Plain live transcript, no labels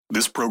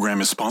This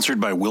program is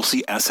sponsored by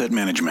Wilsey Asset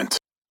Management.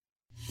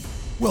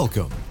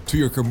 Welcome to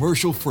your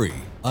commercial-free,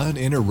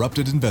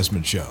 uninterrupted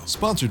investment show,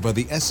 sponsored by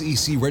the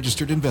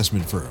SEC-registered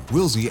investment firm,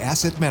 Wilsey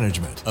Asset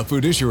Management, a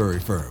fiduciary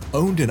firm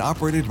owned and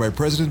operated by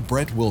President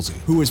Brent Wilsey,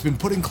 who has been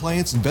putting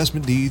clients'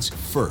 investment needs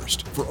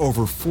first for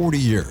over 40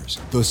 years.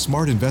 The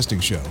Smart Investing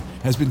Show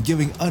has been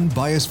giving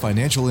unbiased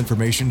financial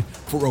information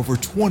for over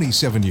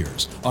 27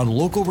 years on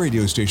local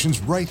radio stations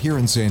right here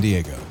in San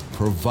Diego,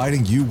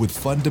 providing you with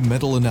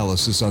fundamental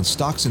analysis on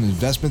stocks and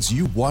investments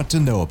you want to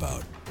know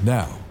about.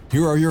 Now,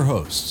 here are your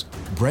hosts,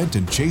 Brent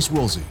and Chase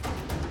Wilsey.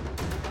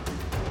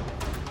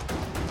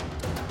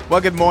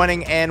 Well, good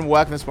morning and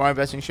welcome to the Smart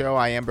Investing Show.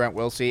 I am Brent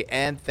Wilsey,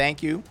 and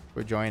thank you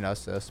for joining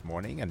us this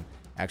morning, and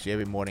actually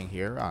every morning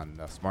here on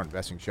the Smart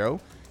Investing Show.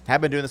 Have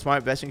been doing the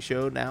Smart Investing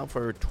Show now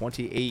for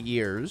 28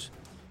 years.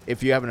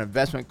 If you have an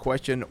investment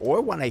question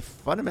or want a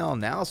fundamental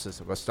analysis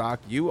of a stock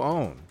you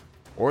own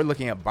or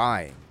looking at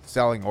buying,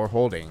 selling, or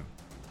holding,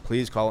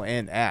 please call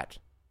in at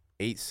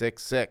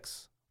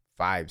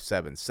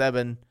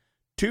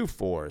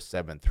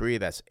 866-577-2473.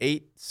 That's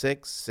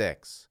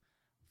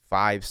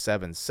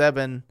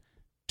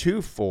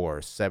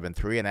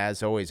 866-577-2473. And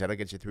as always, that'll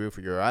get you through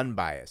for your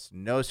unbiased,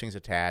 no strings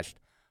attached,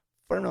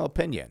 fundamental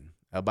opinion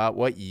about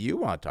what you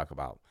want to talk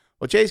about.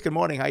 Well, Chase, good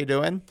morning. How you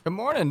doing? Good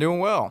morning. Doing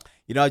well.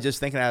 You know, I was just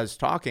thinking, I was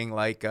talking,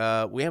 like,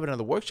 we have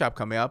another workshop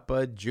coming up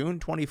June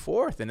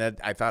 24th. And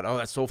I thought, oh,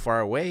 that's so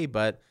far away.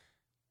 But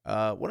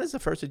when is the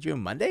 1st of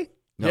June? Monday?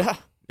 No. Yeah.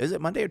 Is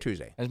it Monday or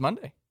Tuesday? It's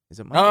Monday. Is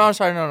it Monday? No, I'm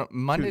sorry. No.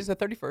 Monday's the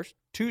 31st.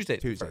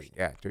 Tuesday's the 1st.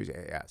 Yeah,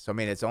 Tuesday. Yeah. So, I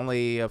mean, it's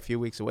only a few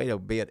weeks away. It'll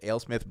be at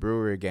AleSmith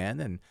Brewery again.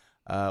 And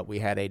we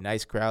had a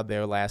nice crowd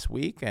there last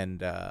week.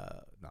 And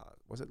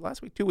was it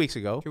last week? 2 weeks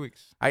ago. 2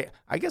 weeks. I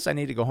guess I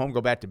need to go home, go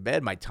back to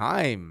bed. My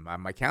time,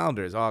 my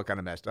calendar is all kind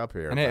of messed up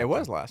here. And it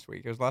was last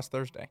week. It was last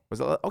Thursday.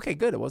 Was it? Okay,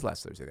 good. It was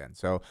last Thursday then.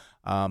 So,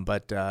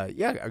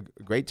 yeah, a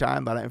great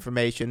time, a lot of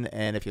information.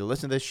 And if you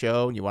listen to this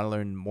show and you want to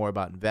learn more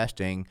about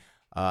investing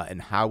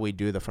and how we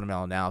do the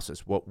fundamental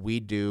analysis, what we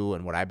do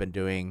and what I've been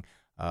doing,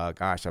 I've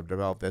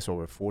developed this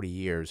over 40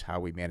 years, how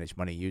we manage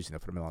money using the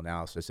fundamental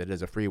analysis. It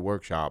is a free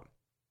workshop.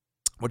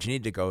 What you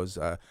need to go is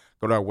go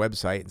to our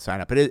website and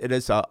sign up. It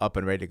is up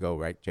and ready to go,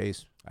 right,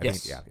 Chase?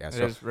 Yes. Yeah. It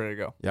is ready to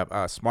go. Yep.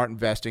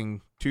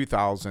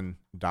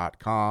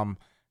 Smartinvesting2000.com.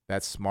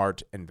 That's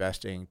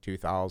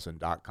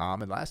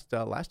smartinvesting2000.com. And last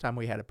time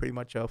we had a pretty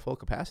much full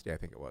capacity, I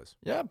think it was.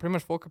 Yeah, pretty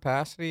much full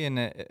capacity. And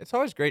it's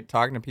always great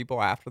talking to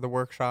people after the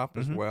workshop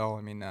as well.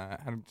 I mean,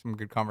 had some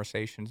good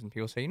conversations, and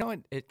people say, you know,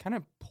 it kind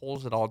of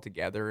pulls it all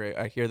together.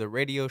 I hear the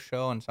radio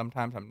show, and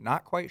sometimes I'm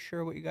not quite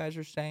sure what you guys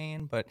are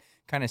saying, but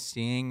kind of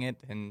seeing it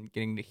and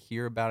getting to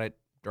hear about it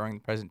during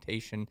the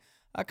presentation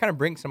kind of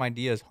brings some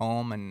ideas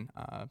home, and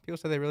people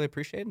say they really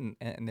appreciate it,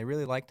 and they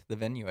really liked the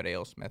venue at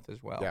AleSmith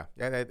as well. Yeah,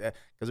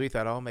 because we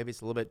thought, oh, maybe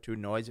it's a little bit too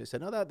noisy. I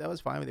said, no, that was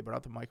fine. They brought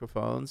out the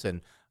microphones,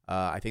 and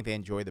I think they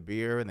enjoy the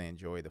beer and they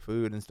enjoy the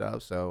food and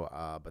stuff. So,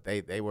 but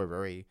they were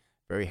very,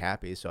 very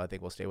happy. So I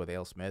think we'll stay with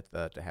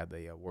AleSmith to have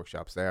the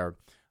workshops there.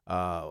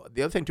 The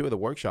other thing too with the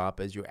workshop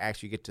is you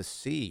actually get to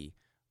see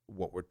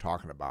what we're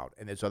talking about,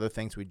 and there's other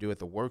things we do at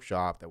the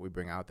workshop that we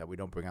bring out that we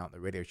don't bring out in the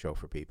radio show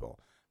for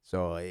people.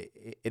 So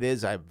it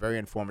is very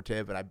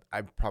informative, and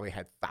I've probably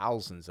had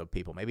thousands of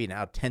people, maybe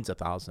now tens of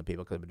thousands of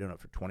people, because I've been doing it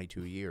for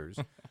 22 years.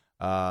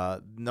 No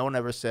one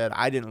ever said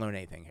I didn't learn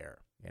anything here,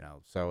 you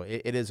know. So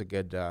it is a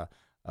good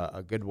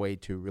way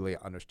to really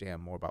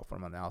understand more about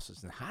fundamental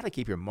analysis and how to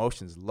keep your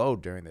emotions low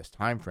during this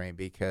time frame,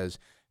 because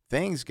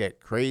things get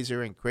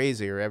crazier and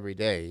crazier every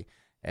day.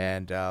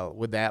 And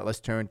with that,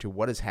 let's turn to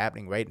what is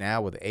happening right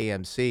now with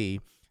AMC.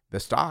 The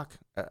stock,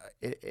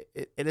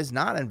 it is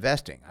not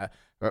investing.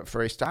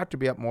 For a stock to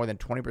be up more than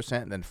 20%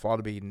 and then fall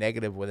to be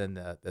negative within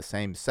the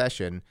same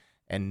session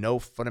and no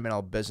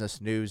fundamental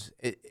business news,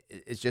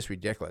 it's just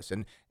ridiculous.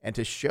 And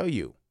to show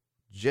you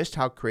just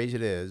how crazy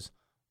it is,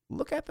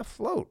 look at the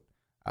float,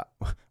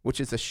 which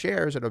is the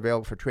shares that are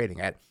available for trading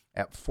at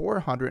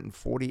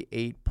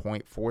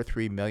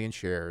 448.43 million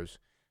shares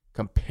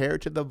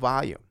compared to the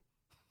volume.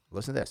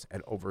 Listen to this,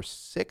 at over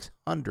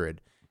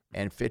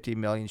 650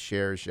 million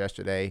shares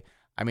yesterday.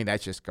 I mean,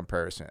 that's just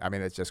comparison. I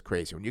mean, that's just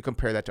crazy. When you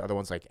compare that to other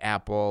ones like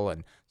Apple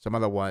and some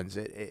other ones,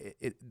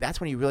 that's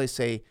when you really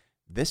say,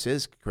 this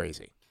is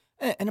crazy.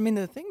 And I mean,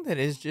 the thing that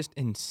is just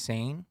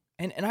insane,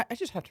 and I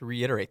just have to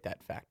reiterate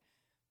that fact,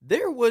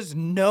 there was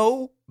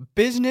no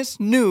business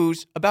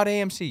news about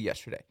AMC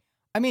yesterday.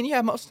 I mean,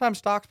 yeah, most of the time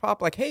stocks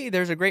pop like, hey,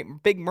 there's a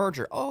great big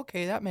merger. Oh,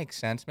 okay, that makes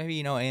sense. Maybe,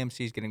 you know,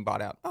 AMC is getting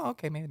bought out. Oh,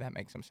 okay, maybe that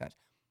makes some sense.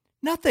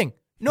 Nothing.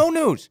 No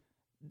news.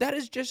 That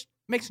is just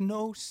makes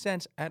no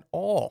sense at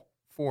all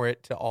for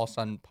it to all of a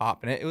sudden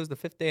pop. And it was the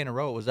fifth day in a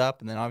row it was up,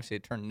 and then obviously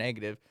it turned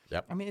negative.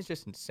 Yep. I mean, it's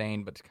just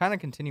insane. But to kind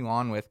of continue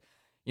on with,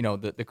 you know,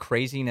 the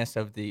craziness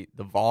of the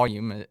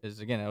volume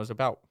is, again, it was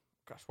about,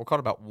 we'll call it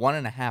about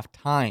 1.5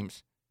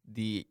 times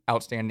the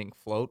outstanding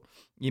float.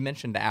 You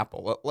mentioned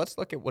Apple. Let's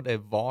look at what a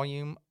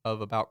volume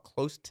of about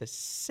close to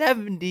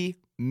 70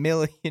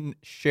 million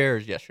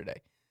shares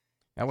yesterday.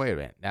 Now wait a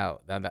minute.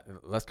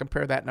 Let's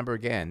compare that number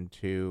again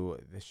to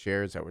the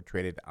shares that were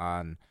traded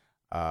on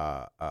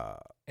AMC.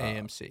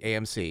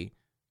 AMC.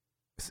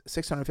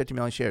 650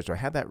 million shares. Do I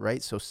have that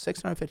right? So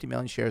 650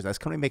 million shares. That's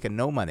company making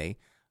no money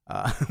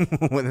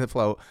within the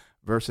flow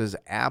versus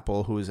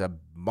Apple, who is a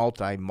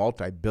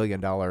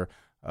multi-billion-dollar,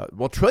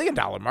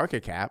 trillion-dollar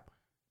market cap.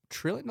 $1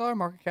 trillion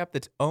market cap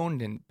that's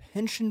owned in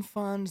pension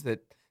funds,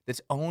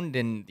 that's owned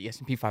in the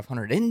S&P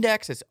 500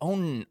 index, it's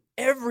owned in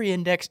every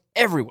index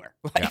everywhere,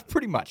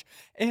 pretty much.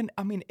 And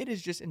I mean, it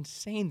is just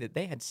insane that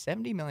they had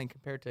 70 million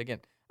compared to, again,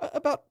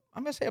 about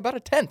a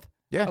tenth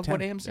of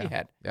what AMC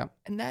had. Yeah.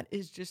 And that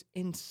is just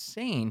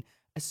insane,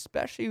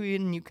 especially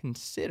when you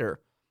consider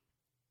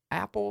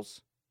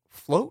Apple's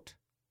float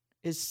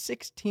is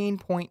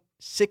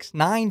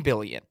 16.69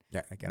 billion.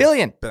 Yeah, again,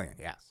 billion. Billion,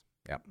 yes.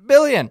 Yep.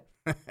 Billion.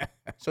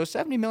 So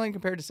 70 million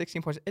compared to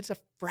 16 points, it's a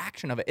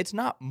fraction of it. It's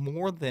not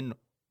more than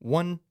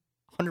 100%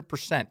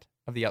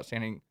 of the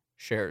outstanding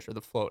shares or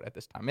the float at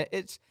this time.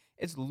 It's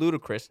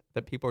ludicrous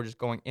that people are just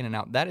going in and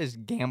out. That is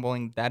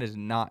gambling. That is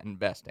not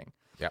investing.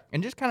 Yeah.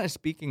 And just kind of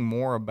speaking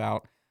more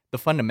about the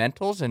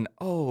fundamentals and,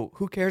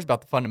 who cares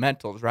about the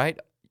fundamentals, right?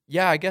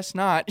 Yeah, I guess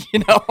not,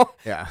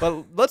 Yeah.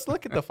 But let's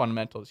look at the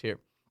fundamentals here.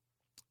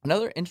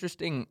 Another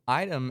interesting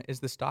item is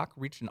the stock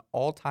reached an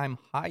all-time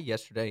high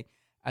yesterday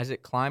as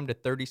it climbed to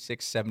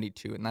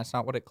 36.72, and that's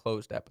not what it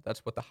closed at, but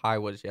that's what the high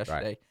was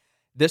yesterday. Right.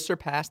 This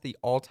surpassed the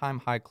all-time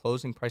high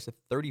closing price of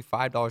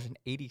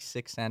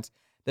 $35.86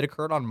 that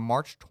occurred on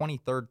March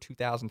 23rd,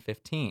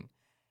 2015.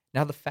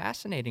 Now, the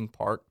fascinating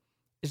part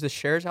is the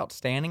shares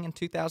outstanding in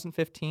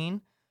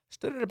 2015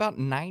 stood at about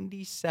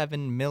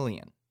 97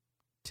 million.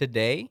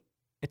 Today,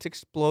 it's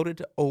exploded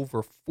to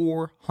over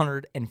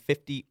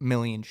 450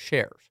 million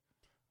shares.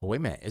 Well, wait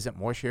a minute. Isn't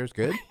more shares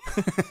good?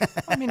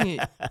 I mean,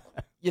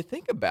 you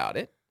think about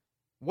it,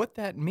 what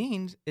that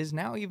means is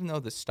now even though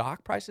the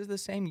stock price is the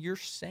same, you're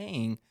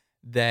saying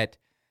that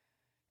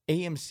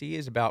AMC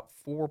is about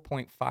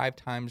 4.5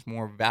 times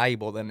more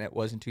valuable than it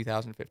was in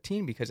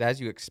 2015 because as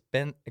you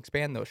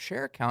expand those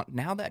share count,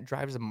 now that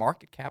drives the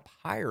market cap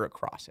higher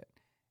across it.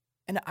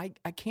 And I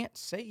can't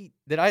say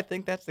that I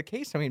think that's the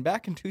case. I mean,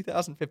 back in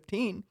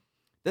 2015,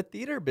 the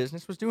theater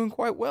business was doing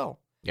quite well.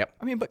 Yep.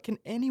 I mean, but can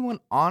anyone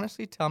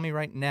honestly tell me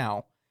right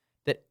now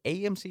that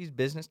AMC's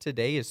business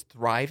today is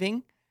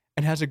thriving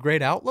and has a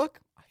great outlook?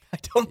 I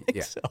don't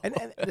think so. And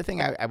the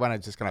thing I want to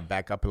just kind of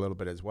back up a little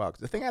bit as well,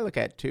 because the thing I look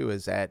at too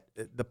is that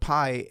the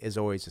pie is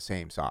always the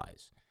same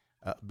size.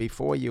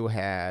 Before you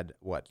had,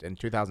 in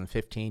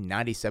 2015,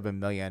 97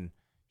 million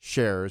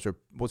shares, or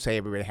we'll say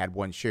everybody had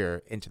one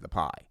share into the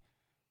pie.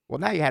 Well,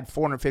 now you had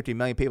 450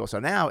 million people. So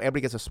now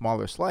everybody gets a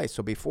smaller slice.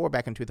 So before,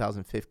 back in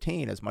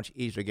 2015, it's much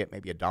easier to get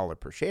maybe $1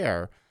 per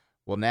share.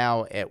 Well,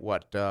 now at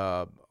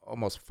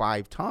almost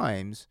 5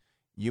 times,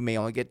 you may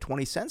only get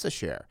 20 cents a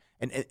share.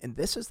 And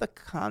this is the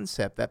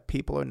concept that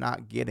people are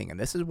not getting. And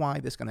this is why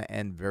this is going to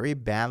end very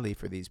badly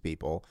for these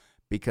people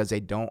because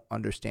they don't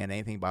understand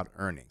anything about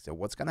earnings. So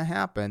what's going to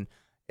happen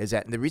is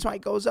that, and the reason why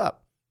it goes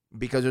up,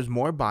 because there's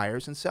more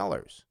buyers and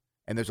sellers.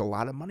 And there's a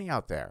lot of money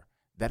out there.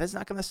 That is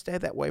not going to stay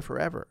that way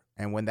forever.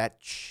 And when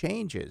that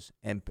changes,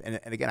 and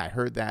again, I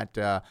heard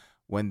that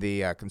when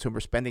the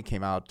consumer spending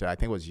came out, I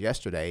think it was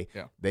yesterday,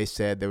 they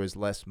said there was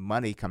less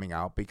money coming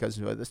out because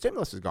the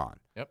stimulus is gone.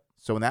 Yep.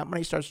 So when that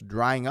money starts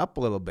drying up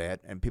a little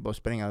bit and people are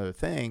spending on other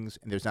things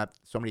and there's not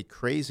so many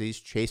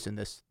crazies chasing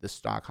this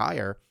stock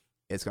higher,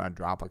 it's going to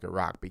drop like a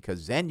rock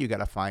because then you got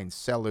to find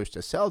sellers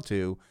to sell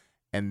to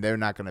and they're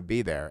not going to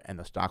be there and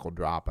the stock will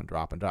drop and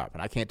drop and drop.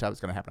 And I can't tell if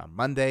it's going to happen on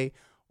Monday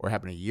or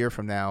happen a year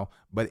from now,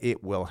 but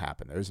it will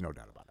happen. There's no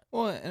doubt about it.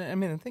 Well, and I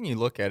mean, the thing you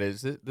look at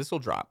is this will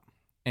drop,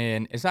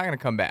 and it's not going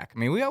to come back. I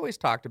mean, we always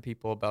talk to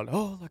people about,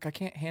 look, I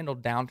can't handle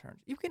downturns.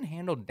 You can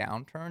handle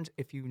downturns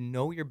if you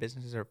know your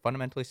businesses are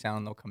fundamentally sound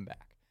and they'll come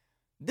back.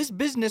 This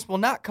business will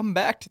not come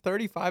back to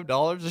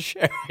 $35 a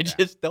share. I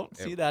just don't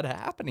see that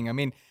happening. I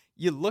mean,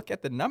 you look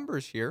at the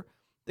numbers here.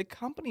 The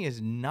company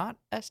is not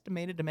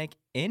estimated to make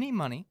any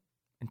money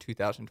in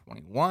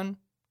 2021,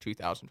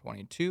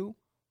 2022,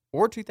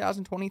 or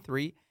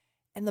 2023,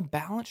 and the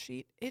balance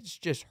sheet, it's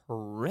just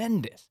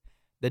horrendous.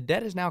 The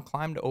debt has now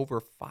climbed to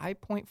over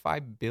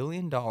 $5.5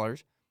 billion,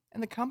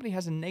 and the company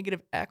has a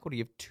negative equity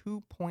of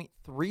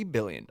 $2.3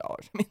 billion. I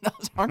mean,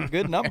 those aren't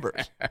good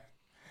numbers.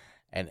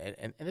 And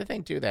the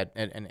thing, too, that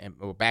and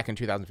back in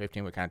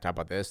 2015, we kind of talked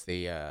about this,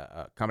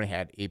 the company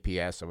had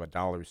EPS of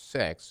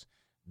 $1.06,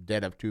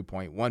 debt of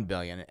 $2.1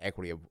 billion, and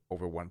equity of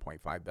over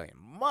 $1.5 billion.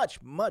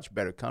 Much, much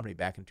better company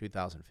back in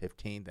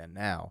 2015 than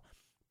now.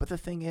 But the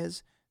thing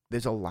is,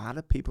 there's a lot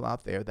of people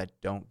out there that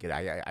don't get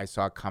it. I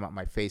saw a comment on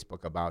my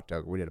Facebook about,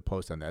 we did a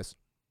post on this,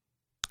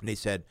 and they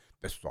said,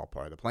 this is all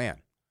part of the plan.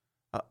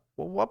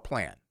 Well, what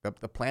plan? The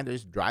plan to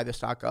just dry the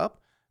stock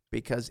up?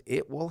 Because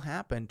it will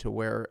happen to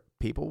where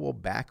people will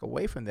back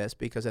away from this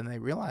because then they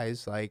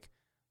realize, like,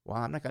 well,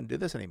 I'm not going to do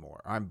this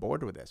anymore. Or I'm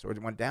bored with this. Or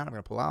it went down, I'm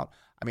going to pull out.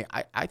 I mean,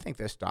 I think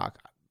this stock,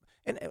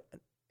 and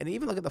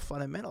even look at the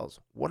fundamentals.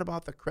 What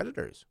about the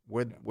creditors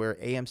where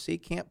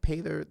AMC can't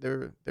pay their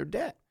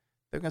debt?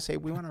 They're going to say,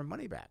 we want our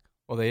money back.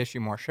 Well, they issue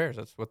more shares.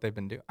 That's what they've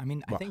been doing. I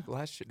mean, I Well, think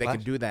last They can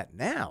do that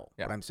now.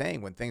 Yeah. But I'm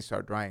saying when things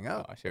start drying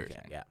up. I see what they you're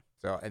can't. saying. Yeah.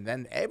 So and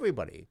then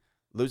everybody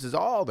loses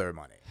all their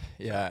money.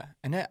 Yeah,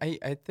 and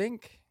I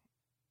think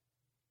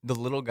the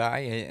little guy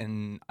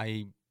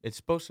it's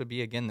supposed to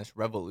be again this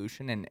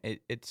revolution, and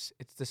it's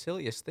the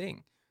silliest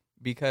thing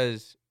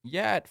because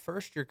at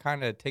first you're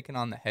kind of taking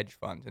on the hedge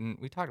funds, and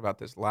we talked about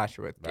this last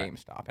year with Right.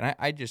 GameStop, and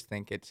I just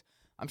think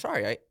I'm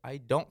sorry, I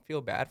don't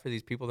feel bad for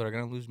these people that are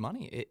going to lose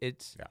money.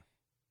 It's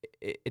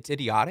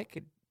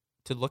idiotic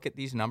to look at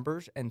these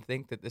numbers and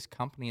think that this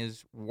company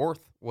is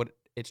worth what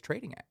it's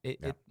trading at.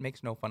 It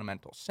makes no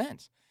fundamental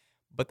sense.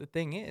 But the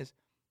thing is,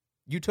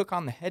 you took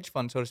on the hedge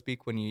fund, so to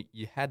speak, when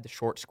you had the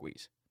short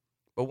squeeze.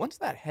 But once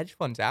that hedge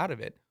fund's out of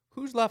it,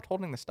 who's left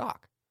holding the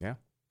stock? Yeah.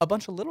 A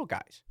bunch of little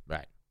guys.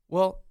 Right.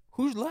 Well,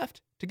 who's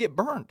left to get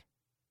burned?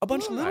 A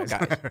bunch of little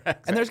guys. Exactly.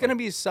 And there's going to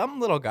be some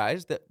little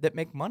guys that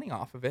make money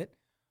off of it.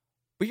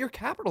 But you're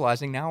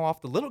capitalizing now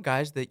off the little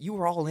guys that you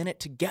were all in it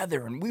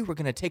together, and we were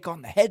going to take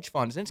on the hedge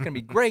funds, and it's going to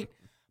be great.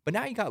 But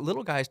now you got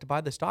little guys to buy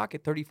the stock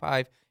at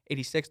 $35,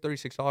 $86,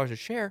 $36 a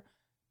share.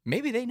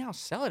 Maybe they now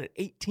sell it at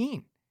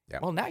 18. Yeah.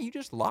 Well, now you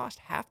just lost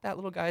half that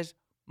little guy's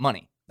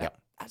money.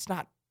 That's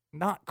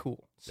not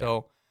cool.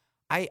 So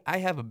I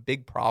have a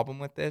big problem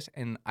with this,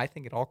 and I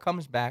think it all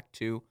comes back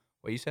to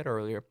what you said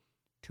earlier,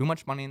 too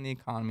much money in the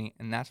economy,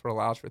 and that's what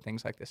allows for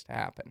things like this to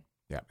happen.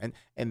 Yeah,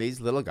 and these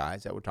little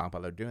guys that we're talking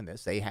about, they're doing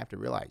this. They have to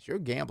realize you're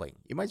gambling.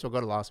 You might as well go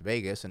to Las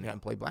Vegas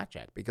and play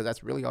blackjack because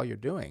that's really all you're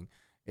doing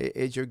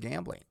is you're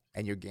gambling,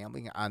 and you're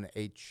gambling on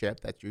a chip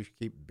that you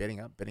keep bidding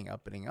up,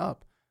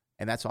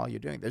 and that's all you're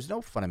doing. There's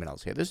no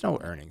fundamentals here. There's no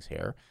earnings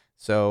here.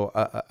 So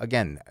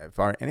again, if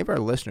any of our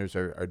listeners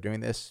are doing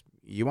this,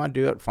 you want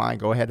to do it, fine.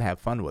 Go ahead and have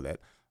fun with it,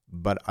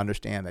 but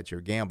understand that you're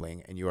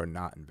gambling and you are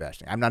not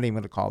investing. I'm not even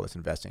going to call this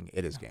investing.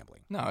 It is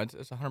gambling. No, it's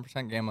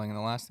 100% gambling. And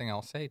the last thing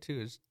I'll say, too,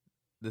 is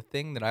the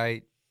thing that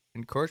I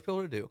encourage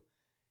people to do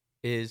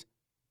is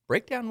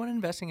break down what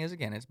investing is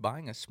again. It's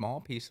buying a small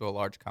piece of a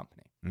large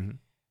company. Mm-hmm.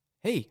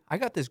 Hey, I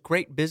got this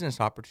great business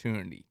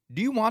opportunity.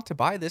 Do you want to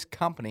buy this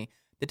company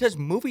that does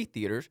movie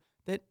theaters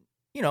that,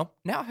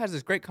 now has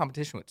this great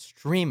competition with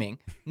streaming?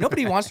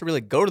 Nobody wants to really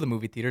go to the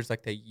movie theaters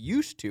like they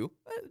used to.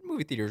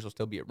 Movie theaters will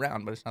still be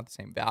around, but it's not the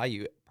same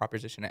value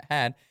proposition it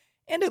had.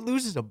 And it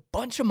loses a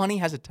bunch of money,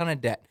 has a ton of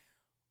debt.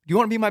 Do you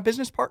want to be my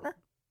business partner?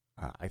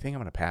 I think I'm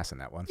going to pass on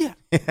that one. Yeah,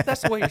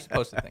 that's the way you're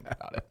supposed to think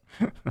about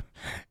it.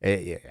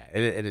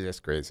 It is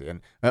just crazy.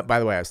 And by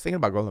the way, I was thinking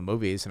about going to the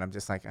movies, and I'm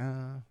just like,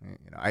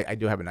 I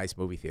do have a nice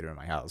movie theater in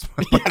my house.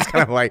 It's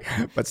kind of like,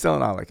 but still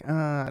not like,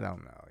 I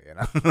don't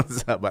know,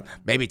 So, but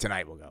maybe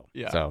tonight we'll go.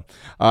 Yeah. So,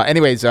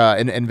 anyways,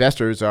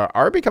 investors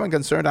are becoming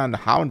concerned on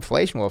how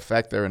inflation will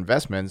affect their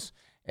investments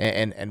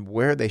and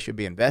where they should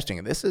be investing.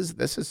 And this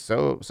is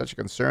such a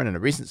concern. In a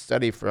recent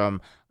study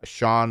from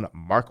Sean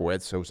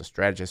Markowitz, who was a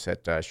strategist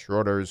at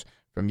Schroders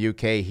from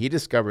UK, he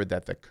discovered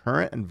that the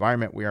current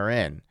environment we are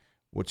in,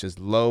 which is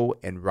low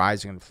and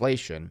rising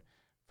inflation,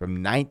 from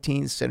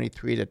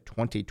 1973 to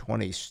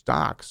 2020,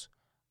 stocks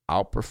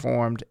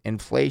outperformed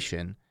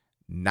inflation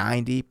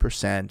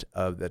 90%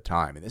 of the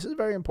time. And this is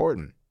very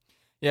important.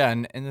 Yeah,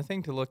 and the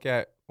thing to look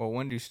at, well,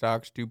 when do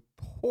stocks do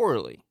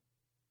poorly?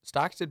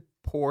 Stocks did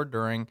poor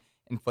during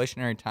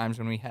inflationary times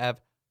when we have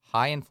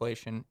high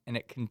inflation and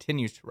it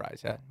continues to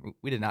rise.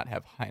 We did not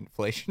have high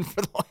inflation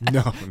for the last,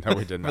 No,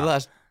 we did not. for the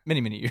last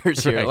many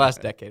years here, Right.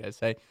 last decade, I'd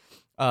say.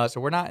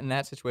 So we're not in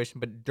that situation.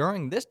 But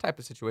during this type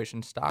of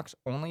situation, stocks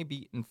only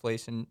beat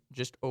inflation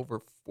just over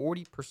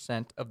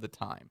 40% of the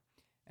time.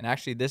 And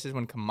actually, this is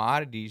when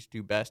commodities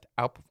do best,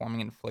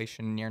 outperforming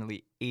inflation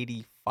nearly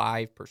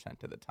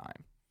 85% of the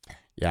time.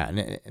 Yeah,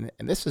 and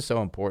this is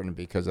so important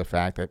because of the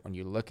fact that when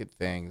you look at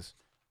things,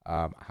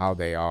 how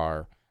they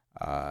are,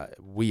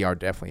 we are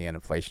definitely in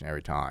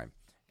inflationary time.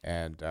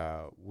 And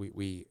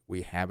we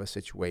have a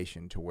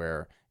situation to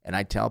where, and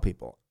I tell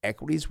people,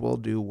 equities will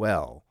do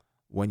well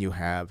when you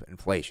have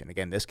inflation.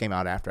 Again, this came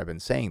out after I've been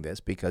saying this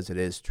because it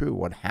is true.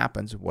 What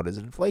happens? What is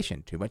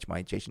inflation? Too much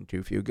money chasing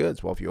too few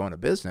goods. Well, if you own a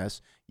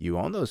business, you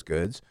own those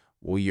goods,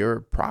 well,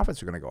 your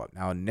profits are going to go up.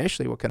 Now,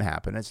 initially what can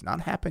happen, it's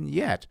not happened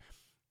yet,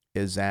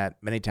 is that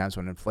many times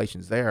when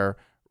inflation's there,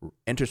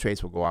 interest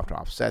rates will go up to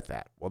offset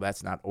that. Well,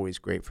 that's not always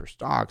great for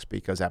stocks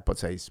because that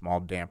puts a small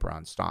damper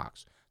on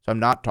stocks. So I'm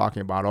not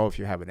talking about, if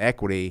you have an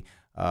equity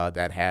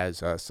that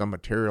has some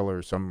material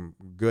or some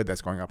good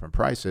that's going up in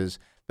prices,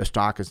 the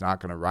stock is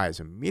not going to rise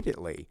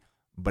immediately,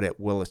 but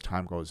it will as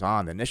time goes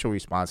on. The initial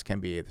response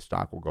can be the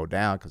stock will go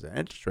down because of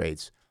interest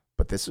rates,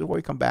 but this is where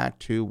we come back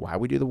to why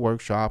we do the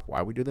workshop,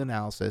 why we do the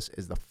analysis,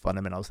 is the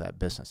fundamentals of that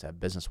business. That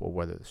business will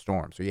weather the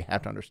storm. So you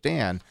have to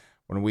understand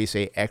when we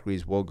say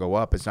equities will go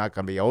up, it's not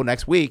going to be,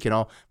 next week,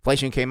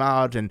 inflation came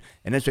out and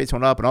interest rates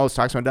went up and,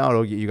 stocks went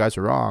down. You guys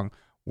are wrong.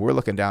 We're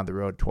looking down the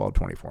road 12,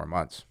 24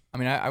 months. I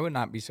mean, I would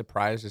not be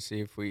surprised to see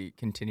if we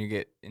continue to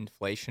get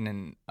inflation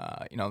and,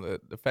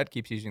 the Fed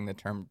keeps using the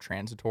term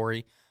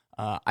transitory.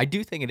 I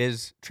do think it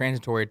is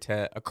transitory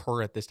to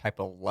occur at this type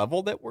of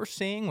level that we're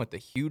seeing with a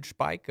huge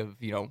spike of,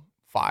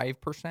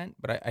 5%,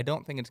 but I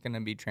don't think it's going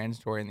to be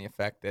transitory in the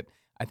effect that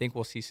I think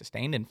we'll see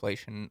sustained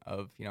inflation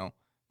of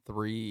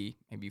 3,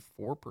 maybe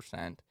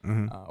 4%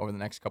 over the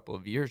next couple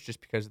of years,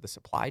 just because the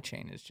supply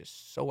chain is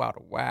just so out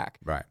of whack.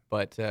 Right.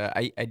 But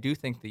I do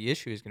think the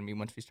issue is going to be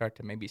once we start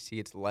to maybe see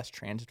it's less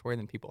transitory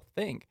than people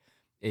think,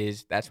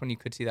 is that's when you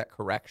could see that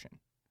correction.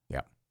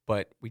 Yeah.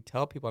 But we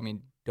tell people,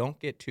 don't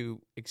get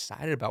too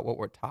excited about what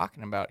we're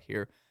talking about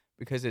here,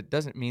 because it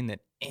doesn't mean that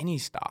any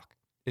stock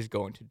is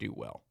going to do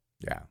well.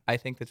 Yeah. I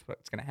think that's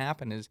what's going to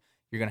happen is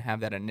you're going to have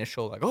that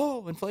initial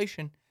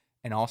inflation,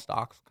 and all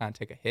stocks will kind of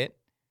take a hit,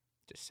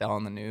 just sell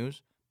on the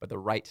news. But the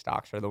right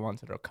stocks are the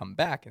ones that will come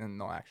back, and then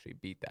they'll actually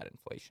beat that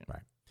inflation.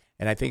 Right.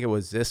 And I think it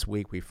was this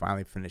week we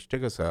finally finished.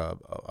 Took us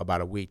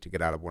about a week to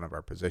get out of one of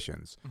our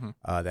positions.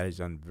 That has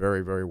done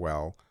very, very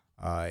well.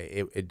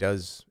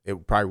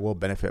 It probably will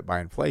benefit by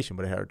inflation,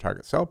 but it had a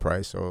target sell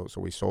price, so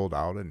we sold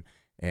out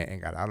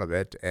and got out of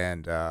it.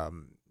 And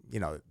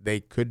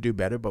they could do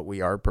better, but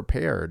we are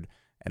prepared.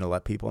 And to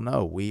let people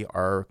know, we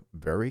are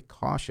very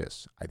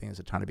cautious. I think it's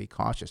a time to be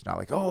cautious. Not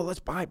like, let's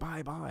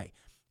buy.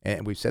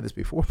 And we've said this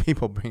before,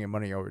 people bringing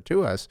money over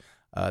to us,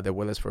 they're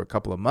with us for a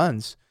couple of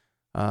months.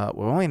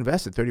 We're only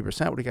invested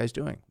 30%. What are you guys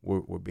doing?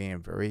 We're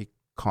being very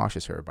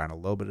cautious here, buying a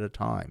little bit at a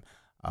time.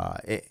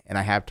 And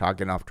I have talked,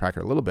 getting off track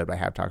a little bit, but I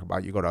have talked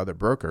about you go to other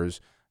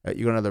brokers.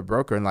 You go to another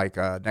broker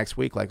and next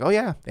week, oh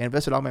yeah, they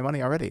invested all my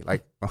money already.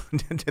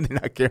 Did they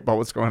not care about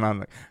what's going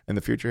on in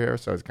the future here?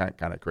 So it's kind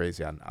of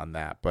crazy on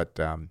that. But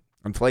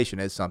inflation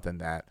is something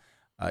that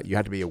you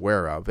have to be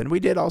aware of. And we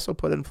did also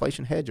put an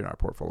inflation hedge in our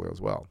portfolio as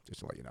well,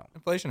 just to let you know.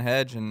 Inflation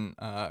hedge, and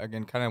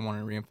again, kind of want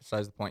to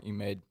reemphasize the point you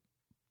made.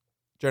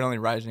 Generally,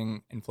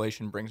 rising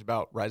inflation brings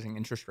about rising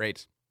interest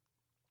rates.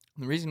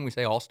 And the reason we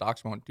say all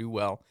stocks won't do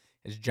well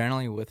is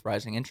generally with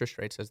rising interest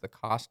rates, as the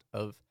cost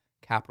of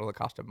capital, the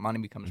cost of money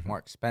becomes more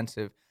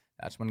expensive.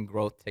 That's when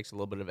growth takes a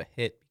little bit of a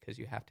hit, because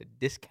you have to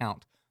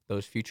discount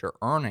those future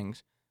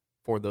earnings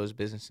for those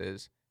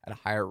businesses at a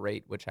higher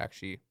rate, which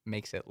actually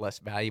makes it less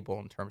valuable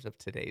in terms of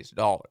today's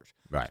dollars.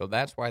 Right. So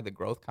that's why the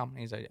growth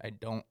companies I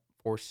don't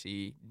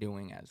foresee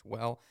doing as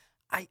well.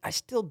 I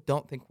still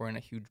don't think we're in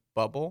a huge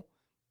bubble,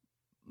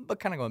 but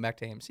kind of going back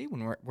to AMC,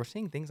 when we're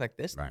seeing things like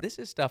this, right. This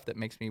is stuff that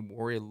makes me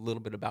worry a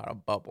little bit about a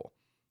bubble.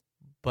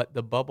 But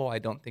the bubble, I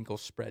don't think will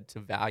spread to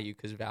value,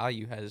 because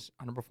value has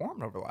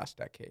underperformed over the last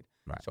decade.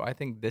 Right. So I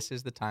think this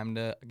is the time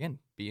to, again,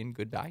 be in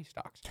good value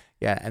stocks.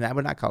 Yeah, and I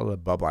would not call it a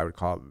bubble. I would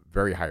call it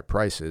very high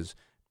prices,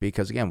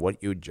 because, again,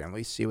 what you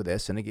generally see with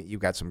this, and again, you've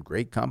got some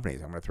great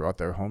companies. I'm going to throw out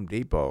there Home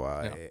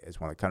Depot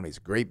is one of the companies,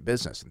 great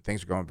business, and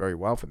things are going very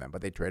well for them,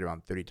 but they trade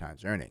around 30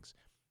 times earnings.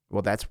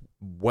 Well, that's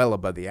well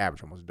above the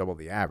average, almost double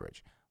the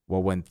average.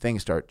 Well, when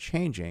things start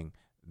changing,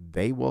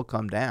 they will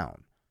come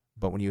down.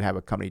 But when you have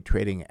a company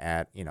trading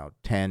at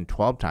 10,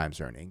 12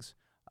 times earnings,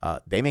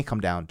 they may come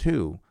down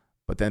too.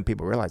 But then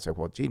people realize,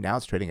 now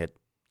it's trading at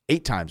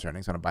 8 times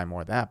earnings. I'm going to buy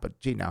more of that. But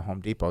now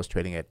Home Depot is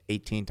trading at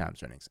 18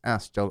 times earnings.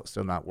 Still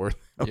not worth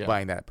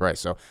buying that price.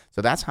 So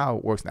that's how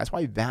it works. And that's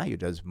why value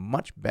does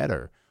much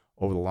better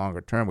over the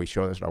longer term. We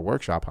show this at our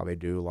workshop, how they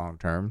do long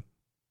term.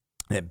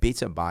 And it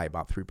beats it by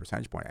about 3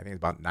 percentage points. I think it's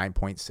about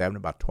 9.7,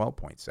 about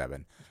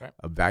 12.7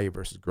 of value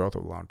versus growth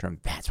over the long term.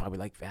 That's why we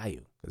like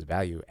value, because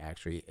value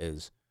actually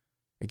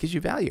it gives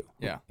you value.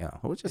 Yeah.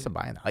 It's just a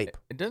buy and hype.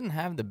 It doesn't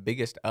have the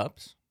biggest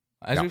ups,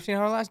 as we've seen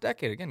in our last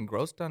decade. Again,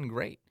 growth's done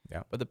great.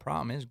 Yeah. But the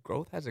problem is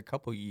growth has a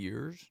couple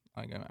years.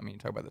 You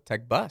talk about the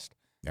tech bust.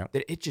 Yeah.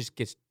 That it just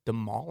gets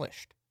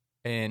demolished.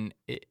 And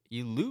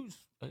you lose,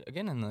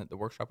 again, in the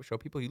workshop we show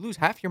people, you lose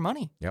half your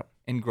money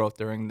in growth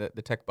during the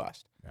tech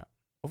bust. Yeah.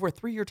 Over a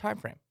 3-year time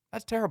frame.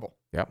 That's terrible.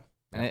 Yep.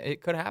 And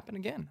it could happen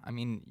again.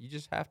 You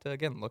just have to,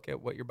 again, look at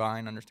what you're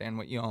buying, understand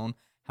what you own,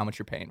 how much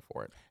you're paying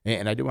for it.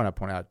 And I do want to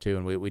point out, too,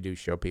 and we do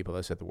show people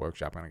this at the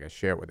workshop. I'm going to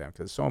share it with them,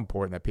 because it's so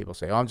important that people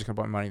say, I'm just going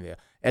to put my money in the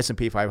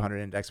S&P 500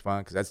 index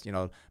fund, because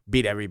that's,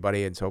 beat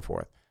everybody and so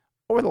forth.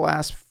 Over the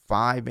last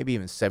 5, maybe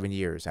even 7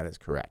 years, that is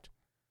correct.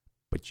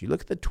 But you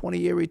look at the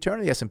 20-year return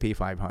of the S&P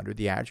 500,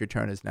 the average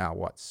return is now,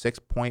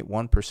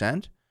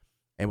 6.1%?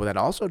 And what that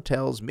also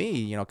tells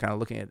me, kind of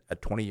looking at a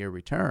 20-year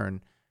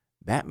return,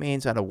 that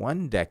means out of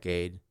one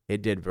decade,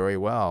 it did very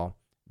well.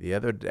 The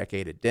other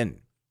decade, it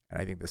didn't.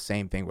 And I think the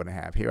same thing we're going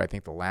to have here. I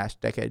think the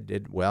last decade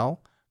did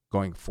well.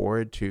 Going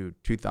forward to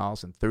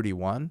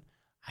 2031,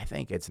 I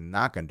think it's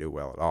not going to do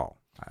well at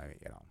all.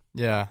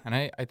 Yeah, and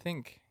I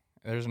think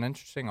there's an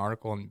interesting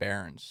article in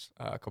Barron's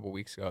a couple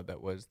weeks ago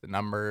that was the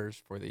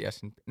numbers for the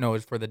it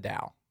was for the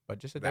Dow, but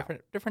just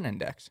a different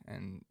index.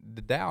 And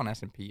the Dow and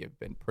S&P have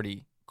been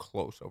pretty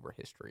close over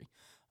history.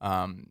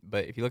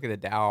 But if you look at the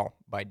Dow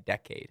by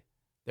decade,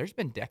 there's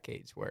been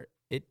decades where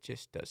it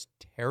just does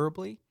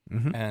terribly,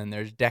 and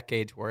there's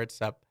decades where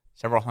it's up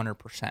several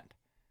 100%.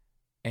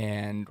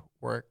 And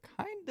we're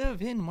kind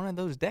of in one of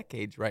those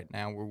decades right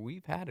now where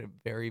we've had a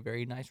very,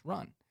 very nice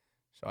run.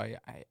 So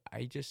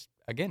I just,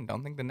 again,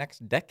 don't think the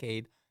next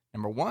decade,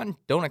 number one,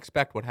 don't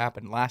expect what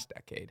happened last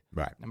decade.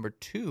 Right. Number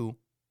two,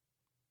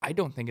 I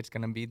don't think it's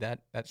going to be that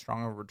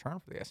strong of a return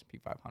for the S&P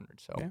 500.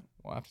 So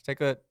we'll have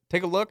to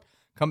take a look,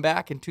 come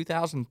back in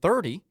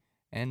 2030,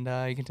 and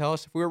you can tell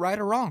us if we were right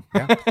or wrong.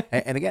 Yeah.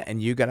 And again,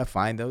 and you got to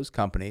find those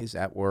companies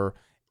that were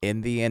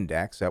in the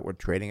index that were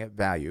trading at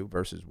value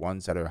versus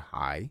ones that are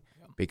high,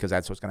 because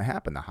that's what's going to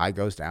happen. The high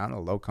goes down, the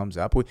low comes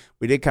up.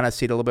 We did kind of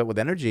see it a little bit with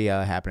energy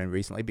happening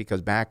recently,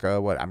 because back,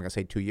 I'm going to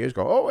say 2 years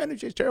ago,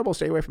 energy is terrible,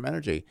 stay away from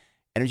energy.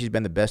 Energy's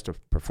been the best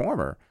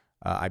performer,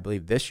 I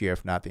believe, this year,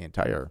 if not the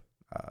entire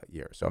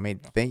year. So, I mean,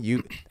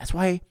 that's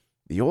why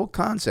the old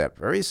concept,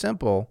 very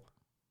simple,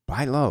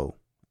 buy low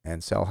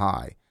and sell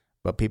high.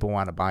 But people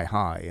want to buy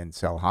high and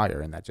sell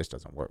higher, and that just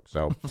doesn't work.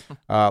 So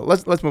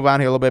let's move on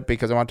here a little bit,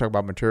 because I want to talk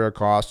about material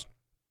costs,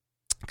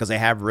 because they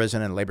have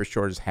risen and labor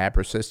shortages have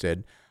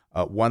persisted.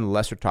 One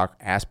lesser talk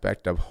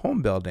aspect of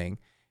home building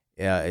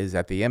is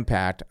that the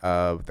impact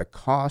of the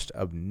cost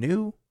of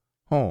new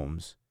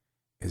homes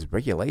is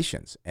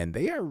regulations, and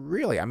they are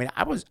really. I mean,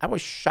 I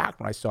was shocked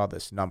when I saw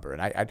this number,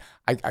 and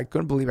I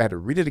couldn't believe I had to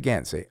read it again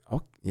and say,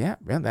 oh yeah,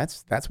 man,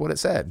 that's what it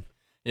said.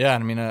 Yeah,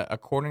 and I mean,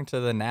 according to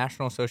the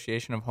National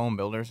Association of Home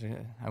Builders,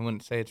 I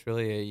wouldn't say it's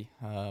really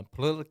a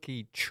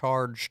politically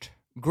charged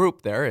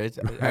group there.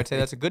 I'd say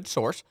that's a good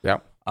source.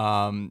 Yep.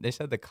 They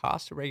said the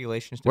cost of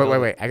regulations.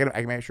 Wait. I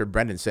can make sure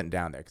Brendan's sitting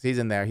down there, because he's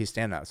in there. He's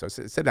standing up. So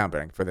sit down,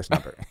 Brendan, for this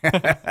number.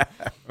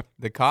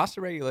 The cost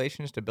of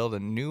regulations to build a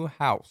new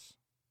house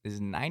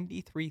is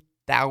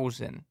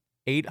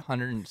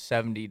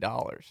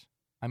 $93,870.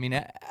 I mean,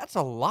 that's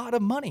a lot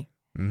of money.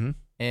 Mm-hmm.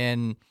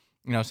 And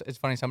it's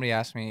funny. Somebody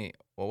asked me,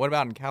 well, what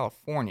about in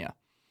California?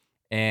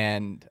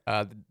 And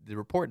the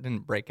report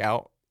didn't break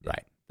out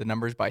the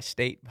numbers by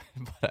state,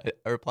 but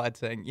I replied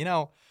saying,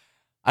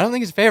 I don't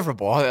think it's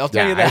favorable. I'll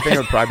tell you that. I think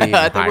we're probably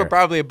I think we're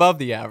probably above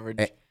the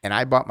average. And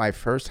I bought my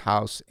first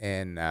house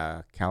in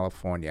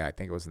California. I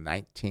think it was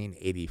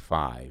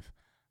 1985.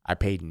 I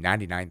paid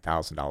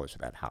 $99,000 for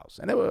that house,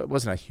 and it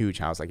wasn't a huge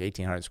house, like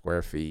 1,800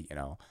 square feet.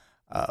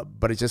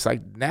 But it's just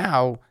like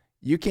now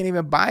you can't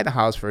even buy the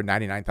house for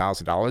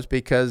 $99,000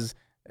 because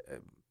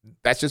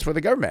that's just for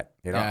the government.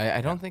 Yeah,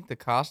 I don't think the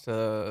cost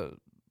of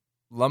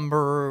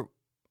lumber.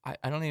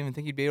 I don't even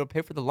think you'd be able to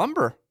pay for the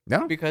lumber.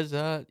 No, because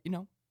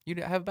you'd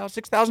have about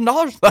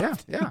 $6,000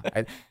 left. Yeah.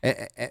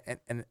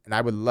 And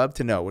I would love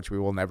to know, which we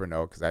will never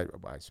know, because I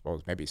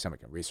suppose maybe someone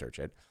can research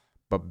it.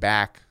 But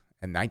back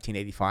in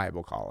 1985,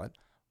 we'll call it,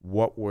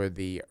 what were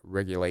the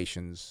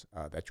regulations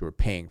that you were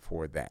paying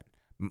for then?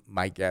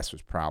 My guess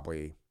was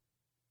probably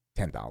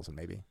 $10,000,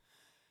 maybe.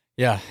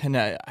 Yeah, and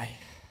I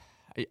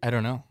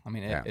don't know. I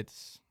mean,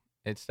 it's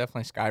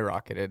definitely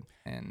skyrocketed.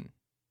 And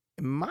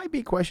my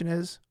big question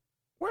is,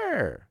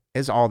 where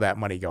is all that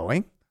money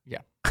going?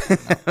 Yeah.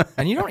 No.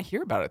 And you don't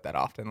hear about it that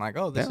often. Like,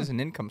 this is an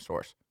income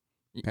source.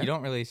 You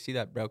don't really see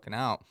that broken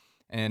out.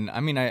 And I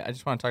mean, I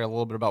just want to talk a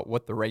little bit about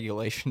what the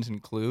regulations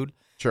include.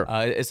 Sure.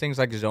 It's things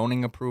like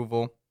zoning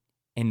approval,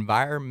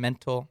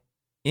 environmental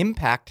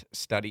impact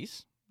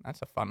studies.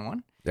 That's a fun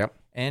one. Yep.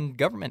 And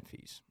government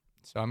fees.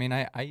 So, I mean,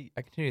 I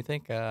continue to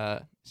think,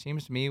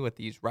 seems to me with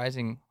these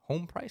rising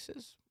home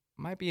prices,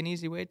 might be an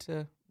easy way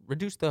to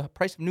reduce the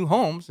price of new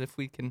homes if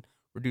we can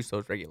reduce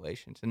those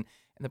regulations. And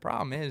the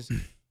problem is,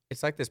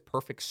 it's like this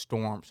perfect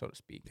storm, so to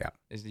speak. Yeah.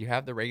 Is you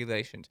have the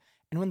regulations.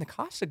 And when the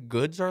cost of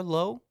goods are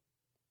low,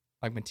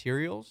 like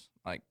materials,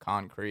 like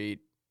concrete,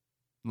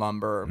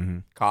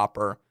 lumber,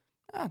 copper,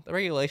 the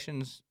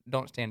regulations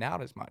don't stand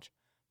out as much.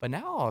 But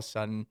now all of a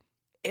sudden,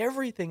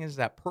 everything is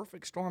that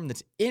perfect storm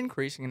that's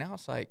increasing. And now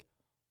it's like,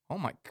 oh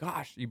my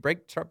gosh, you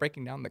start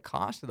breaking down the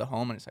cost of the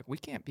home, and it's like, we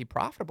can't be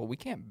profitable. We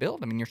can't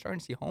build. I mean, you're starting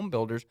to see home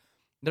builders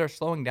that are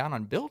slowing down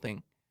on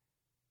building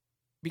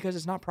because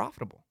it's not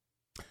profitable.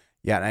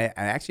 Yeah, and I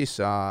actually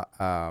saw,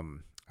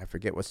 I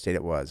forget what state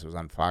it was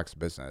on Fox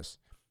Business,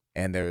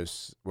 and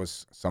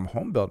was some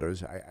home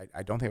builders,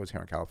 I don't think it was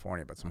here in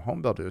California, but some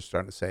home builders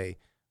starting to say,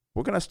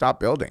 we're going to stop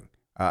building.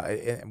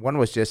 One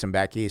was just in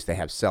back east, they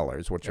have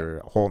cellars, which are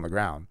a hole in the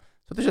ground.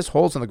 So there's just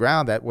holes in the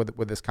ground that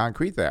with this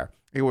concrete there.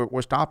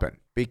 We're stopping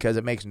because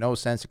it makes no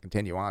sense to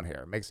continue on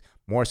here. It makes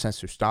more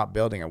sense to stop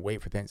building and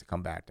wait for things to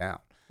come back down.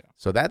 Yeah.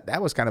 So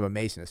that was kind of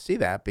amazing to see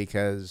that,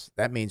 because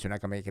that means you're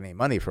not going to make any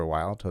money for a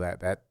while until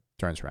that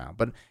turns around.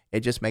 But it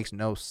just makes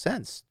no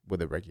sense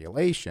with the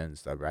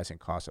regulations, the rising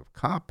cost of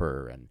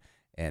copper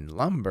and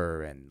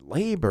lumber and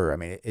labor. I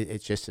mean,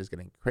 it just is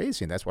getting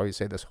crazy. And that's why we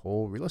say this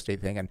whole real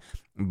estate thing. And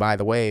by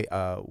the way,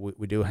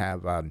 we do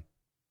have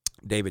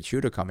David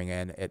Shooter coming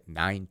in at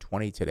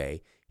 9:20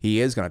 today. He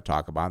is going to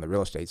talk about on the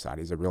real estate side.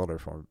 He's a realtor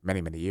for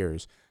many, many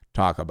years.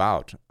 Talk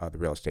about the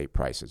real estate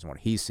prices and what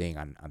he's seeing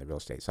on the real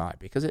estate side,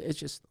 because it's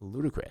just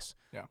ludicrous.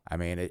 Yeah. I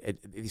mean,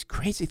 these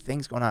crazy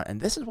things going on.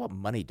 And this is what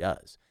money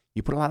does.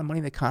 You put a lot of money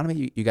in the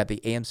economy, you got the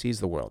AMCs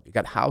of the world. You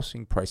got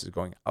housing prices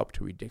going up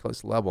to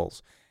ridiculous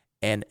levels.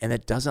 And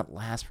it doesn't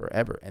last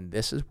forever. And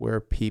this is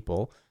where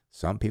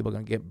some people are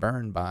going to get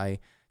burned by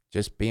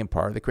just being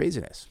part of the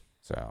craziness.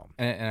 So,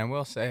 and I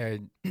will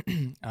say,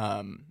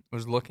 I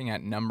was looking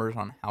at numbers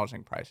on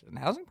housing prices, and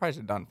housing prices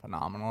have done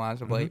phenomenal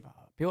as of late.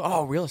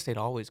 People, real estate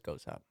always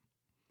goes up.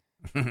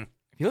 If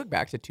you look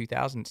back to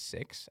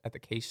 2006 at the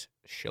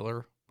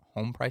Case-Shiller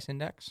Home Price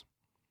Index,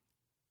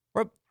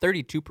 we're up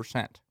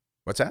 32%.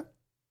 What's that?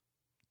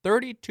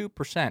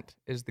 32%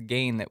 is the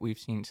gain that we've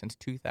seen since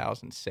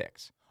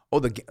 2006.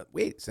 Oh,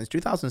 wait, since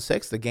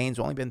 2006, the gain's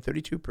only been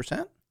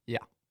 32%? Yeah.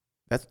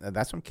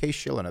 That's from Case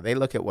Shiller. Now, they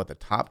look at the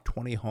top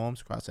 20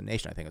 homes across the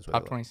nation, I think is what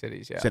Top 20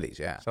 cities, yeah. Cities,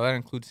 yeah. So that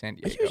includes San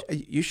Are Diego.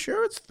 you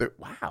sure it's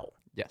wow?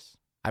 Yes.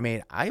 I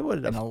mean, I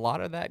would And have. a lot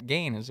of that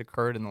gain has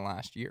occurred in the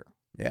last year.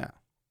 Yeah,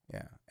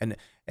 yeah, and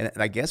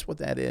I guess what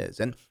that is,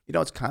 and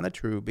it's kind of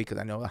true because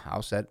I know a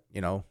house that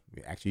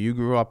actually you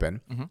grew up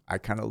in. Mhm. I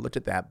kind of looked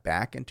at that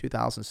back in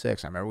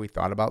 2006. I remember we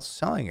thought about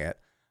selling it,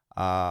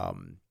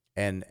 and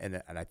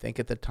I think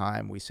at the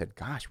time we said,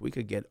 "Gosh, we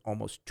could get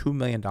almost $2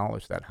 million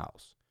for that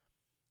house."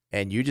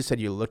 And you just said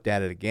you looked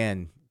at it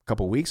again a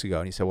couple of weeks ago,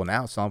 and you said, "Well,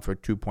 now it's selling for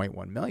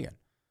 $2.1 million."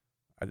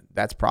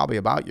 That's probably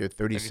about your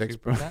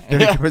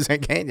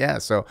 32% gain. Yeah.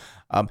 So,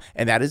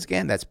 and that is,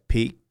 again, that's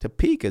peak to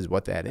peak is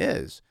what that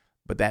is.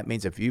 But that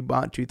means if you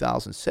bought in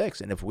 2006,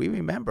 and if we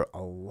remember,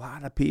 a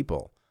lot of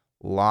people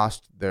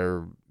lost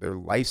their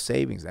life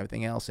savings and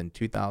everything else in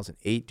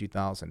 2008,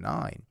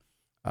 2009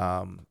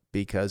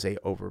 because they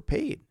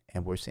overpaid.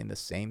 And we're seeing the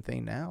same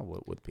thing now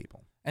with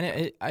people.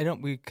 And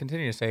we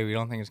continue to say we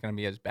don't think it's going to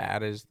be as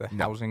bad as the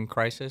housing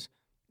crisis,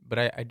 but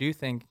I do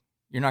think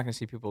you're not going to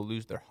see people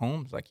lose their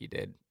homes like you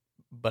did.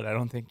 But I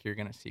don't think you're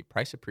going to see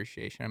price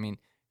appreciation. I mean,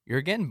 you're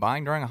again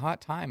buying during a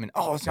hot time, and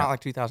it's not like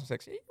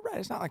 2006. You're right,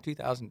 it's not like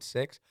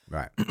 2006.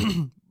 Right.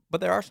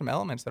 But there are some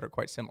elements that are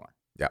quite similar.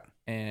 Yeah.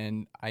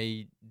 And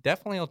I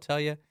definitely will tell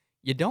you,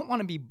 you don't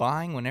want to be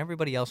buying when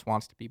everybody else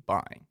wants to be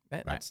buying.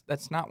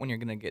 That's not when you're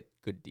going to get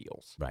good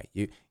deals. Right.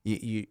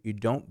 You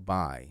don't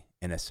buy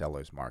in a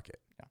seller's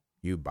market. Yeah.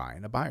 You buy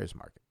in a buyer's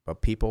market.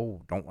 But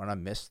people don't want to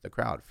miss the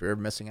crowd. Fear of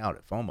missing out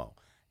at FOMO.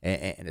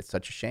 And it's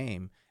such a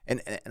shame.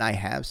 And I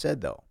have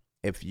said, though,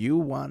 if you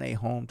want a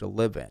home to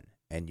live in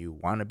and you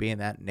want to be in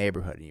that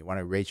neighborhood and you want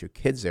to raise your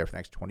kids there for the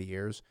next 20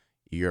 years,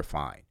 you're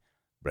fine.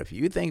 But if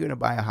you think you're going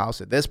to buy a house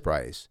at this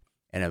price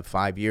and in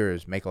 5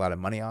 years make a lot of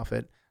money off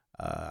it,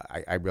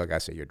 I really got to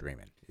say you're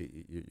dreaming.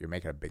 You're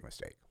making a big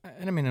mistake.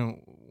 And I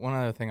mean, one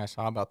other thing I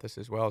saw about this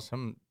as well,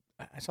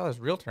 I saw this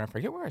realtor, I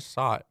forget where I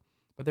saw it,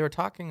 but they were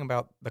talking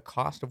about the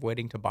cost of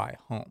waiting to buy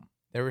a home.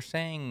 They were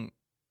saying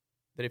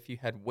that if you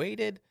had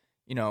waited,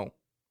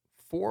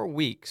 4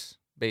 weeks,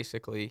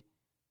 basically,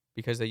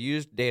 because they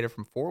used data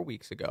from 4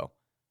 weeks ago,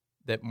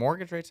 that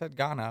mortgage rates had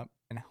gone up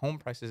and home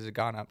prices had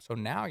gone up. So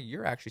now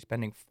you're actually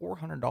spending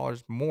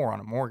 $400 more on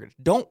a mortgage.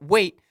 Don't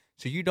wait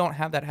so you don't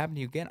have that happen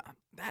to you again.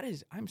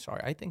 I'm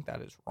sorry, I think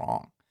that is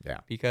wrong. Yeah.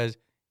 Because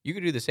you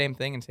could do the same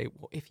thing and say,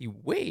 well, if you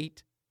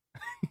wait,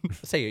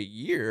 say a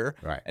year,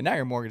 right, and now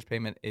your mortgage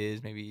payment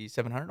is maybe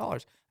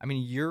 $700. I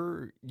mean,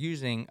 you're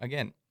using,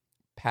 again,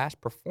 past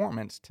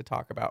performance to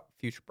talk about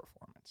future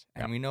performance.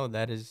 And we know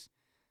that is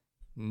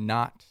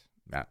not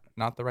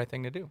the right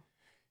thing to do.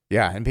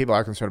 Yeah, and people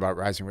are concerned about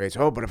rising rates.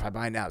 Oh, but if I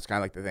buy now, it's kind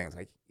of like the thing. It's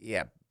like,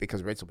 yeah,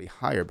 because rates will be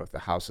higher, but if the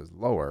house is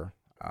lower,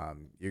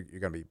 you're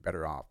going to be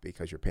better off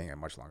because you're paying a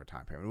much longer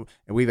time period.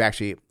 And we've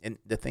actually, and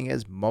the thing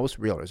is, most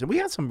realtors, and we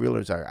had some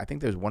realtors, I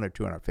think there's one or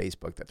two on our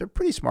Facebook that they're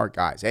pretty smart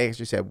guys. They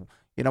actually said,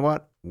 you know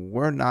what,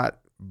 we're not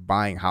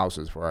buying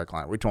houses for our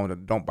client. We told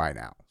them, don't buy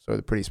now. So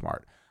they're pretty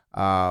smart.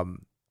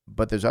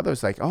 But there's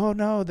others like, oh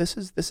no, this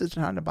is the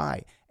time to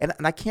buy, and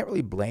I can't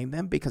really blame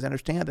them because I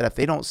understand that if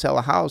they don't sell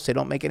a house, they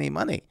don't make any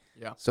money.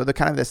 Yeah. So they're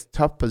kind of this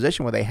tough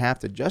position where they have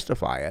to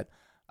justify it.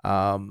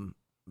 And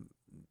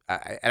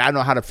I don't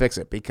know how to fix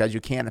it because you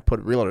can't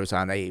put realtors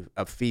on a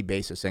fee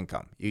basis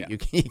income. You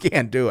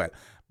can't do it.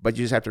 But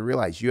you just have to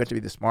realize you have to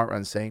be the smart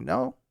one saying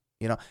no.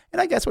 And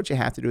I guess what you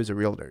have to do as a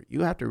realtor,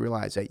 you have to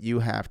realize that you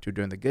have to,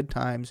 during the good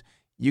times,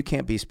 you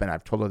can't be spending.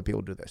 I've told other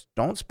people to do this.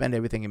 Don't spend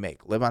everything you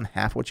make. Live on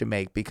half what you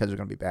make because there's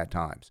going to be bad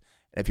times.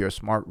 And if you're a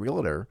smart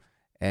realtor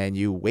and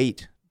you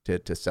wait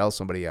to sell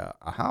somebody a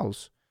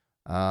house,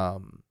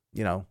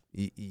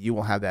 you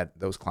will have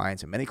those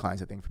clients and many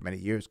clients, I think, for many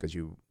years because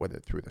you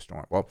weathered through the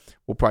storm. Well,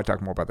 we'll probably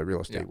talk more about the real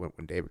estate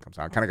when David comes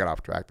on. I kind of got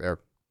off track there.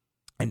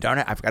 And darn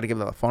it, I forgot to give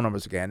the phone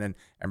numbers again.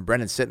 And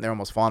Brendan's sitting there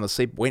almost falling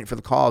asleep, waiting for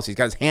the calls. He's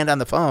got his hand on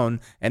the phone,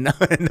 and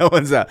no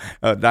one's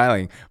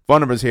dialing.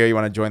 Phone numbers here. You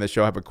want to join the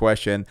show, have a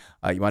question.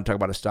 You want to talk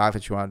about a stock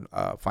that you want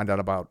to find out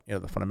about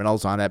the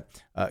fundamentals on it.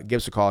 Give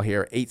us a call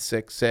here,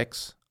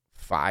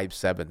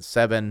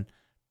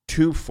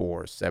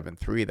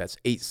 866-577-2473. That's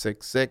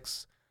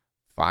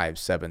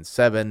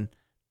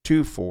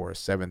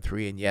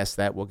 866-577-2473. And yes,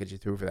 that will get you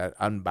through for that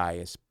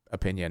unbiased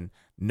opinion,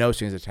 no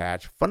strings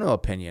attached, fundamental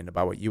opinion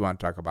about what you want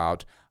to talk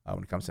about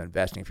when it comes to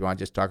investing. If you want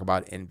to just talk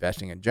about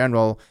investing in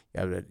general,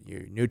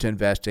 you're new to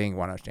investing,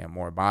 want to understand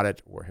more about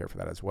it, we're here for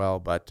that as well.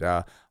 But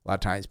a lot of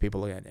times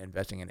people are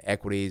investing in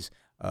equities,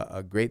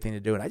 a great thing to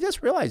do. And I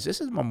just realized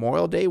this is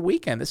Memorial Day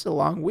weekend. This is a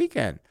long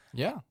weekend.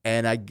 Yeah.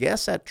 And I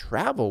guess that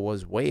travel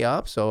was way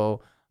up,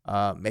 so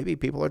maybe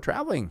people are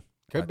traveling.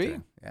 Could be.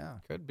 Yeah.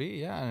 Could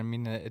be, yeah. I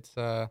mean, it's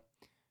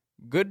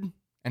good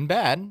and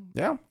bad.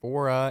 Yeah.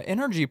 For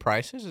energy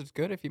prices, it's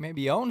good if you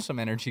maybe own some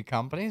energy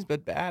companies,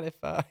 but bad if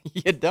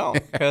you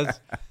don't,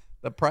 because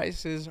the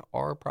prices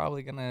are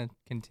probably going to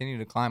continue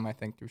to climb, I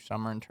think, through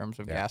summer in terms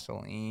of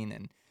gasoline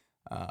and,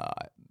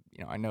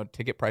 I know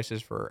ticket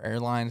prices for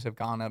airlines have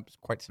gone up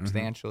quite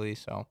substantially.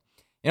 So,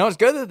 it's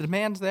good that the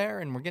demand's there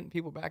and we're getting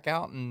people back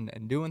out and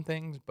doing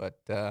things, but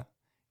you're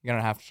going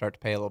to have to start to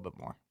pay a little bit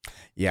more.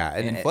 Yeah.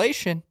 And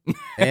inflation.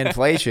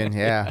 Inflation,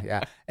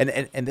 yeah.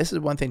 And this is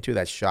one thing, too,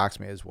 that shocks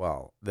me as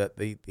well,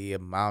 the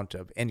amount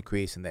of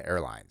increase in the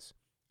airlines.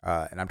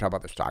 And I'm talking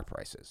about the stock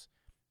prices.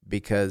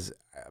 Because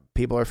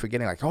people are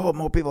forgetting, like,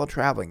 more people are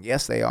traveling.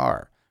 Yes, they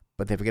are.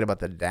 But they forget about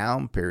the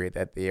down period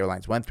that the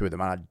airlines went through, the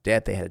amount of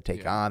debt they had to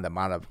take on, the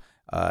amount of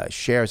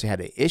shares they had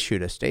to issue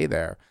to stay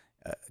there.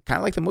 Kind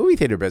of like the movie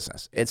theater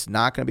business. It's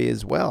not going to be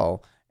as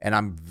well. And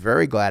I'm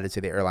very glad to see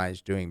the airlines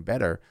doing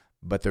better,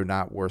 but they're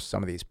not worth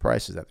some of these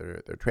prices that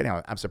they're trading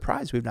on. I'm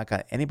surprised we've not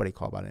got anybody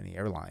call about any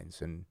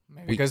airlines. And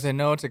Maybe because they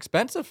know it's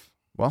expensive.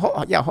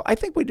 Well, yeah, I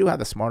think we do have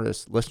the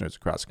smartest listeners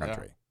across the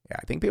country. Yeah,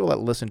 I think people that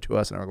listen to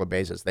us on a regular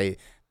basis, they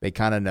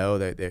kind of know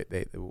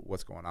they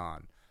what's going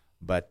on.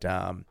 But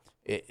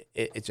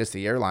it's just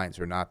the airlines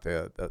are not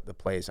the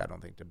place, I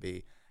don't think, to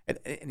be. And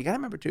you got to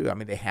remember, too, I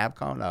mean, they have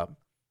gone up.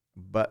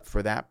 But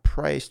for that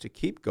price to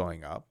keep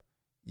going up,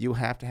 you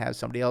have to have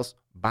somebody else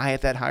buy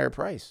at that higher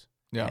price.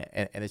 Yeah.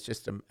 And it's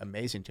just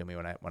amazing to me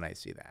when I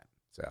see that.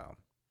 So,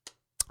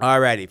 all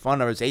righty. Phone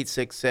number is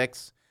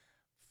 866-57.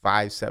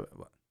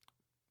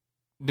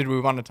 Did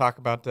we want to talk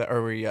about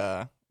we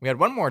had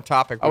one more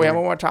topic. Oh, we have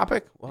one more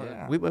topic? Well,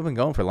 yeah. We've been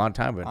going for a long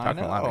time. We've been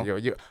talking a lot.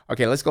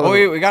 Okay, let's go. Well,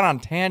 we got on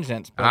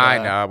tangents. But,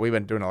 I know. We've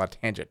been doing a lot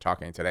of tangent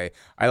talking today.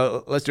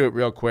 Let's do it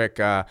real quick.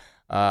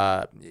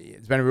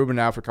 It's been a rumor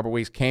now for a couple of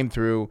weeks. Came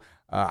through.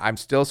 I'm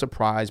still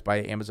surprised by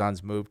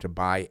Amazon's move to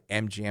buy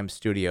MGM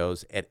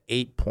Studios at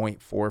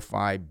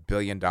 $8.45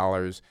 billion.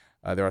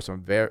 There are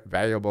some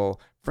valuable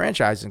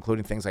franchises,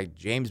 including things like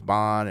James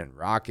Bond and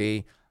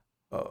Rocky.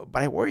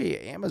 But I worry,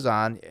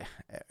 Amazon,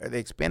 are they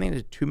expanding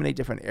into too many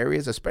different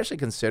areas, especially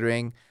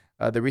considering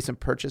the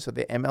recent purchase of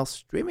the NFL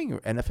streaming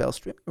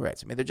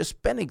rights? I mean, they're just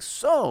spending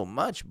so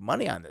much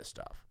money on this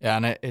stuff. Yeah,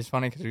 and it's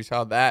funny because we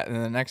saw that, and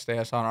then the next day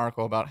I saw an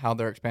article about how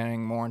they're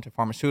expanding more into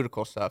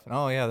pharmaceutical stuff.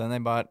 And then they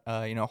bought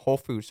Whole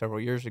Foods several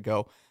years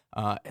ago.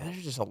 And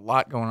there's just a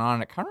lot going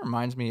on. It kind of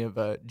reminds me of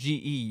GE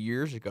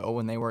years ago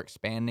when they were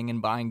expanding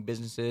and buying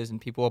businesses, and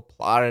people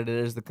applauded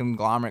it as the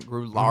conglomerate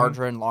grew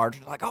larger and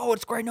larger. Like, oh,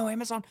 it's great. No,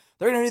 Amazon,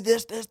 they're going to do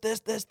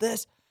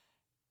this.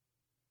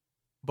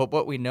 But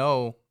what we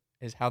know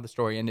is how the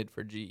story ended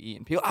for GE.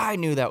 And I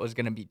knew that was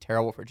going to be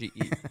terrible for GE.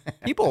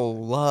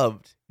 People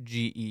loved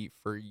GE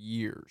for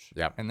years.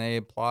 Yep. And they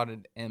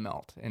applauded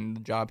Immelt and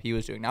the job he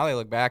was doing. Now they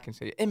look back and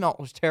say, Immelt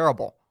was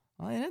terrible.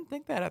 Well, they didn't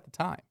think that at the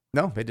time.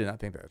 No, they did not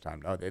think that at the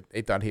time. No,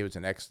 they thought he was the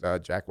next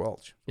Jack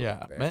Welch.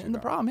 Yeah, and the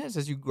problem is,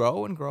 as you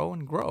grow and grow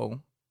and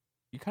grow,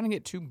 you kind of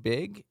get too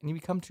big and you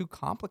become too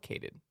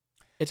complicated.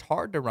 It's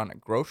hard to run a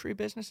grocery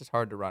business. It's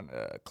hard to run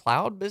a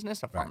cloud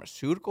business, a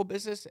pharmaceutical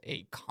business,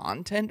 a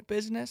content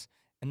business,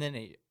 and then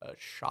a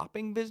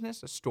shopping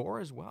business, a store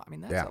as well. I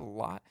mean, that's a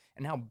lot.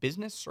 And now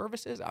business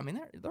services, I mean,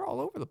 they're all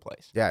over the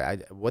place. Yeah,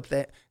 it's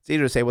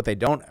easier to say what they're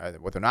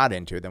not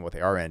into than what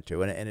they are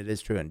into, and it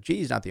is true. And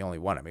GE's not the only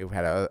one. I mean, we've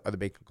had other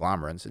big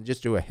conglomerates, and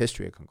just do a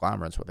history of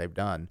conglomerates, what they've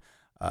done.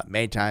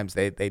 Many times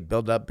they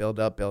build up.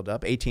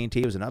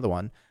 AT&T was another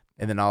one,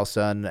 and then all of a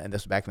sudden, and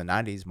this was back in the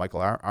 90s,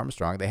 Michael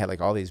Armstrong, they had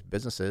like all these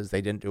businesses.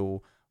 They didn't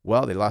do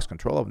well. They lost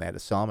control of them. They had to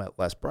sell them at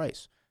less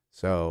price.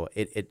 So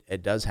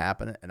it does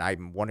happen, and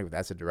I'm wondering if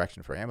that's a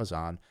direction for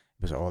Amazon.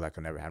 Because, that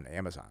could never happen to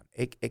Amazon.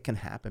 It can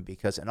happen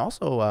because, and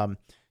also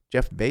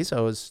Jeff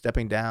Bezos is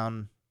stepping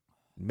down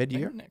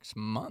mid-year. Next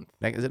month.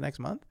 Is it next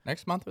month?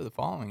 Next month or the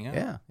following,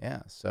 yeah.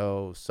 Yeah.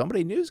 So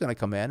somebody new is going to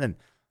come in, and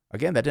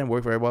again, that didn't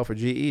work very well for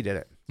GE, did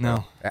it?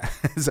 No.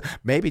 So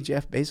maybe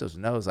Jeff Bezos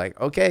knows, like,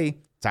 okay,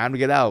 time to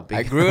get out.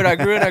 I grew it.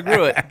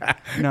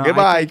 No,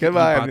 goodbye. He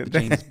bought the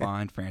James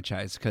Bond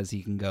franchise because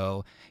he can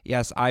go,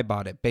 yes, I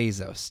bought it,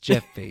 Bezos,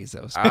 Jeff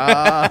Bezos.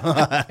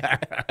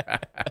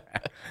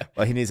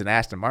 Well, he needs an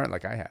Aston Martin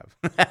like I have.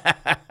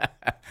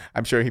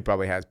 I'm sure he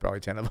probably has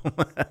 10 of them.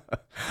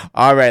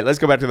 All right, let's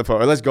go back to the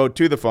phone. Or let's go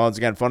to the phones.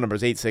 Again, phone number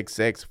is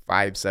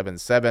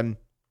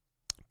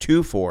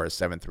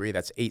 866-577-2473.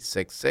 That's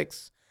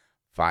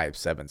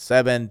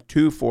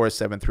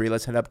 866-577-2473.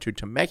 Let's head up to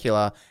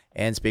Temecula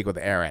and speak with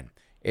Aaron.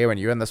 Aaron,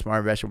 you're in the Smart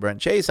Investor with Brent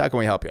Chase. How can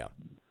we help you?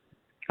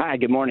 Hi,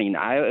 good morning.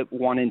 I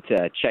wanted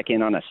to check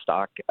in on a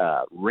stock,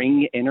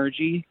 Ring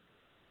Energy.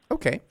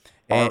 Okay.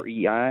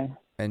 REI.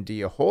 And do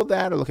you hold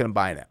that or looking at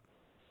buying it?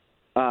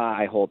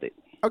 I hold it.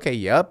 Okay,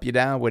 you up, you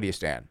down? Where do you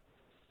stand?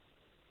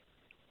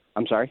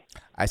 I'm sorry?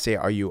 I say,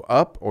 are you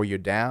up or you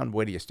down?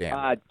 Where do you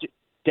stand?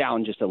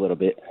 Down just a little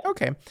bit.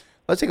 Okay.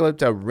 Let's take a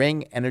look at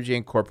Ring Energy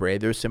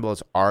Incorporated. Their symbol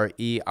is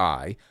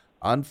REI.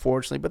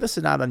 Unfortunately, but this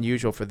is not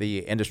unusual for the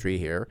industry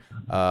here.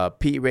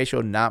 PE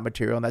ratio, not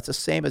material, and that's the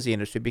same as the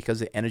industry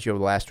because the energy over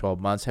the last 12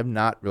 months have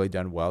not really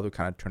done well. They're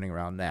kind of turning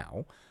around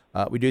now.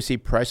 We do see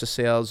price of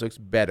sales looks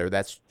better.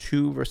 That's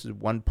 2 versus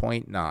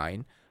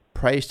 1.9.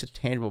 Price to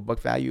tangible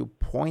book value,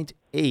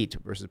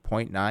 0.8 versus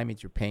 0.9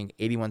 means you're paying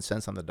 81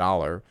 cents on the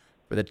dollar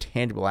for the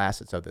tangible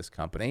assets of this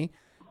company.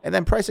 And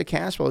then price of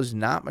cash flow is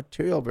not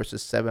material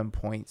versus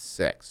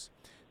 7.6.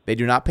 They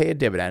do not pay a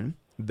dividend.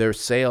 Their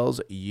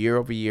sales year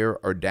over year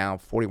are down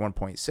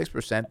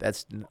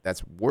 41.6%.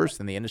 That's worse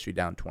than the industry,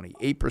 down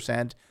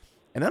 28%.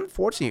 And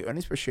unfortunately,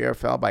 earnings per share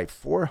fell by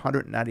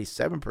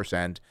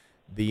 497%.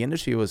 The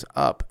industry was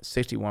up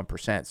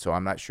 61%. So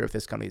I'm not sure if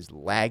this company is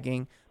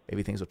lagging.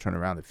 Maybe things will turn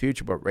around in the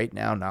future, but right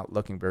now, not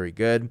looking very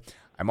good.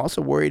 I'm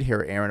also worried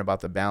here, Aaron,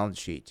 about the balance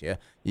sheet. Yeah,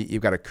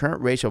 you've got a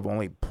current ratio of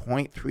only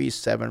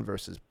 0.37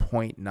 versus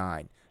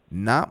 0.9.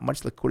 Not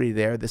much liquidity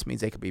there. This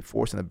means they could be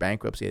forced into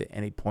bankruptcy at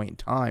any point in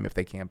time if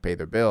they can't pay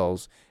their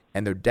bills.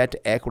 And their debt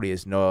to equity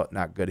is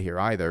not good here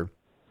either.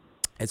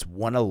 It's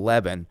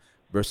 111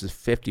 versus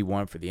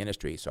 51 for the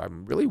industry. So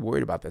I'm really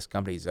worried about this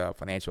company's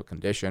financial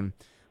condition.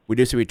 We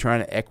do see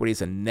return on equity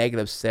is a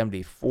negative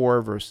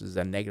 74 versus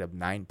a negative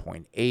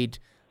 9.8.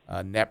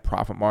 Net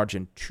profit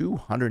margin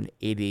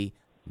 280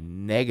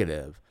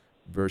 negative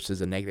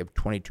versus a negative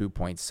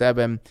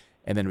 22.7.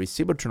 And then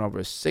receivable turnover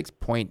is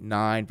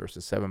 6.9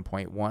 versus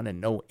 7.1,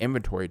 and no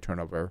inventory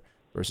turnover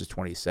versus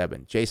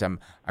 27. Jason,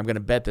 I'm going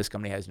to bet this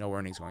company has no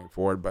earnings going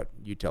forward, but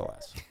you tell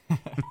us.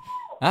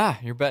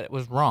 Your bet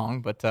was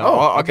wrong, but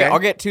okay. I'll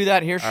get to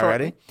that here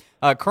shortly.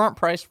 Alrighty. Current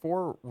price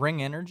for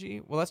Ring Energy,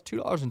 well, that's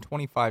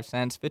 $2.25.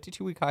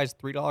 52-week high is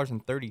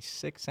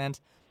 $3.36,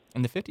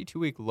 and the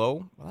 52-week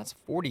low, well, that's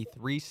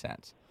 43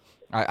 cents.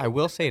 I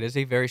will say it is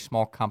a very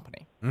small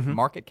company. Mm-hmm.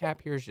 Market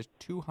cap here is just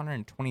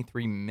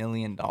 $223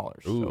 million, Ooh,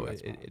 so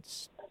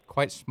it's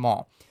quite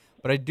small.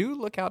 But I do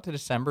look out to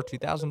December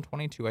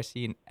 2022. I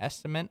see an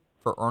estimate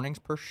for earnings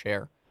per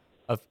share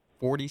of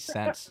 40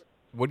 cents.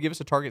 Would give us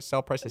a target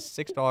sell price of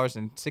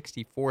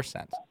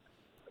 $6.64. But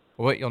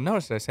what you'll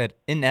notice is I said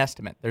in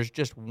estimate. There's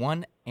just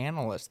one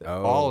analyst that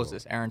follows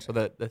this, Aaron. So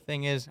the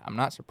thing is, I'm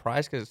not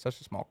surprised because it's such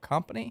a small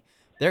company.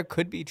 There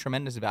could be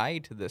tremendous value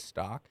to this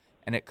stock,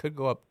 and it could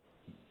go up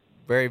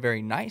very,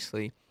 very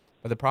nicely.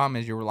 But the problem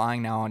is you're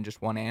relying now on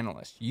just one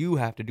analyst. You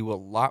have to do a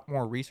lot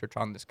more research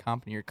on this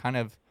company. You're kind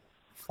of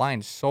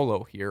flying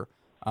solo here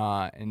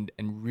and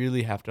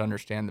really have to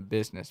understand the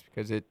business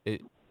because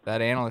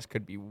that analyst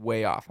could be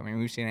way off. I mean,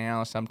 we've seen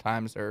analysts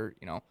sometimes they're,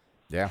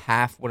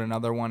 half what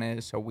another one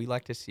is. So we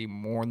like to see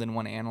more than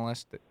one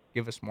analyst that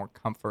give us more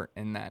comfort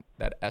in that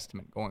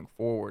estimate going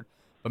forward.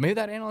 But maybe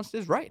that analyst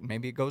is right.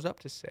 Maybe it goes up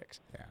to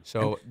 6. Yeah.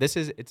 So it's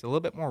a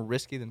little bit more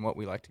risky than what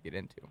we like to get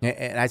into.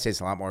 And I'd say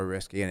it's a lot more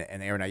risky.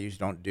 And Aaron, I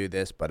usually don't do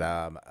this, but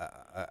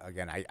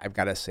again, I've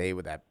got to say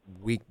with that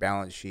weak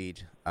balance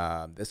sheet,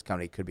 this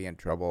company could be in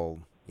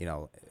trouble,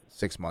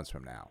 6 months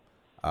from now.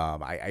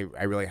 I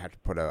really have to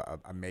put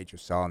a major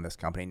sell on this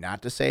company.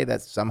 Not to say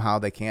that somehow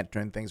they can't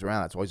turn things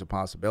around. That's always a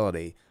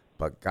possibility.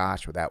 But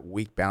gosh, with that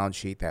weak balance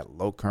sheet, that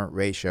low current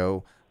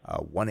ratio,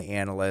 one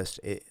analyst,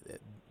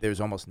 there's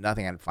almost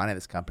nothing I can find in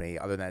this company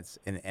other than it's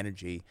in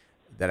energy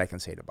that I can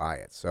say to buy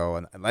it.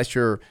 So unless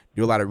you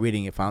do a lot of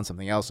reading, you found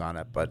something else on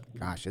it. But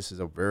gosh, this is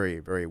a very,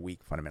 very weak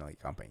fundamentally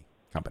company.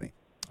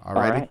 All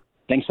right.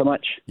 Thanks so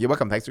much. You're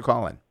welcome. Thanks for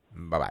calling.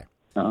 Bye-bye.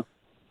 Uh-huh.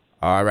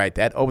 All right.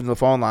 That opens the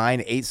phone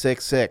line,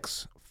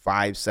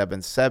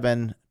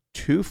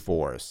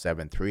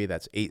 866-577-2473.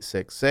 That's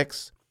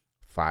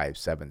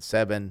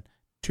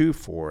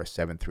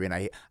 866-577-2473. And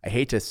I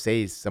hate to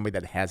say somebody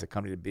that has a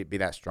company to be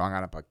that strong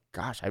on it, but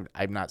gosh,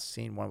 I've not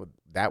seen one with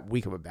that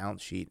weak of a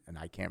balance sheet, and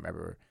I can't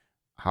remember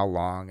how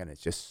long, and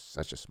it's just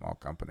such a small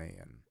company.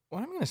 And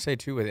what I'm going to say,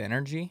 too, with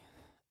energy,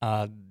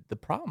 the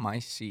problem I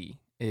see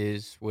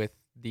is with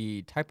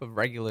the type of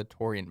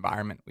regulatory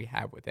environment we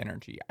have with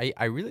energy.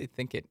 I really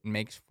think it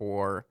makes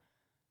for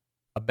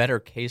a better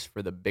case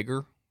for the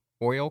bigger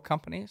oil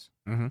companies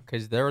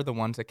because they're the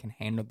ones that can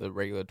handle the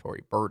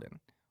regulatory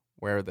burden.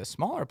 Where the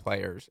smaller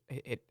players,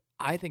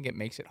 I think it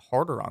makes it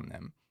harder on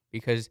them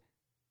because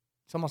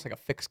it's almost like a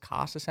fixed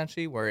cost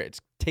essentially, where it's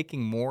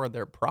taking more of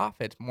their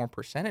profits, more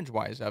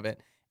percentage-wise of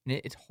it, and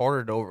it's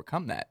harder to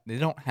overcome that. They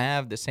don't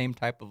have the same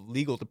type of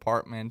legal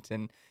department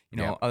and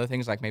other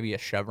things like maybe a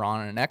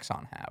Chevron and an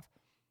Exxon have.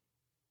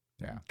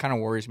 Yeah, kind of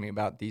worries me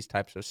about these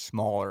types of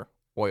smaller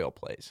oil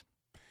plays.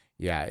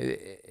 Yeah,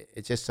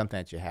 it's just something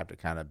that you have to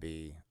kind of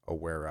be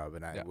aware of,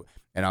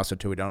 and also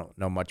too, we don't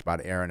know much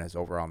about Aaron, his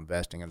overall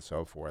investing and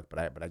so forth.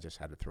 But I just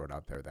had to throw it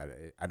out there that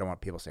I don't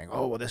want people saying,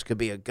 "Oh, well, this could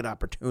be a good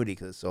opportunity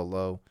because it's so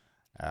low."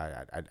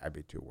 I'd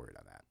be too worried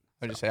on that.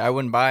 I'd just say I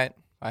wouldn't buy it.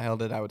 If I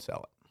held it, I would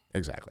sell it.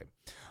 Exactly.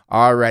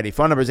 All righty.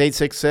 Phone number is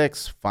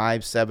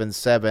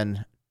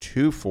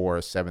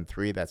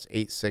 866-577-2473. That's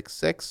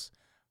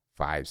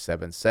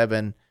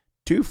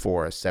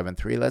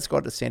 866-577-2473. Let's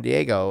go to San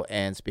Diego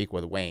and speak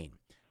with Wayne.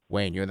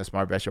 Wayne, you're in the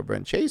Smart Investor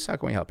Brent Chase. How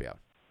can we help you out?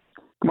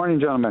 Good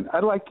morning, gentlemen.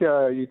 I'd like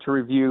you to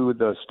review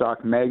the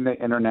stock Magna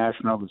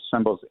International, the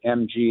symbols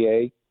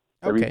MGA.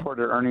 They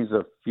reported earnings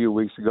a few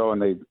weeks ago, and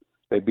they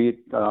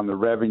beat the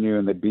revenue,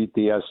 and they beat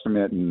the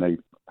estimate, and they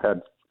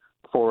had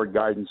forward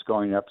guidance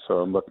going up,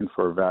 so I'm looking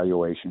for a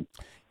valuation.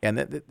 And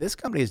this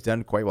company has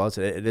done quite well.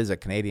 It is a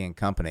Canadian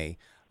company.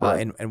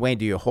 Right. And Wayne,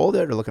 do you hold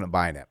it or looking at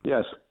buying it?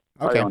 Yes.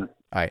 Okay. I own it.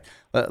 All right.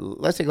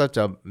 Let's take a look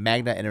at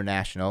Magna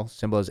International.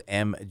 Symbol is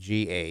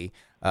MGA.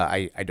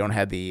 I don't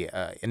have the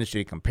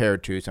industry to compare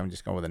to, so I'm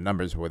just going with the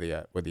numbers with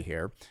you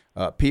here.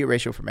 P/E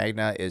ratio for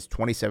Magna is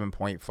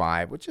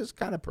 27.5, which is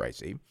kind of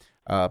pricey.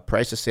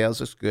 Price to sales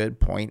is good,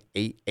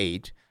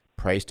 0.88.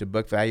 Price to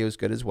book value is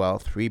good as well,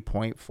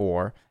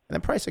 3.4. And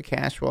then price to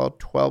cash flow,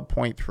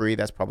 12.3.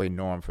 That's probably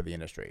norm for the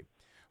industry.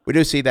 We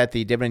do see that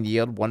the dividend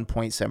yield,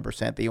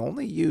 1.7%. They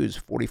only use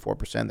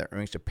 44% of their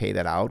earnings to pay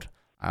that out.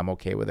 I'm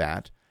okay with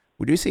that.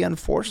 We do see,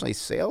 unfortunately,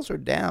 sales are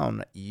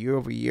down year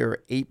over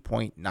year,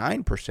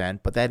 8.9%,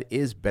 but that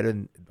is better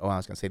than, I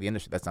was going to say the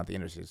industry. That's not the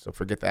industry, so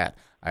forget that.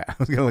 I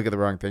was going to look at the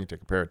wrong thing to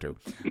compare it to.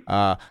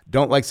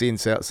 Don't like seeing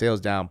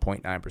sales down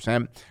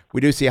 0.9%.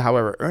 We do see,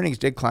 however, earnings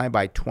did climb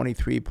by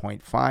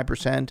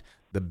 23.5%.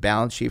 The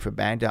balance sheet for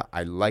Magna,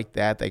 I like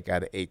that. They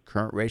got a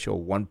current ratio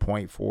of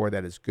 1.4.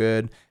 That is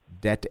good.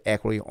 Debt to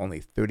equity,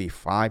 only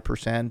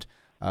 35%.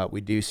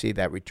 We do see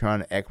that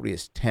return on equity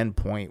is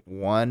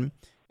 10.1%.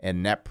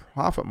 And net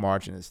profit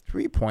margin is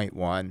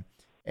 3.1,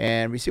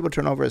 and receivable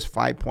turnover is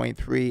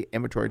 5.3,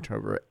 inventory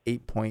turnover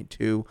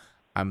 8.2.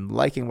 I'm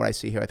liking what I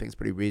see here. I think it's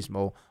pretty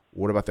reasonable.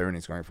 What about the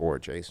earnings going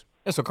forward, Chase?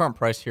 Yeah, so current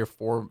price here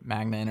for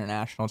Magna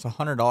International, it's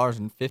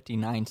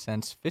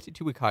 $100.59,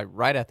 52-week high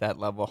right at that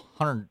level,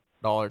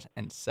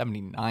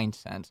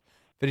 $100.79.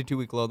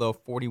 52-week low, though,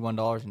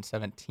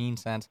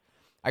 $41.17.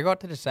 I go out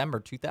to December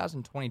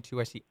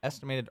 2022, I see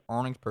estimated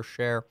earnings per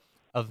share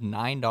of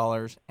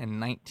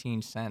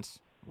 $9.19.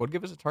 Would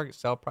give us a target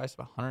sale price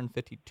of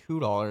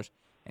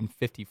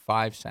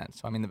 $152.55.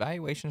 So, I mean, the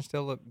valuations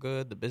still look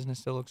good. The business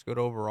still looks good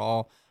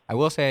overall. I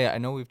will say, I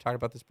know we've talked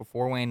about this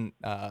before, Wayne.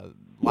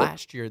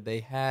 Last year, they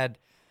had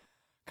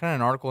kind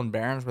of an article in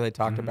Barron's where they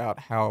talked about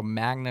how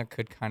Magna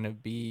could kind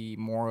of be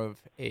more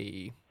of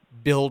a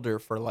builder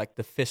for, like,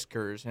 the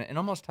Fiskars and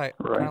almost kind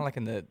of like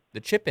in the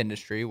chip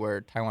industry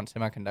where Taiwan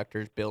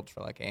Semiconductors builds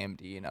for, like,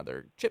 AMD and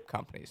other chip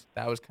companies.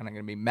 That was kind of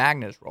going to be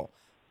Magna's role.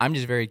 I'm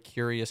just very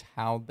curious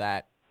how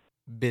that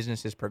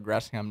business is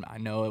progressing. I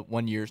know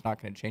 1 year is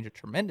not going to change it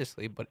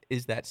tremendously, but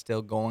is that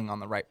still going on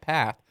the right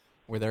path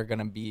where they're going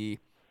to be,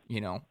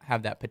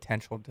 have that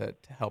potential to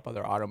help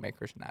other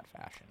automakers in that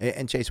fashion?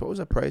 And Chase, what was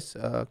the price,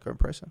 current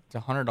price? It's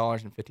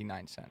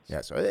 $100.59.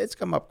 Yeah, so it's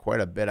come up quite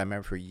a bit. I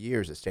remember for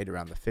years it stayed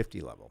around the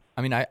 50 level.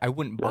 I mean, I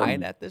wouldn't buy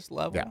it at this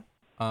level. Yeah.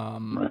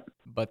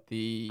 But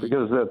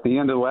because at the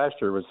end of last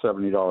year it was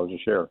 $70 a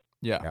share.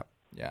 Yeah.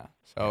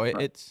 So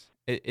it's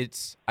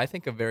I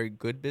think a very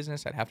good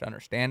business. I'd have to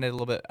understand it a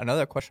little bit.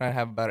 Another question I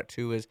have about it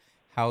too is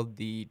how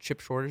the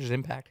chip shortage is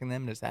impacting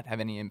them. Does that have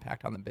any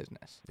impact on the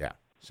business? Yeah.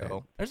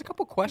 So there's a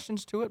couple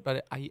questions to it,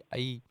 but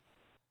I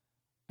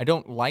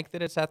don't like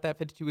that it's at that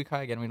 52-week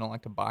high. Again, we don't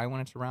like to buy when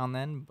it's around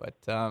then, but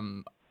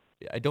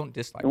I don't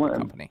dislike the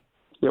company.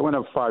 It went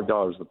up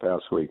 $5 the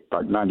past week.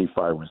 About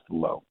 95 was the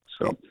low.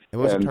 So I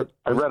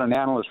read an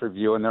analyst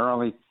review, and they're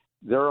only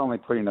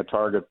putting a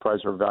target price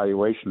or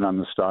valuation on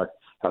the stock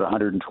at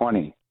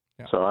 120.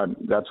 Yeah. So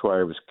that's why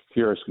I was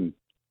curious. And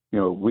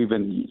we've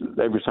been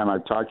every time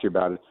I've talked to you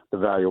about it, the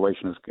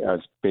valuation has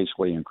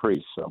basically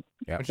increased. So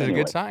which is a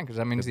good sign because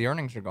that means the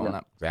earnings are going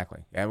up. Exactly.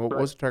 And what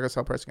was the target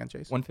sell price again,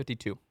 Chase?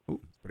 152. Ooh,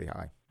 it's pretty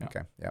high. Yeah.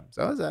 Okay. Yeah.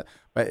 So is that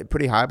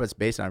pretty high, but it's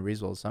based on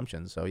reasonable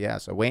assumptions. So yeah.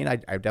 So Wayne, I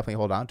definitely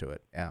hold on to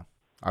it. Yeah.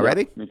 All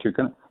righty? Me too.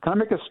 Can I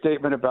make a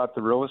statement about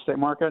the real estate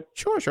market?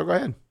 Sure. Go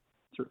ahead.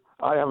 Sure.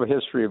 I have a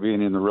history of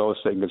being in the real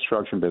estate and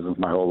construction business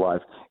my whole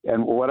life,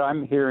 and what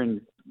I'm hearing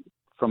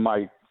from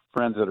my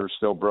friends that are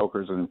still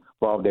brokers and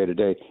involved day to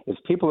day is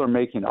people are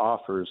making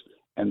offers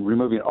and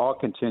removing all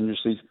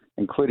contingencies,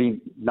 including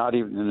not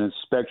even an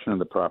inspection of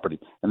the property.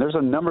 And there's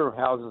a number of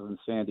houses in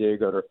San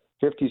Diego that are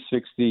 50,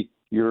 60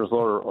 years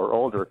or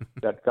older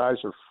that guys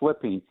are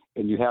flipping,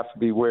 and you have to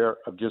be aware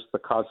of just the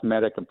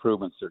cosmetic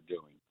improvements they're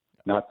doing,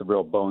 not the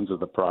real bones of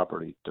the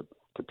property to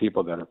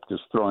people that are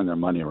just throwing their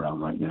money around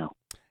right now.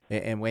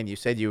 And Wayne, you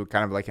said you were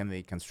kind of like in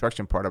the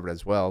construction part of it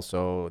as well.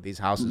 So these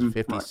houses,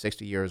 50,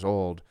 60 years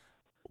old,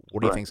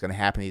 what do you think is going to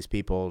happen to these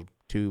people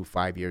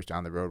 2-5 years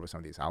down the road with some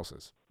of these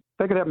houses?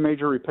 They could have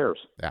major repairs.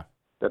 Yeah.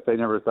 That they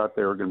never thought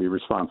they were going to be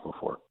responsible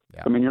for.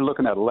 Yeah. I mean, you're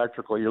looking at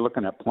electrical, you're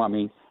looking at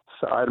plumbing,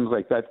 so items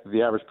like that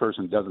the average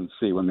person doesn't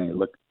see when they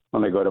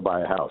go to buy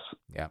a house.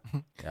 Yeah.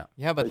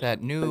 Yeah, but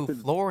that new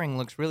flooring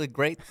looks really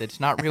great. It's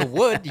not real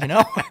wood,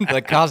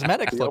 The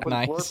cosmetics look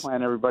nice. The floor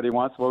plan everybody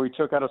wants. Well, we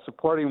took out a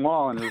supporting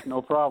wall and there's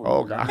no problem.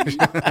 Oh, gosh.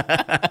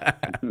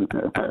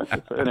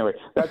 So anyway,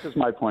 that's just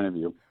my point of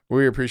view.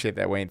 We appreciate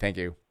that, Wayne. Thank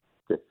you.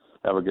 Okay.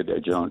 Have a good day,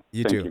 John.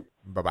 You Thank too. You.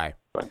 Bye-bye.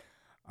 Bye.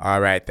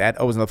 All right.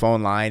 That opens the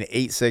phone line,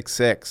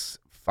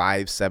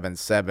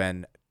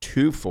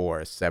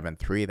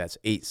 866-577-2473. That's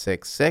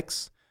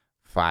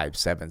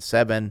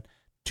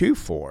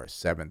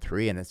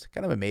 866-577-2473. And it's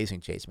kind of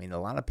amazing, Chase. I mean,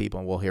 a lot of people,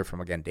 and we'll hear from,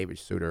 again, David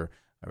Suter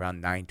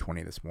around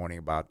 9:20 this morning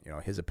about,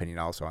 his opinion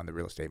also on the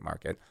real estate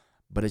market.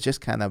 But it's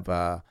just kind of,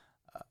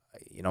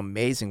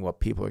 amazing what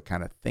people are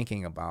kind of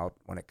thinking about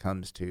when it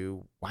comes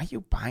to why are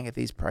you buying at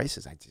these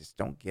prices? I just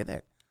don't get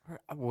it.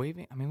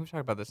 Waiving, I mean, we've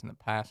talked about this in the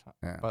past,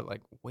 Yeah. but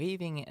like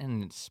waiving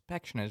an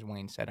inspection, as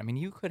Wayne said, I mean,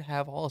 you could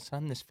have all of a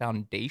sudden this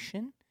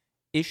foundation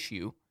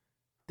issue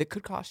that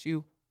could cost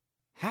you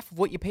half of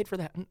what you paid for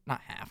that.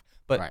 Not half,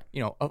 but Right.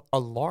 a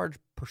large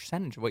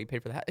percentage of what you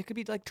paid for that. It could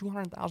be like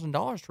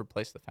 $200,000 to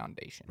replace the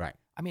foundation. Right.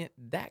 I mean,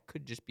 that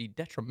could just be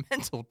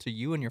detrimental to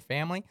you and your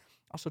family.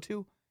 Also,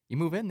 too, you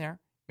move in there,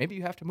 maybe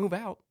you have to move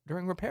out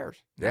during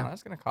repairs. Yeah. Now,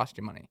 that's going to cost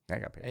you money. I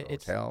got to pay for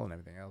It's- hotel and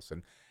everything else,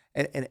 and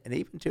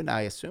even too. Now,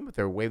 I assume if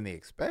they're waiving the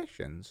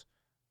inspections,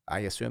 I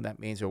assume that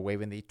means they're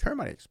waiving the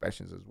termite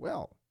inspections as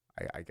well.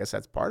 I guess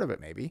that's part of it,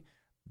 maybe.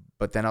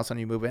 But then all of a sudden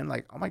you move in,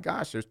 like, oh my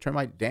gosh, there's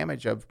termite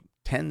damage of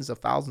tens of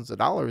thousands of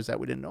dollars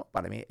that we didn't know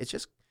about. I mean, it's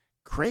just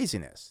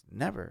craziness.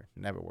 Never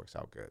works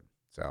out good.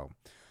 So,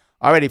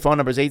 alrighty, phone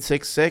number is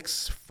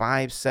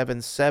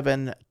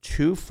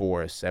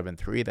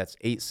 866-577-2473. That's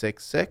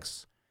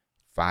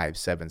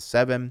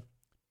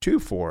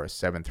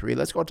 866-577-2473.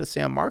 Let's go to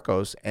San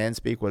Marcos and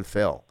speak with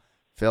Phil.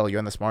 Phil, you're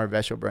on the Smart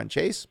Investor, Brent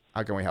Chase.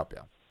 How can we help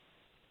you?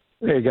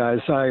 Hey, guys.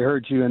 I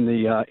heard you in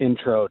the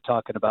intro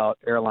talking about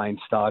airline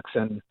stocks,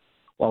 and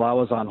while I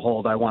was on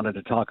hold, I wanted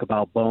to talk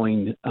about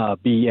Boeing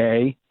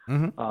BA.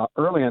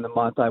 Early in the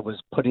month, I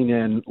was putting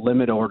in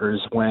limit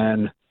orders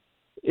when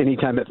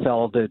anytime it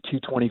fell to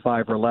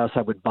 225 or less,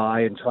 I would buy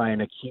and try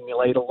and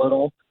accumulate a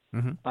little.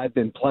 I've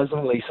been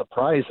pleasantly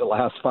surprised the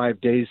last 5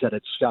 days that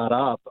it's shot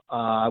up.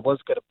 I was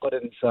going to put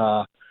in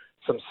some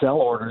sell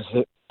orders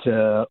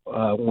to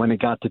when it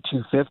got to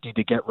 250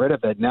 to get rid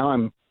of it. Now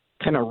I'm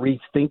kind of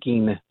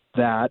rethinking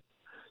that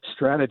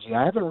strategy.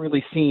 I haven't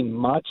really seen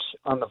much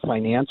on the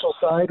financial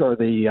side or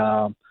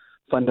the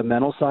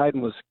fundamental side,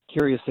 and was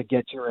curious to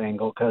get your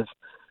angle because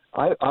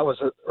I was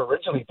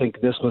originally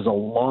thinking this was a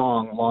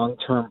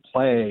long-term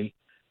play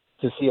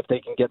to see if they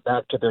can get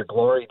back to their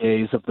glory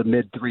days of the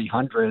mid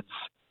 300s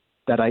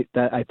that I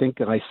think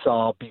that I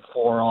saw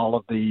before all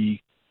of the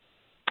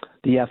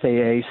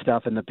FAA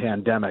stuff and the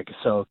pandemic.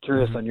 So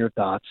curious on your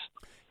thoughts.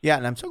 Yeah,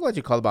 and I'm so glad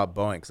you called about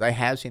Boeing because I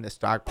have seen the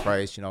stock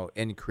price,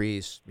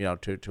 increase,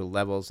 to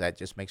levels that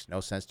just makes no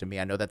sense to me.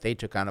 I know that they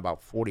took on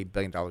about $40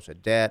 billion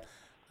of debt.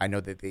 I know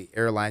that the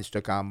airlines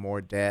took on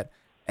more debt.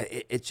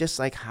 It's just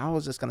like, how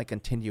is this going to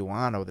continue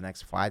on over the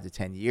next 5 to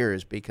 10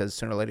 years? Because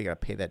sooner or later, you got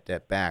to pay that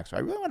debt back. So I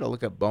really want to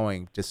look at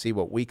Boeing to see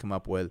what we come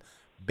up with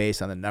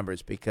based on the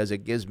numbers, because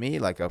it gives me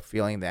like a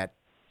feeling that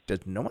does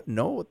no one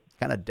know what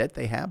kind of debt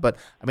they have? But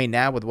I mean,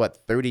 now with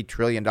 $30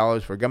 trillion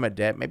for government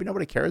debt, maybe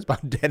nobody cares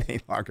about debt any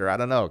longer. I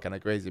don't know, kind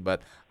of crazy,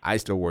 but I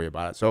still worry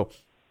about it. So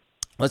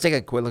let's take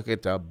a quick look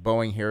at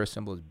Boeing here.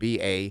 Symbol is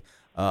BA.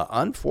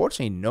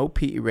 Unfortunately, no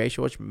PE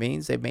ratio, which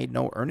means they've made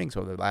no earnings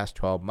over the last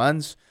 12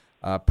 months.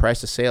 Price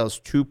to sales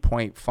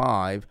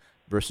 2.5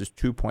 versus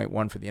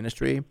 2.1 for the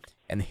industry.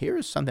 And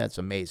here's something that's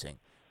amazing.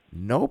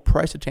 No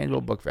price to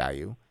tangible book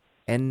value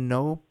and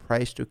no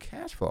price to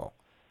cash flow.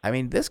 I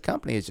mean, this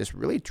company is just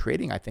really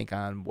trading, I think,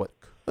 on what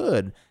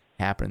could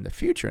happen in the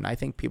future. And I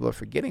think people are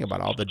forgetting about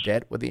all the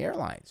debt with the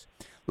airlines.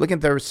 Looking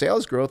at their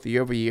sales growth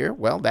year over year,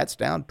 well, that's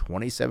down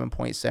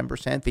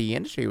 27.7%. The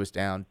industry was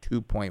down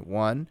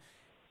 2.1%.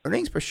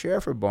 Earnings per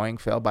share for Boeing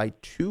fell by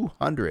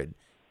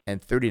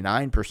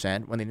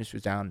 239% when the industry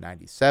was down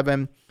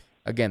 97%.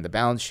 Again, the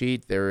balance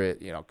sheet, their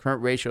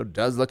current ratio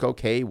does look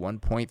okay,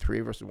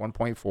 1.3 versus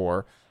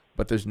 1.4.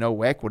 But there's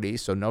no equity,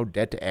 so no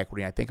debt to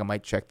equity. I think I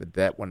might check the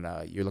debt when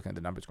you're looking at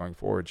the numbers going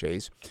forward,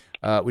 Chase.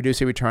 We do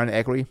see return on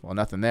equity. Well,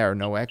 nothing there,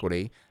 no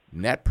equity.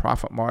 Net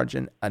profit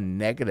margin, a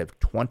negative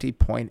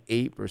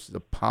 20.8 versus a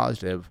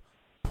positive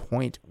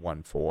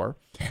 0.14.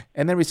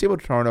 And then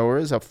receivable turnover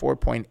is a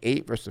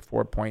 4.8 versus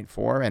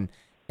 4.4. And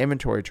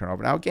inventory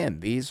turnover. Now, again,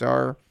 these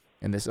are,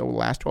 in this over the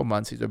last 12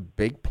 months, these are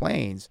big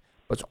planes,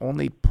 but it's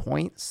only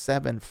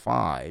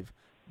 0.75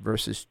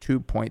 versus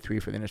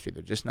 2.3 for the industry.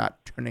 They're just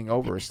not turning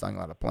over or selling a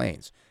lot of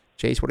planes.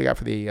 Chase, what do you got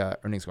for the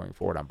earnings going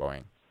forward on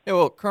Boeing? Yeah,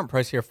 well, current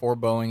price here for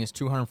Boeing is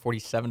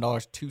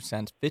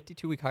 $247.02.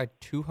 52-week high,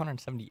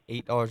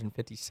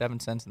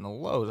 $278.57, and the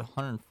low is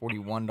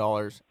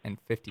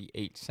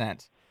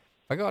 $141.58.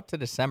 If I go out to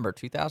December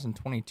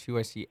 2022,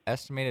 I see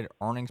estimated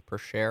earnings per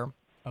share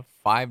of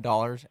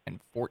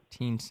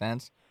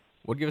 $5.14.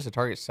 Would give us a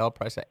target sell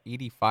price at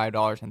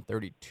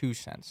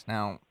 $85.32.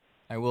 Now,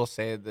 I will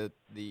say that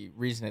the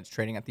reason it's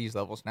trading at these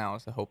levels now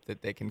is the hope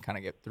that they can kind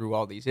of get through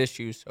all these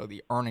issues, so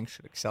the earnings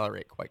should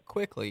accelerate quite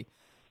quickly.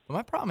 But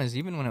my problem is,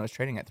 even when it was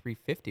trading at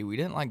 $350, we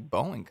didn't like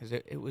Boeing because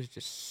it was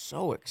just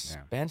so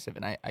expensive.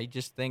 Yeah. And I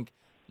just think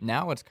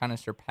now it's kind of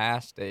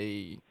surpassed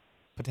a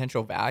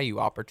potential value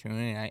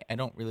opportunity. And I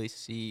don't really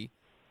see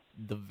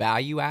the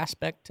value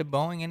aspect to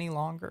Boeing any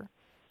longer.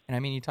 And I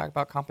mean, you talk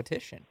about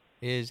competition.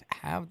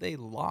 Have they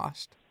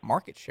lost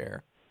market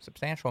share?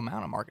 Substantial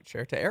amount of market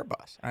share to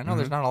Airbus. And I know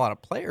there's not a lot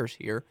of players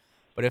here,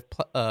 but if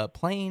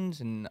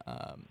planes and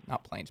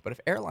not planes, but if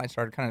airlines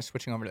started kind of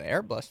switching over to the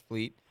Airbus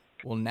fleet,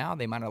 well, now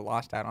they might have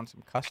lost out on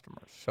some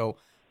customers. So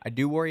I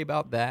do worry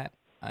about that.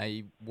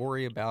 I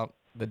worry about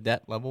the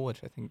debt level, which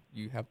I think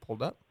you have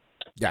pulled up.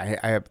 Yeah,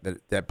 I have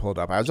that pulled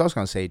up. I was also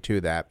going to say, too,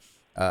 that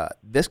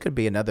this could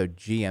be another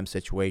GM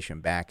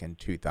situation back in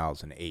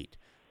 2008.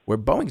 where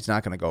Boeing's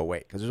not going to go away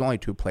because there's only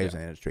two players in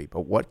the industry.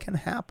 But what can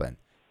happen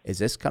is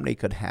this company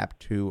could have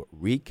to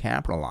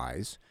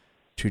recapitalize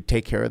to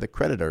take care of the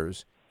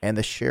creditors, and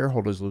the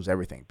shareholders lose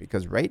everything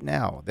because right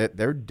now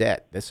their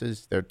debt,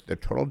 their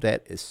total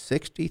debt is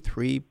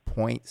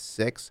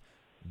 $63.6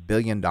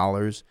 billion.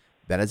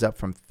 That is up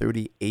from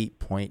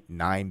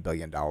 $38.9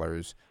 billion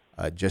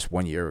just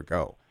 1 year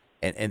ago.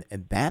 And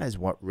that is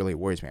what really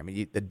worries me. I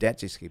mean, the debt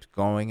just keeps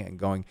going and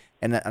going.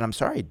 And I'm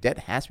sorry, debt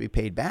has to be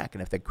paid back.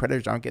 And if the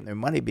creditors aren't getting their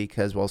money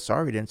because, well,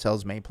 sorry, we didn't sell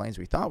as many planes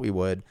we thought we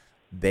would,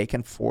 they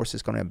can force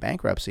this company in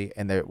bankruptcy.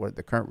 And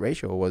the current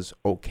ratio was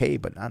okay,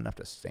 but not enough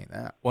to sustain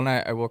that. Well,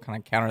 and I will kind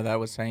of counter that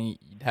with saying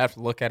you'd have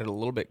to look at it a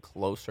little bit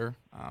closer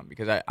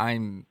because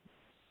I'm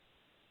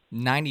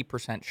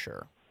 90%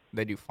 sure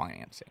they do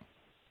financing.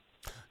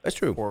 That's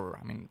true.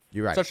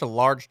 You're right. Such a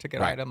large ticket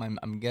item.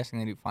 I'm guessing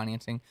they do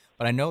financing,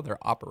 but I know their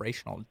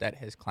operational debt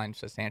has climbed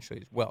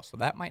substantially as well. So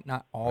that might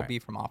not all be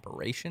from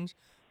operations,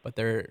 but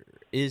there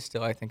is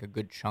still, I think, a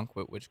good chunk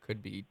which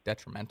could be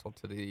detrimental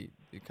to the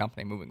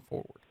company moving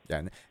forward.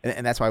 Yeah,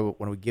 and that's why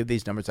when we give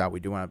these numbers out,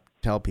 we do want to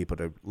tell people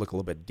to look a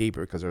little bit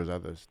deeper because there's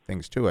other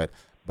things to it.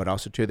 But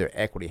also, too, their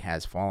equity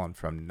has fallen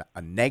from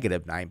a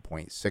negative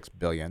 $9.6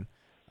 billion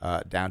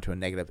down to a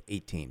negative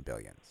 $18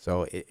 billion.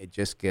 So it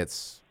just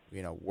gets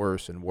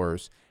worse and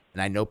worse.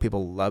 And I know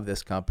people love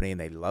this company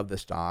and they love the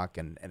stock.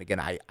 And again,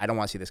 I don't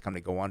want to see this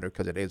company go under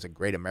because it is a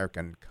great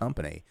American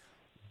company.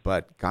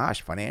 But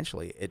gosh,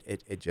 financially,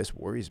 it just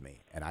worries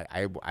me. And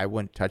I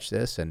wouldn't touch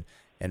this. And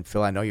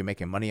Phil, I know you're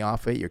making money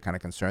off it. You're kind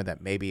of concerned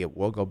that maybe it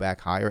will go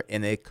back higher,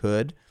 and it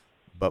could.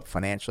 But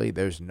financially,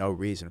 there's no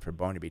reason for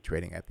Boeing to be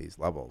trading at these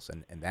levels.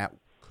 And that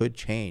could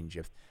change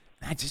if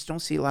I just don't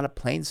see a lot of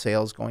plane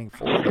sales going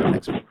forward in the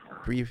next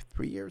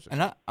 3 years.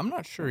 And I'm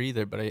not sure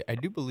either, but I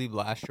do believe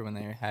last year when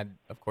they had,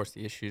 of course,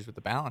 the issues with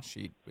the balance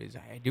sheet,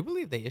 I do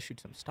believe they issued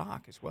some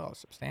stock as well, a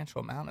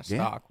substantial amount of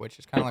stock, which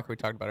is kind of like we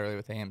talked about earlier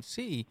with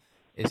AMC,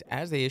 is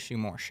as they issue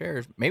more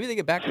shares, maybe they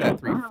get back to that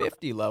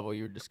 350 level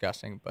you were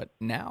discussing, but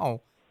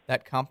now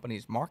that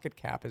company's market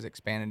cap has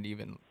expanded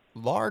even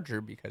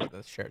larger because of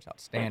the shares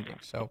outstanding.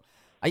 So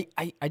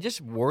I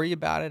just worry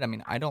about it. I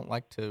mean, I don't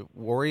like to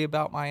worry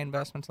about my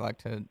investments. I like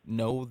to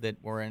know that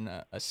we're in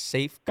a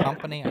safe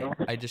company.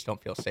 I just don't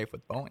feel safe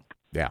with Boeing.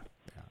 Yeah.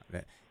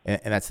 And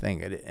that's the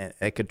thing.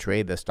 It could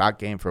trade the stock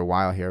game for a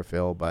while here,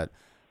 Phil, but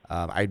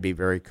I'd be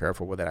very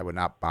careful with it. I would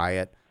not buy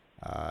it.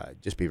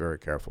 Just be very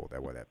careful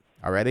with it.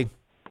 All righty?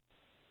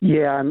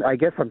 Yeah, I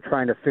guess I'm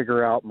trying to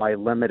figure out my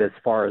limit as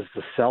far as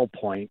the sell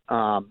point.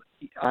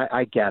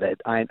 I get it.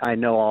 I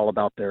know all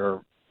about their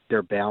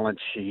balance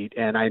sheet,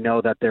 and I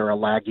know that they're a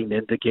lagging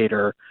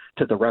indicator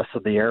to the rest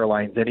of the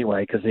airlines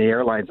anyway, because the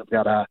airlines have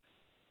got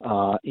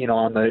on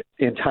the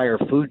entire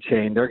food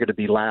chain, they're going to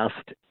be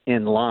last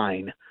in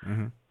line.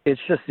 Mm-hmm. It's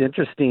just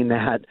interesting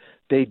that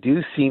they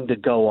do seem to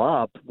go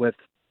up with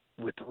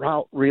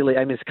route really.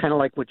 I mean, it's kind of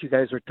like what you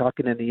guys were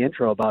talking in the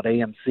intro about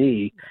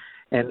AMC.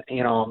 And,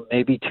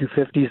 maybe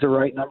 250 is the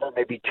right number,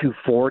 maybe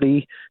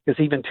 240, because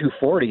even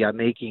 240, I'm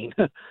making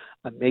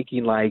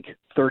like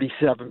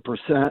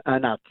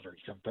 37%, not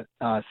 37, but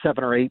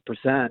 7 or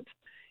 8%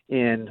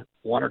 in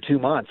 1 or 2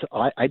 months.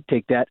 I'd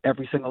take that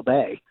every single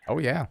day. Oh,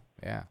 yeah.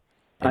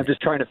 I'm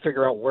just trying to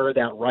figure out where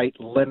that right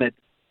limit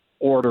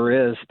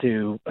order is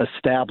to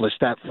establish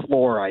that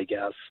floor, I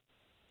guess.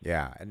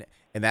 Yeah, and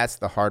that's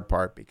the hard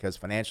part because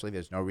financially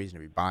there's no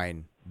reason to be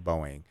buying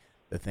Boeing.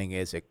 The thing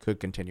is, it could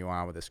continue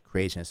on with this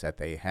craziness that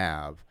they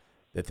have.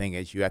 The thing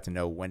is, you have to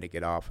know when to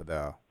get off of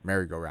the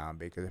merry-go-round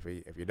because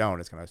if you don't,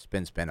 it's going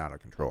to spin out of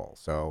control.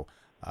 So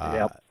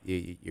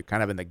you're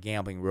kind of in the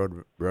gambling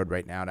road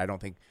right now. And I don't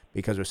think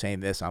because we're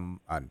saying this on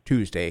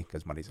Tuesday,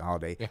 because Monday's a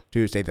holiday,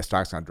 Tuesday the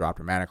stock's going to drop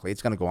dramatically.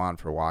 It's going to go on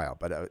for a while.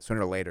 But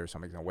sooner or later,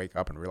 somebody's going to wake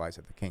up and realize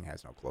that the king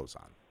has no clothes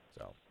on.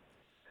 So,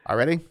 all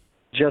ready?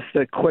 Just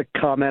a quick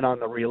comment on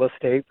the real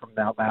estate from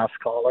that last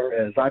caller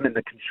is I'm in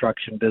the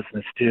construction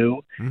business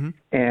too. Mm-hmm.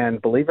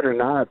 And believe it or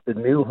not, the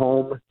new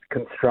home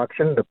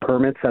construction, the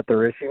permits that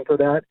they're issuing for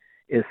that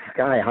is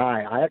sky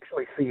high. I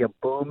actually see a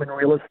boom in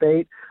real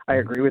estate. I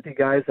agree with you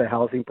guys that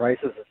housing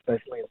prices,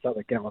 especially in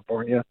Southern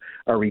California,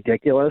 are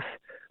ridiculous.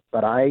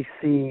 But I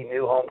see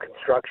new home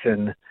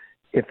construction,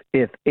 if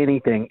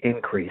anything,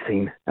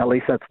 increasing. At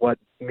least that's what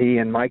me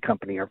and my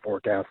company are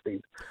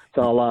forecasting.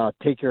 So I'll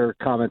take your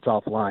comments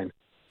offline.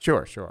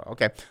 Sure.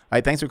 Okay. All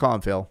right, thanks for calling,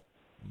 Phil.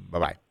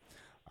 Bye-bye.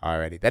 All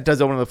righty. That does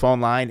open the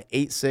phone line,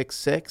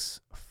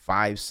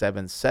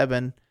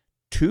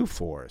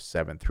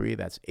 866-577-2473.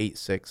 That's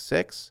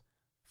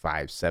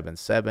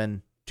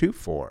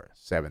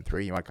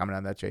 866-577-2473. You want to comment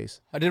on that,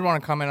 Chase? I did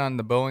want to comment on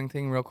the Boeing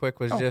thing real quick.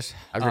 I was going to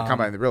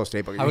comment on the real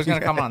estate. But I was going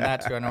to comment on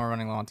that, too. I know we're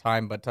running low on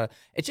time. But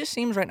it just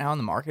seems right now in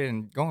the market,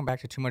 and going back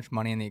to too much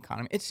money in the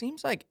economy, it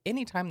seems like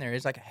anytime there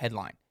is like a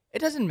headline, it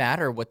doesn't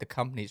matter what the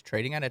company's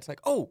trading at. It's like,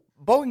 oh,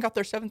 Boeing got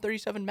their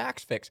 737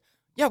 MAX fix.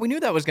 Yeah, we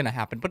knew that was going to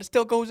happen, but it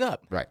still goes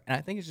up. Right. And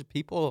I think it's just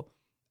people,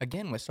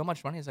 again, with so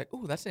much money, it's like,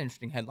 oh, that's an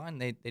interesting headline.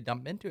 They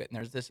dump into it.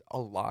 And there's a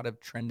lot of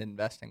trend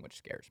investing, which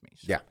scares me.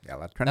 So yeah, a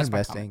lot of trend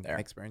investing,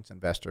 experienced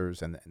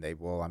investors, and they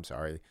will,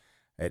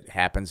 It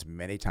happens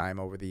many times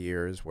over the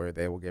years where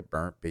they will get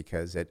burnt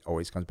because it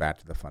always comes back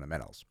to the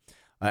fundamentals.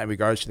 In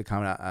regards to the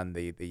comment on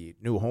the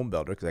new home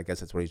builder, because I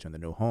guess that's what he's doing, the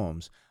new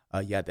homes,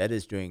 yeah, that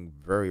is doing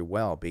very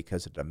well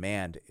because the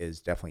demand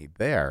is definitely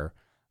there.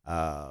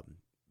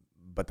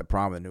 But the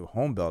problem with new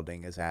home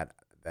building is that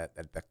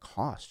the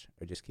costs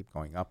just keep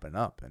going up and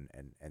up.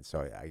 And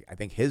so I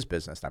think his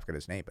business, I forget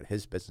his name, but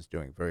his business is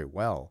doing very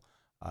well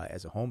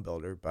as a home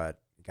builder, but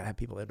you got to have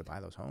people there to buy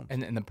those homes.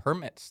 And the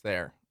permits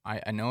there,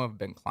 I know have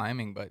been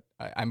climbing, but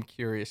I'm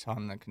curious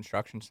on the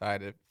construction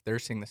side if they're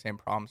seeing the same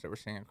problems that we're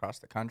seeing across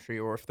the country,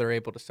 or if they're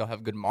able to still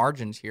have good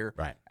margins here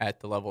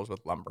at the levels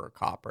with lumber,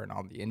 copper, and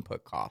all the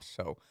input costs.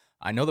 So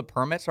I know the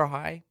permits are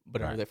high,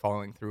 but are they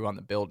following through on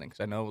the building?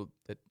 Because I know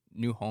that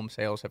new home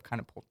sales have kind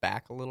of pulled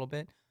back a little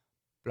bit,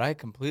 but I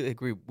completely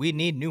agree. We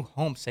need new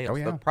home sales.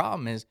 The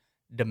problem is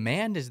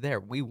demand is there.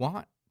 We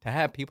want to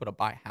have people to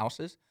buy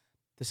houses.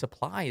 The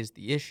supply is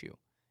the issue.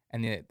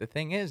 And the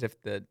thing is,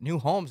 if the new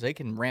homes, they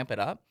can ramp it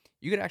up,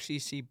 you could actually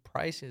see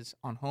prices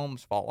on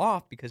homes fall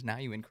off because now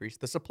you increase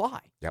the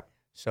supply. Yep.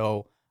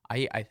 So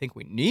I think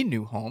we need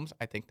new homes.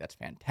 I think that's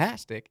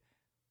fantastic.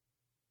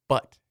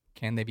 But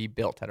can they be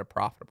built at a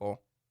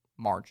profitable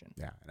margin?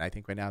 Yeah, and I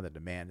think right now the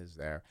demand is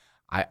there.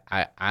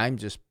 I'm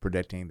just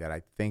predicting that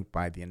I think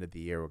by the end of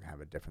the year we're going to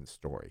have a different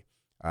story.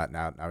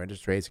 Now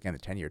interest rates, again, the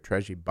 10-year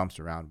Treasury bumps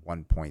around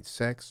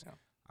 1.6. Yeah.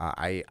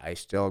 I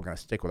still going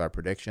to stick with our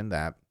prediction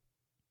that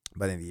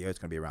by the end of the year, it's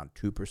going to be around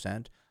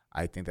 2%.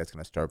 I think that's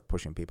going to start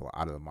pushing people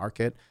out of the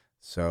market.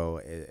 So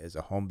as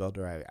a home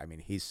builder, I mean,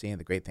 he's seeing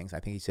the great things. I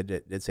think he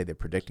did say they're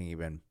predicting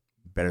even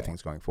better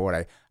things going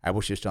forward. I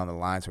wish he was still on the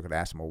line so I could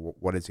ask him, well,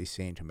 what is he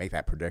seeing to make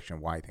that prediction,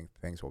 why he thinks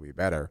things will be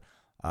better.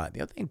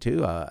 The other thing,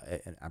 too,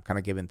 and I'm kind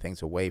of giving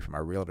things away from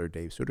our realtor,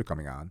 Dave Suter,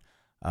 coming on,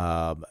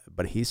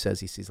 but he says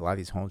he sees a lot of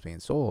these homes being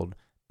sold.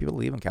 People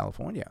leave in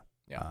California.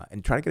 Yeah.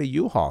 And try to get a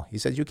U-Haul. He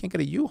says you can't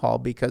get a U-Haul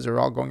because they're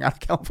all going out of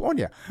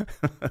California.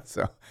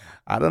 So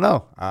I don't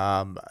know.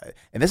 And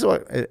this is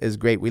what is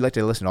great. We like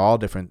to listen to all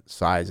different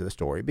sides of the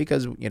story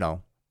because,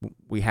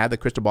 we have the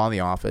crystal ball in the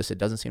office. It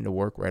doesn't seem to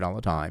work right all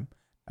the time.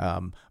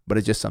 But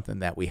it's just something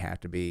that we have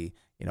to be,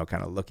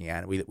 kind of looking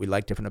at. We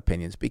like different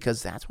opinions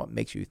because that's what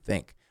makes you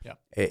think. Yeah.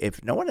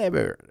 If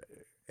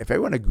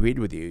everyone agreed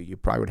with you, you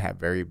probably would have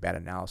very bad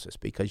analysis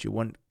because you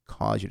wouldn't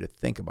cause you to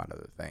think about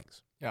other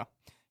things. Yeah.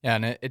 Yeah.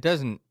 And it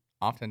doesn't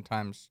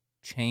oftentimes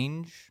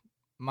change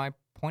my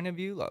point of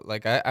view.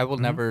 Like I will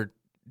never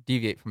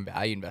deviate from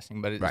value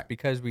investing, but it's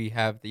because we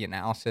have the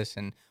analysis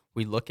and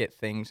we look at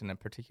things in a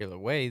particular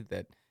way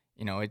that,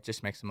 it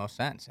just makes the most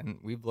sense. And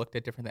we've looked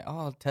at different things.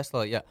 Oh,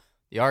 Tesla. Yeah.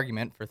 The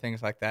argument for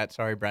things like that,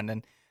 sorry,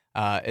 Brendan,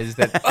 is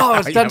that,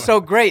 it's done so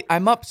great.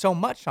 I'm up so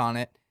much on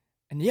it.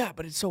 And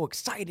but it's so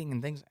exciting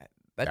and things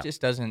that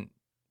just doesn't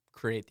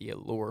create the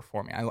allure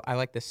for me. I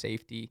like the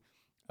safety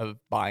of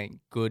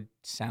buying good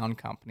sound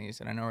companies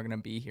that I know are going to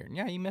be here. And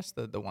you miss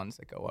the ones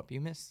that go up.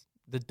 You miss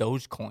the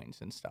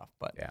Dogecoins and stuff.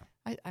 But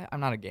I'm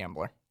not a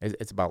gambler.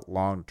 It's about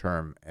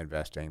long-term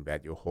investing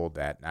that you'll hold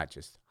that, not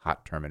just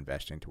hot-term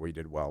investing to where you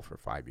did well for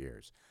 5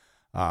 years.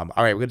 All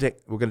right, we're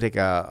gonna take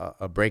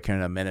a break here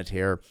in a minute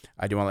here.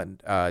 I do want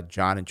to let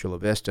John in Chula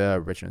Vista,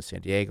 Richard in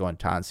San Diego, and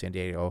Todd in San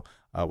Diego.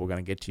 We're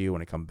gonna get to you when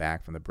we come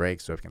back from the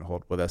break. So if you can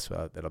hold with us,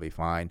 that'll be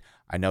fine.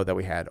 I know that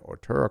we had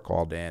Arturo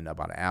called in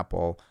about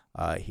Apple.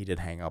 He did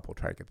hang up. We'll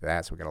try to get to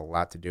that. So we got a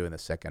lot to do in the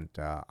second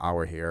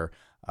hour here.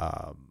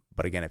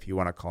 But again, if you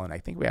want to call in, I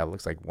think we have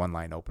looks like one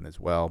line open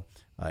as well.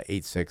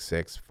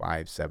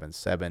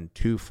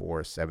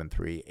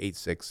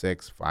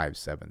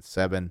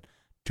 866-577-2473.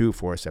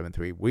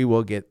 866-577-2473. We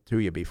will get to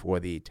you before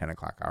the 10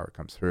 o'clock hour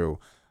comes through.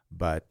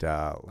 But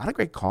a lot of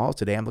great calls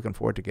today. I'm looking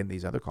forward to getting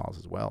these other calls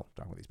as well,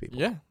 talking with these people.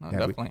 Yeah,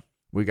 definitely.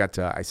 We got,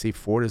 I see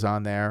Ford is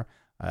on there.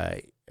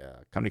 A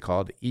company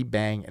called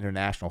eBang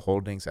International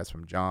Holdings. That's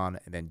from John.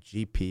 And then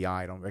GPI.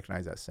 I don't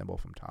recognize that symbol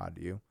from Todd.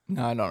 Do you?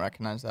 No, I don't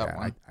recognize that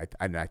one.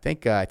 I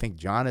think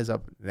John is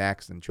up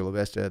next in Chula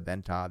Vista,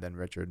 then Todd, then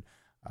Richard.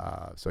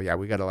 So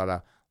we got a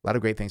lot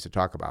of great things to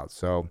talk about.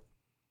 So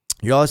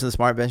you all listen to the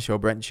Smart Investment Show,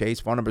 Brent and Chase.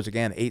 Phone numbers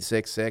again,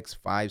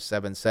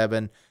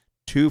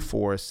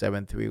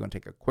 866-577-2473. We're going to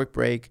take a quick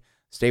break.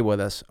 Stay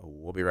with us.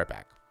 We'll be right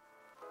back.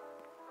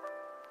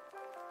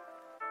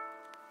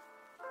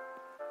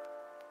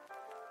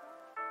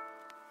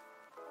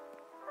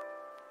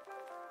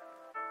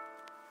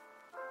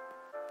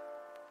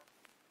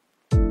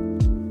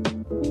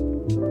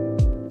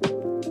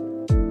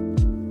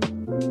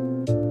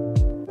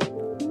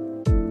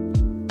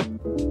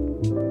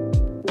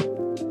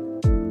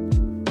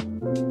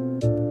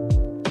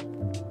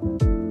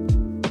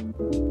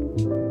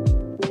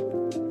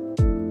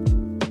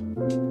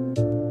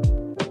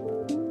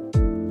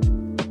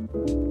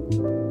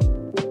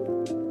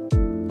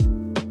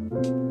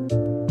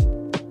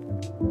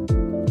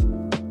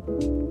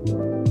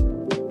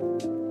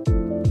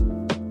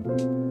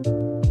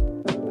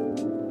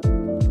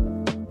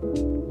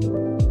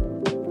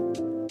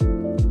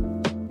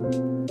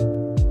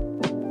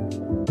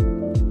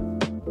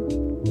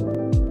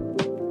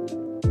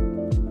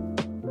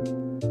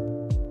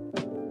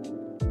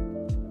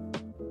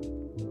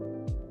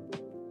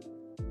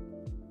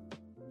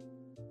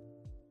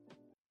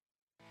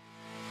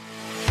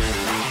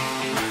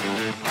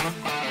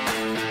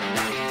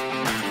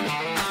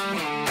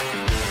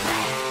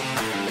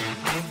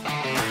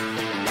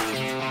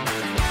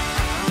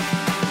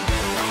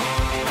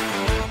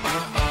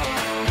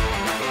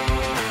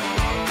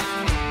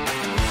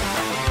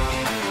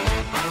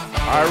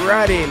 All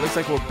righty. Looks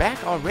like we're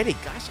back already.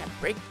 Gosh, that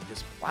break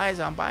just flies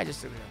on by.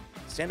 Just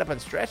stand up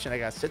and stretch, and I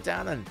got to sit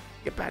down and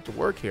get back to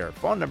work here.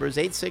 Phone number is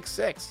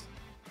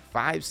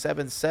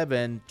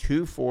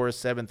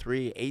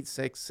 866-577-2473.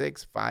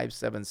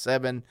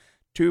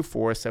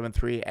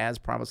 866-577-2473. As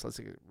promised, let's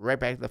get right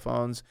back to the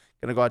phones.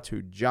 Going to go out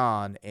to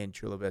John in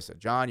Chula Vista.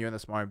 John, you're in the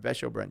Smart Invest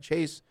Show. Brent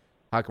Chase,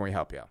 how can we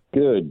help you?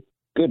 Good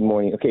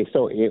morning. Okay,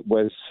 so it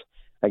was,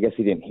 I guess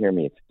you didn't hear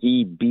me. It's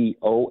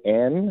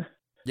EBON.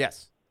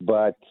 Yes.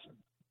 But,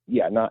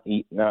 yeah, not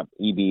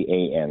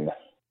EBAN.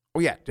 Oh,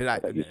 yeah. Did I?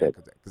 You said.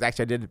 Because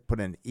actually I did put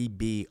in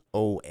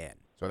EBON.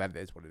 So that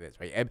is what it is,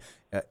 right?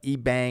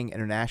 eBang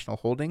International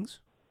Holdings.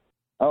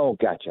 Oh,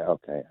 gotcha.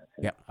 Okay.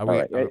 Yeah. All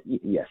right.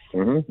 Yes.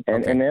 Mm-hmm.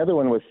 And the other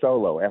one was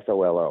Solo,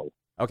 SOLO.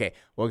 Okay.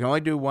 Well, we can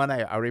only do one.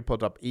 I already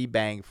pulled up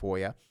eBang for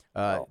you.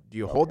 Do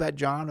you hold that,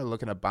 John, or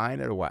looking at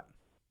buying it, or what?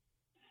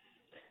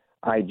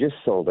 I just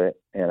sold it,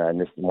 and I'm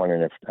just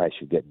wondering if I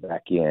should get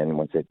back in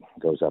once it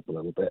goes up a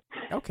little bit.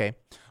 Okay.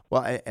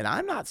 Well, and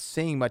I'm not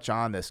seeing much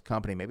on this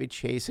company. Maybe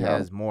Chase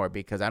has more,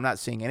 because I'm not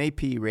seeing any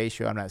PE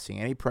ratio. I'm not seeing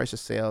any price to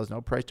sales, no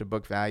price to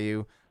book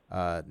value,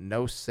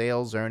 no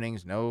sales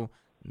earnings,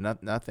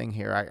 nothing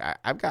here.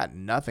 I've got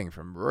nothing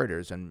from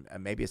Reuters, and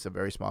maybe it's a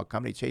very small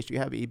company. Chase, do you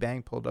have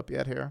eBang pulled up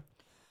yet here?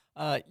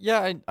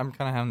 Yeah, I'm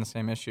kind of having the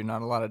same issue.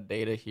 Not a lot of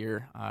data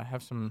here. I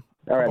have some.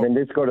 All right, then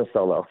let's go to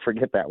Solo.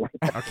 Forget that one.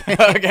 Okay.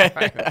 Okay.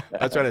 Right.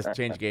 Let's try to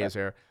change gears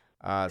here.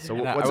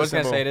 So I was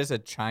going to say it is a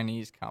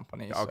Chinese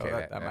company, so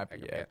okay, that might be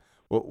it.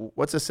 Well,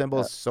 what's the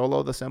symbol?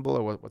 Solo, the symbol,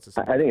 or what's the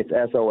symbol? I think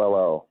it's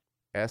SOLO.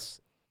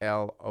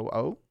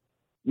 SLOO?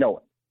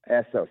 No,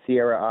 SO.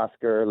 Sierra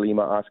Oscar,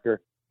 Lima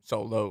Oscar.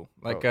 Solo.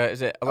 Like,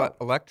 is it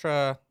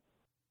Electra?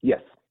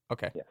 Yes.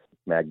 Okay. Yes.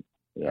 Mag.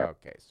 Yeah.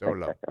 Okay,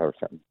 Solo. Or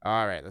something.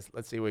 All right,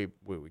 let's see what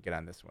we get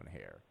on this one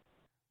here.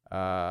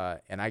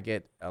 And I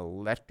get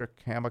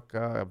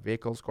Electrocamica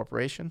Vehicles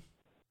Corporation.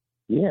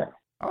 Yeah.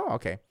 Oh,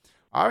 okay.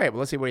 All right, well,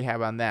 let's see what we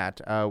have on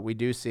that. We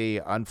do see,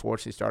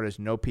 unfortunately, starters,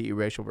 no PE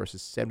ratio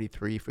versus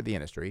 73 for the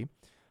industry.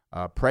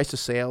 Price to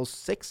sales,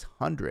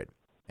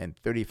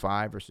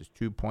 635 versus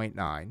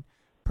 2.9.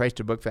 Price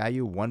to book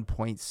value,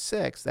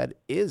 1.6. That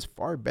is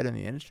far better than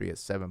the industry at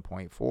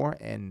 7.4,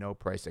 and no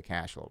price to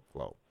cash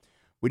flow.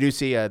 We do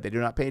see they do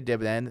not pay a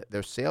dividend.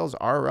 Their sales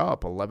are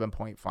up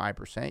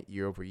 11.5%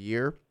 year over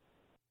year.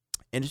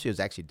 Industry is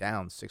actually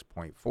down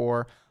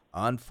 6.4%.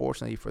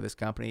 Unfortunately for this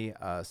company,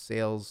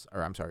 earnings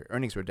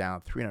were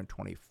down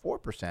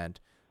 324%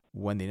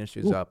 when the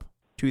industry is up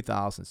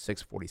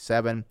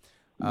 2,647.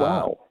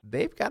 Wow.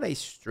 They've got a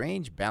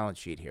strange balance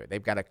sheet here.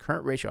 They've got a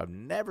current ratio, I've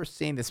never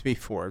seen this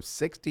before, of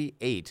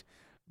 68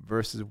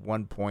 versus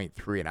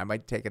 1.3. And I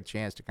might take a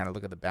chance to kind of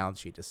look at the balance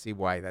sheet to see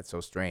why that's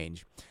so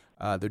strange.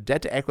 Their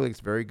debt to equity is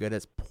very good.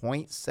 It's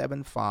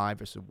 0.75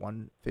 versus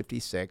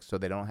 156, so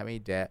they don't have any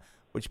debt,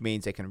 which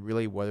means they can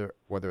really weather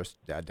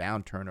a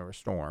downturn or a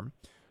storm.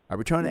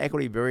 Return on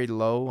equity very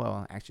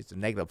low. Actually, it's a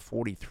negative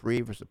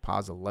 43 versus a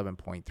positive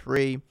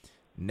 11.3.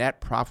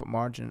 Net profit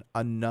margin,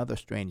 another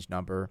strange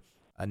number,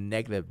 a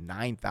negative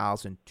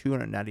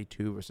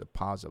 9,292 versus a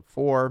positive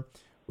 4.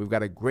 We've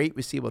got a great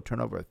receivable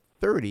turnover of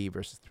 30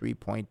 versus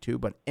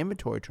 3.2, but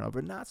inventory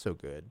turnover not so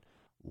good,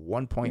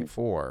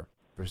 1.4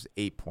 versus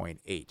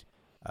 8.8.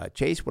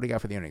 Chase, what do you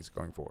got for the earnings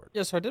going forward?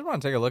 Yeah, so I did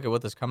want to take a look at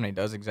what this company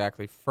does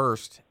exactly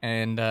first,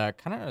 and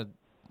kind of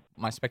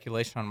my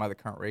speculation on why the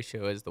current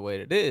ratio is the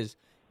way it is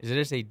it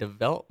is a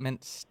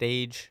development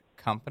stage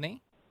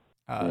company.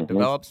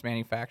 Develops,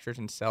 manufactures,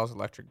 and sells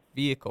electric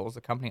vehicles.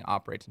 The company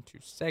operates in two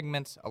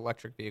segments,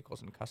 electric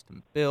vehicles and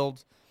custom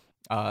builds.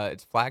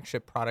 Its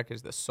flagship product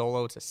is the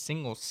Solo. It's a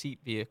single-seat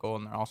vehicle,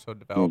 and they're also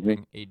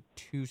developing a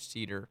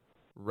two-seater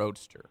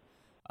Roadster.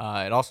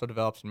 It also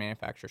develops and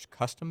manufactures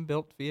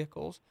custom-built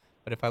vehicles.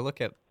 But if I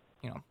look at,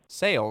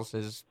 sales,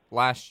 is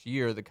last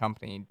year the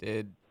company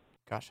did,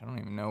 I don't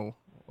even know,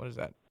 what is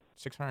that,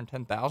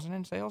 610,000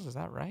 in sales? Is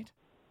that right?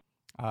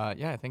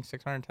 Yeah, I think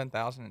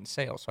 610,000 in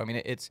sales. So, I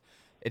mean, it's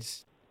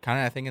kind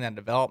of, I think, in that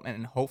development,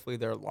 and hopefully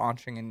they're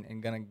launching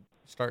and going to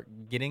start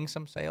getting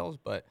some sales.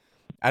 But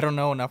I don't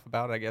know enough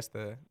about, I guess,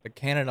 the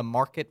Canada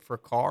market for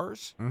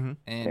cars and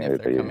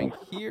if they're coming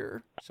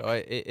here.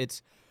 So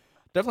it's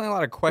definitely a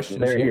lot of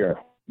questions here.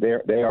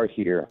 They are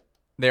here.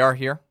 They are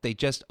here? They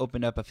just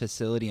opened up a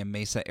facility in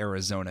Mesa,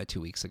 Arizona 2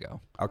 weeks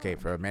ago. Okay,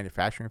 for a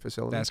manufacturing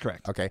facility? That's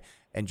correct. Okay.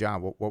 And,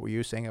 John, what were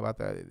you saying about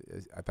I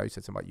thought you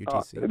said something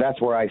about UTC. That's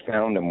where I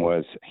found them,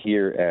 was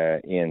here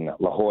in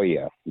La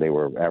Jolla. They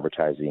were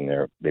advertising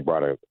they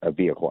brought a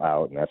vehicle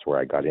out, and that's where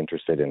I got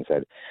interested and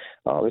said,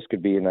 oh, this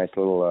could be a nice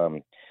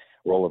little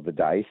roll of the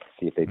dice,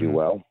 see if they do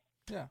well.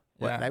 Yeah.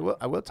 Well,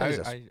 I will tell you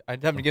this. I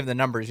haven't given the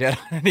numbers yet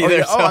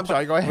either. I'm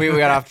sorry. Go ahead. We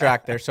got off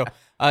track there. So,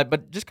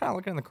 but just kind of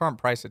looking at the current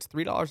price, it's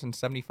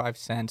 $3.75.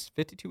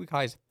 52-week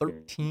high is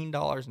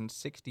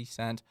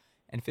 $13.60,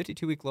 and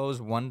 52-week low is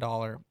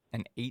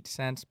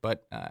 $1.08.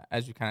 But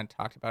as we kind of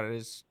talked about, it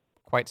is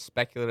quite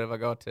speculative. I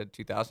go to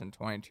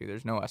 2022.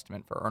 There's no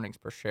estimate for earnings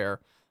per share.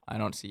 I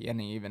don't see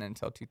any even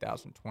until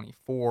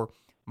 2024.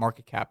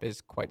 Market cap is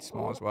quite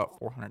small as well,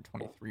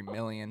 $423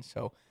 million.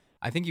 So.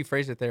 I think you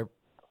phrased it there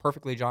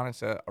perfectly, John.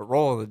 It's a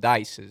roll of the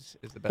dice is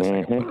the best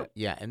I can put it.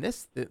 Yeah, and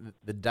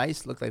the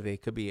dice look like they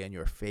could be in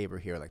your favor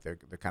here, like they're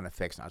kind of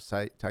fixed. And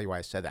I'll tell you why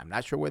I said that. I'm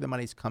not sure where the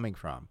money's coming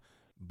from,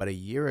 but a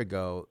year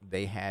ago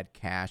they had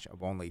cash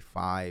of only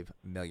 $5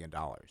 million.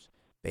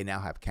 They now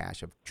have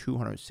cash of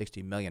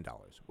 $260 million,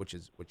 which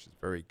is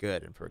very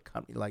good. And for a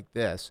company like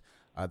this,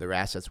 their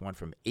assets went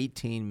from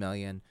 $18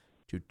 million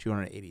to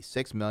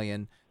 $286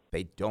 million.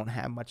 They don't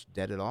have much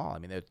debt at all. I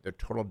mean, their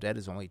total debt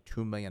is only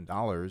 $2 million,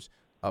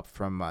 up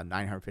from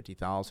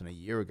 $950,000 a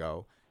year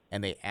ago,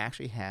 and they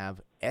actually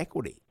have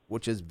equity,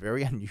 which is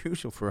very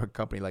unusual for a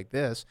company like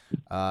this.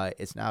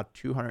 It's now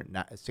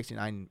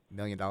 $269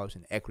 million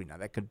in equity. Now,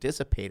 that could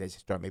dissipate as you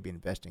start maybe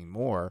investing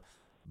more,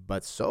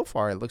 but so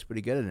far it looks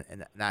pretty good.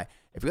 And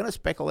if you're going to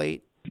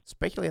speculate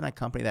on a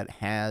company that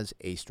has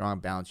a strong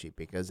balance sheet,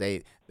 because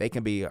they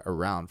can be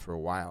around for a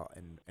while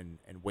and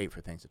wait for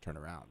things to turn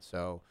around.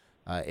 So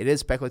it is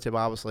speculative,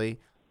 obviously,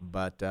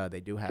 but they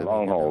do have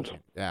long hold.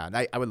 Yeah, and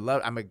I would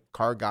love. I'm a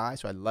car guy,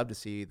 so I'd love to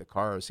see the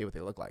cars, see what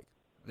they look like.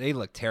 They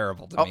look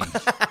terrible to me.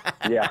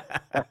 Yeah,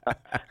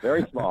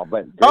 very small,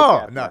 but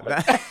no.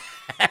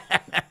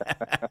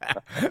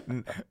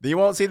 You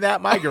won't see that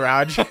in my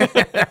garage.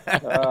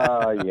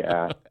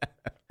 Yeah,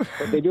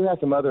 but they do have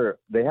some other.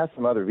 They have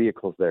some other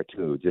vehicles there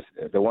too. Just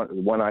the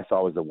one I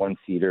saw was a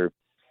one-seater.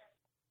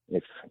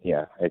 It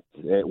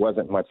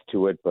wasn't much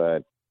to it,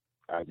 but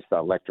I just thought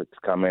electric's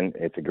coming.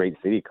 It's a great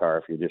city car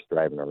if you're just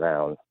driving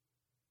around.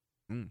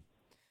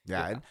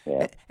 Yeah.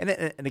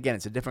 And again,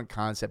 it's a different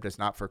concept. It's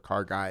not for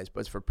car guys, but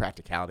it's for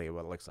practicality of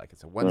what it looks like.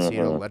 It's a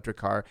one-seater electric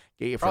car.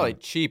 Get you probably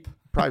cheap.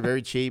 Probably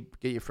very cheap.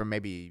 Get you from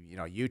maybe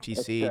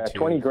UTC to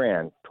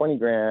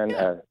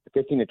 $20,000,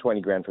 15 to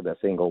 20 grand for that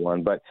single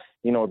one. But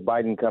with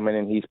Biden coming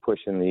in, he's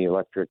pushing the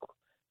electric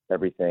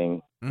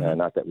everything.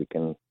 Not that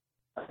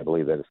I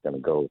believe that it's going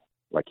to go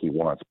like he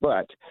wants,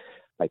 but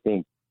I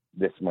think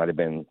this might have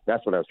been.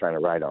 That's what I was trying to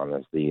write on,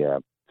 is the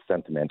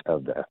sentiment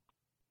of the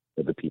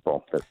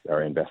people that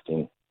are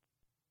investing.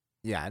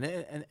 Yeah,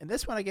 and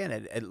this one, again,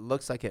 it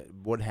looks like it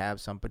would have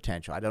some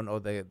potential. I don't know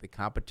the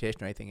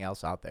competition or anything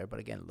else out there, but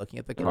again, looking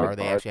at the car,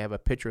 they actually have a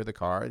picture of the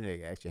car, and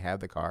they actually have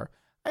the car.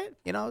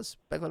 As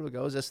speculative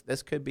goes,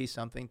 this could be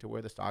something to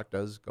where the stock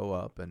does go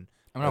up. And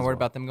I'm not worried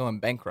about them going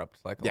bankrupt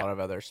like a lot of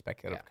other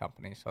speculative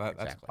companies, so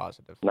that's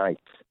positive. Nice.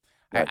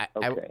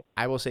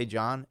 I will say,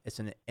 John, it's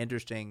an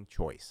interesting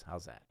choice.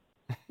 How's that?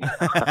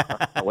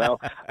 Well,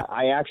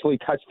 I actually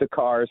touched the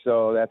car,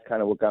 so that's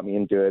kind of what got me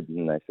into it.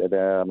 And I said,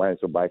 I might as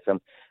well buy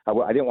some.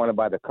 I didn't want to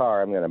buy the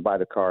car. I'm going to buy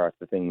the car if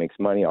the thing makes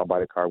money. I'll buy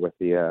the car with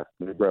the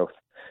growth.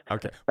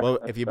 Okay. Well,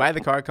 if you buy the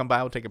car, come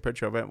by. We'll take a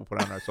picture of it and we'll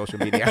put it on our social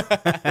media.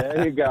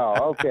 There you go.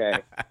 Okay.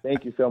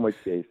 Thank you so much,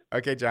 Chase.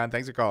 Okay, John.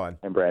 Thanks for calling.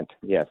 And Brent.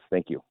 Yes.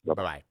 Thank you.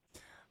 Bye-bye.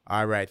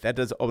 All right. That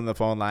does open the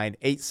phone line.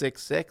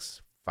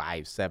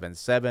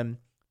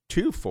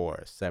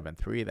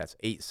 866-577-2473. That's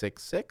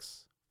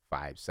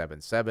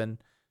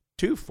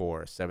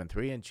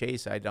 866-577-2473. And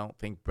Chase, I don't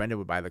think Brenda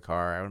would buy the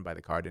car. I wouldn't buy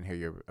the car. I didn't hear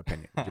your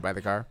opinion. Did you buy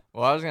the car?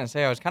 Well, I was going to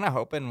say, I was kind of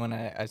hoping when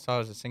I saw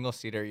it as a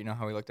single-seater, you know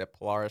how we looked at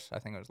Polaris, I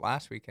think it was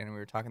last weekend, and we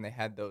were talking they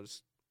had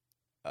those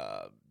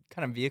kind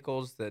of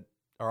vehicles that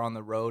are on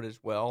the road as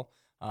well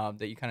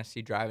that you kind of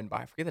see driving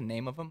by. I forget the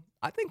name of them.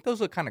 I think those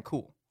look kind of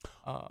cool.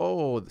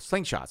 The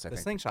Slingshots, I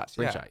think. The Slingshots,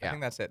 yeah. I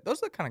think that's it.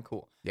 Those look kind of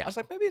cool. Yeah. I was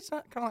like, maybe it's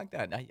not kind of like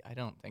that. I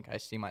don't think I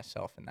see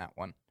myself in that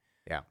one.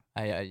 Yeah.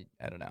 I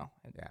don't know.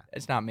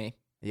 It's not me.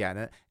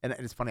 Yeah, and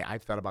it's funny.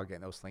 I've thought about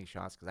getting those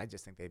Slingshots because I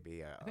just think they'd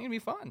be. I think it'd be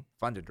fun.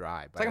 Fun to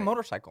drive. It's like a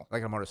motorcycle.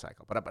 Like a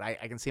motorcycle, but I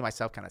can see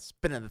myself kind of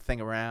spinning the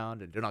thing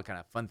around and doing all kind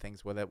of fun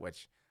things with it,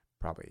 which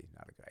probably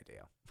not a good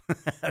idea.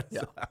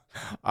 So,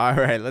 all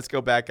right, let's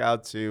go back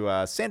out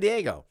to San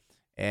Diego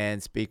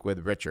and speak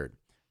with Richard.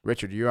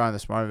 Richard, you're on the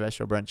Smart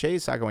Investor. Brent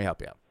Chase, how can we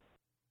help you?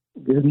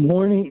 Good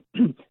morning.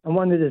 I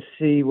wanted to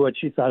see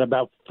what you thought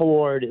about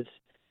Ford. It's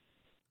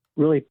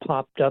really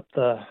popped up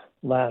the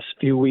last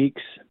few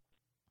weeks.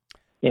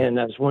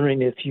 And I was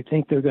wondering if you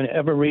think they're going to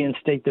ever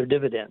reinstate their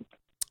dividend.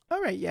 All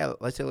right, yeah,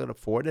 let's take a look at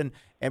Ford. And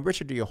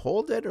Richard, do you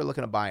hold it or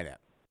looking at buying it?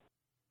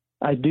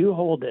 I do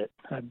hold it.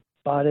 I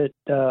bought it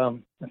a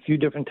few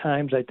different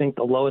times. I think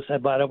the lowest I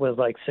bought it was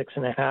like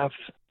 $6.50,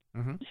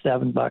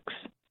 $7.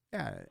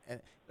 Yeah,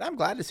 and I'm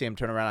glad to see them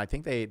turn around. I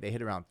think they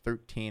hit around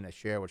 13 a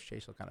share, which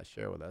Chase will kind of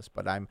share with us.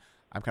 But I'm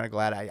kind of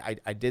glad.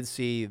 I did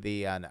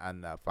see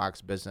on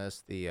Fox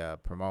Business the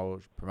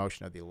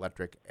promotion of the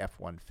electric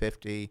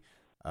F-150.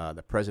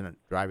 The president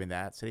driving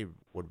that said he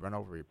would run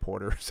over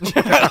reporters.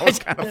 That was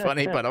kind of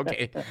funny, but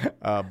okay.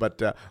 But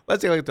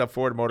let's take a look at the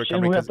Ford Motor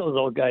Company. Let those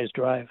old guys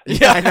drive.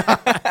 Yeah, I know.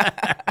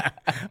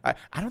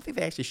 I don't think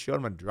they actually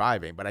showed him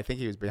driving, but I think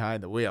he was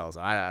behind the wheels.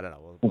 I don't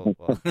know.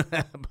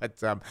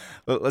 But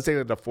let's take a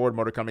look at the Ford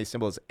Motor Company.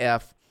 Symbol is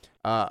F.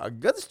 A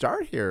good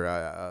start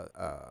here,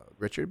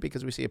 Richard,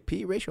 because we see a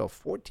P ratio of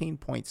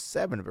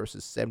 14.7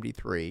 versus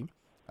 73.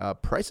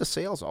 Price of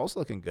sales also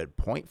looking good,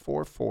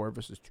 0.44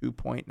 versus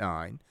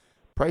 2.9.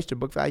 Price to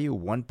book value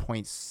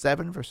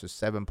 1.7 versus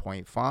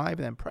 7.5, and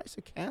then price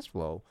to cash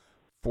flow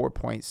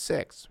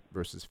 4.6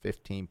 versus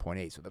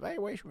 15.8. So the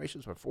valuation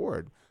ratios for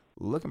Ford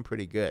looking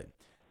pretty good.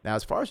 Now,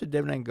 as far as the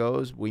dividend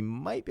goes, we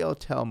might be able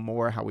to tell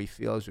more how we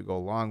feel as we go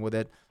along with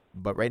it.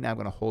 But right now, I'm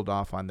going to hold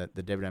off on the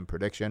dividend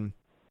prediction.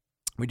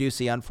 We do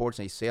see,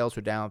 unfortunately, sales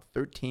were down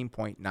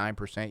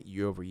 13.9%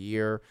 year over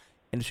year.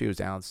 Industry was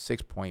down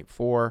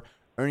 6.4%.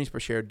 Earnings per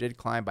share did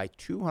climb by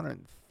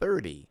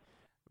 230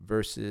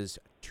 versus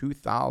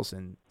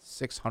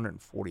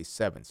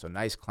 2,647. So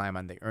nice climb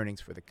on the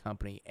earnings for the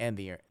company and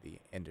the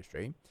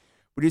industry.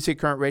 We do see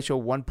current ratio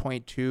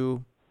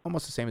 1.2,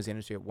 almost the same as the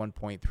industry at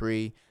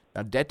 1.3.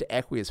 Now, debt to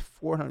equity is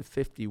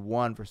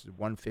 451 versus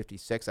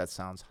 156. That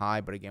sounds high,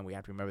 but again, we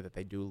have to remember that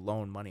they do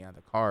loan money on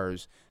the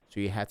cars,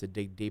 so you have to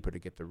dig deeper to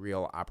get the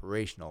real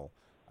operational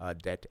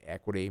debt to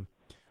equity.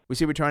 We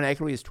see return on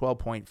equity is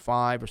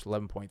 12.5 versus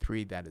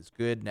 11.3. That is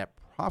good. Net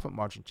profit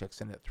margin checks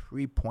in at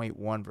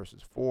 3.1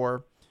 versus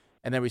 4.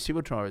 And then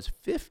receivable turnover is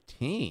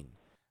 15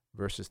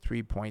 versus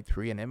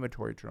 3.3. And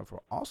inventory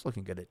turnover also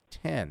looking good at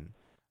 10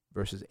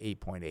 versus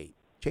 8.8.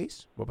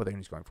 Chase, what about the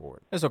earnings going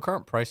forward? So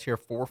current price here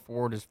for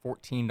Ford is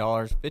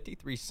 $14.53.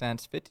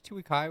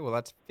 52-week high, well,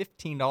 that's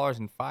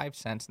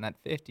 $15.05. And that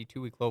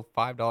 52-week low,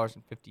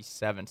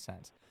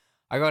 $5.57.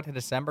 I go out to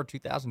December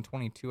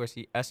 2022. I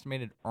see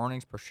estimated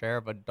earnings per share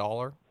of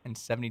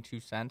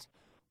 $1.72.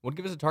 Would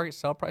give us a target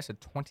sell price of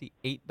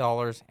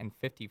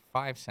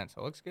 $28.55.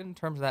 So it looks good in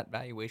terms of that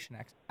valuation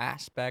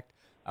aspect.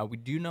 We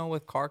do know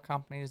with car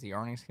companies, the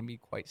earnings can be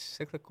quite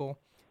cyclical.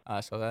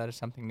 So that is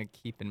something to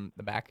keep in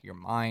the back of your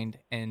mind.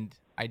 And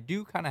I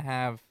do kind of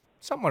have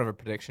somewhat of a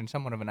prediction,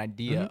 somewhat of an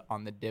idea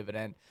on the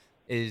dividend.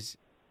 Is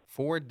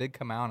Ford did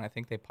come out, and I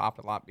think they popped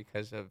a lot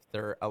because of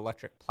their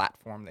electric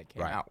platform they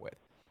came out with.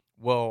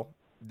 Well,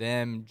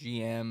 them,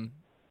 GM,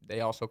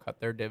 they also cut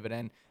their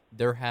dividend.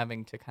 They're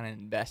having to kind of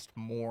invest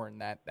more in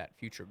that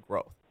future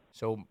growth.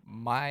 So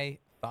my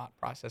thought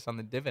process on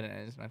the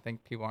dividend is, and I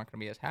think people aren't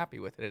going to be as happy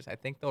with it, is I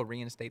think they'll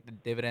reinstate the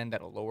dividend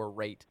at a lower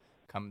rate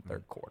come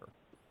third quarter.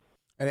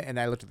 And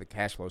I looked at the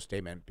cash flow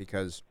statement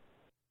because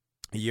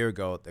a year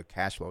ago the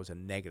cash flow was a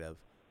negative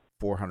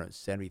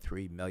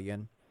 $473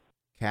 million.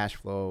 Cash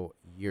flow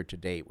year to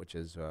date, which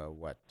is how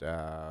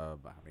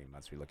many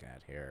months are we looking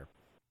at here?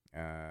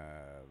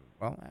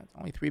 Well, it's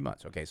only 3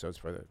 months. Okay, so it's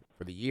for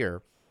the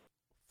year,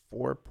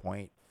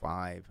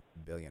 $4.5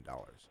 billion.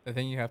 The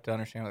thing you have to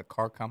understand with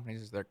car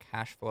companies is their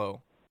cash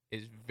flow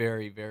is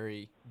very,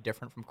 very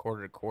different from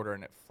quarter to quarter,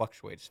 and it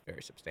fluctuates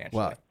very substantially.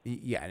 Well,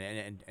 yeah,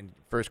 and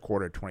first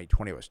quarter of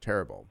 2020 was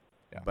terrible.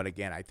 Yeah. But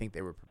again, I think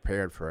they were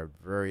prepared for a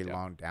very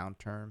long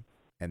downturn,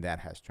 and that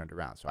has turned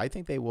around. So I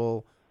think they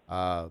will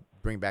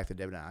bring back the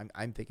dividend.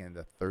 I'm thinking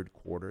the third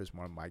quarter is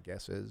one of my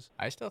guesses.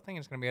 I still think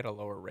it's going to be at a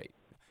lower rate.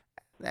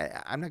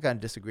 I'm not going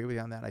to disagree with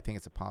you on that. I think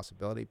it's a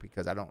possibility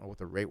because I don't know what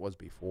the rate was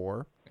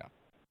before. Yeah.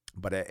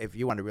 But if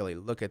you want to really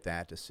look at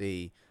that to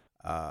see,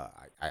 I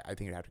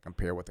think you have to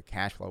compare what the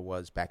cash flow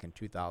was back in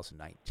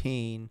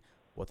 2019,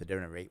 what the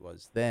dividend rate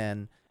was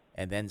then,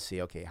 and then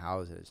see, okay, how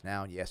is it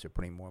now? Yes, they're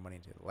putting more money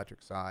into the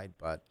electric side,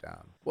 but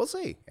we'll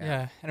see.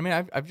 Yeah. And I mean,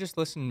 I've just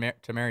listened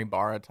to Mary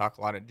Barra talk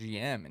a lot at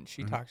GM, and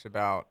she talks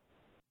about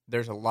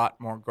there's a lot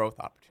more growth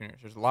opportunities.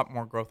 There's a lot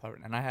more growth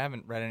opportunities. And I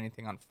haven't read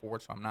anything on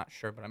Ford, so I'm not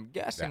sure, but I'm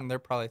guessing they're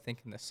probably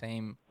thinking the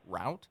same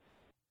route.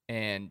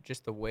 And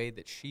just the way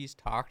that she's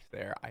talked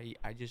there, I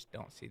just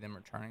don't see them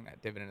returning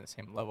that dividend at the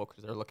same level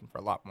because they're looking for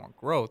a lot more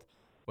growth,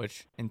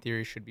 which in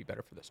theory should be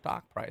better for the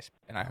stock price.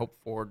 And I hope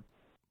Ford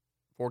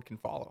can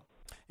follow.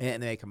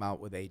 And they come out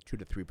with a 2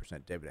 to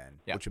 3% dividend,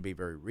 which would be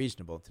very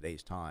reasonable in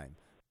today's time,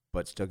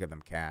 but still give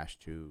them cash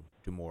to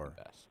do more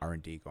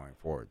R&D going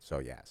forward. So,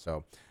 yeah.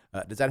 So,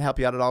 does that help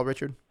you out at all,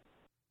 Richard?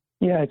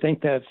 Yeah, I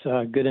think that's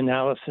good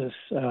analysis.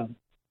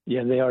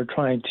 They are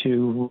trying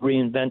to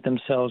reinvent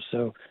themselves,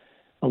 so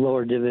a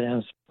lower dividend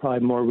is probably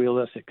more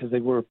realistic because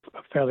they were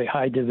a fairly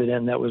high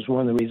dividend. That was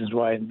one of the reasons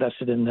why I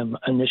invested in them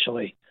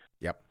initially.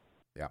 Yep.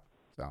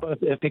 So. But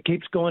if it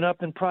keeps going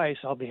up in price,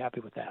 I'll be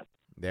happy with that.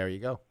 There you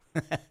go.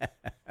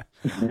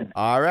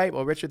 All right.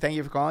 Well, Richard, thank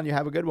you for calling. You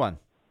have a good one.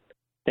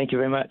 Thank you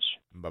very much.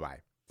 Bye-bye.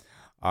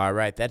 All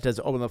right. That does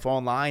open the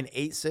phone line,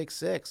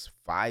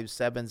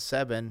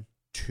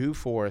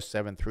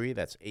 866-577-2473.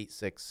 That's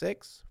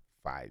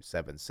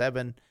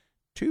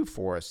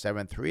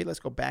 866-577-2473. Let's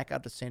go back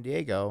out to San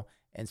Diego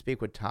and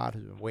speak with Todd,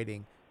 who's been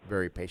waiting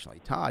very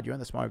patiently. Todd, you're on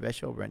the Smart Invest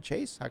Show over in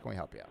Chase. How can we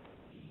help you out?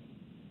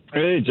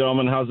 Hey,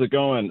 gentlemen. How's it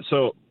going?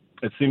 So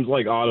it seems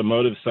like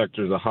automotive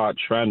sector is a hot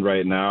trend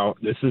right now.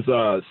 This is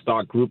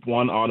stock Group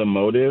 1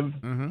 Automotive.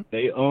 Mm-hmm.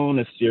 They own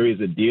a series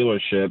of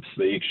dealerships.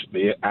 They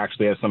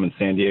actually have some in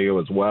San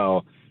Diego as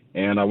well.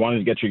 And I wanted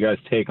to get you guys'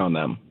 take on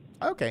them.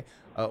 Okay.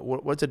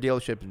 What's the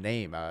dealership's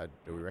name?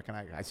 Do we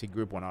recognize? I see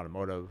Group 1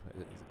 Automotive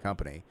is a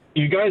company.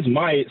 You guys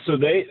might. So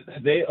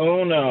they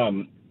own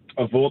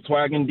a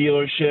Volkswagen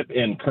dealership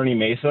in Kearney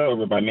Mesa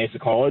over by Mesa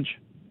College.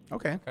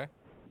 Okay.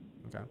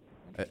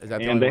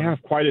 And they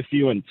have quite a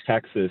few in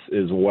Texas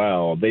as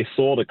well. They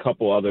sold a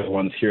couple other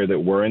ones here that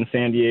were in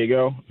San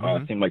Diego.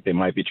 It seemed like they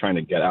might be trying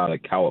to get out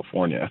of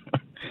California.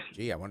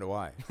 Gee, I wonder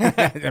why.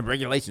 The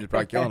regulations are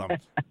probably killing them.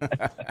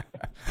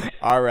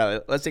 All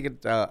right, let's take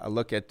a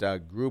look at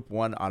Group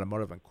 1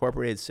 Automotive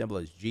Incorporated, symbol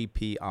is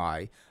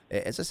GPI.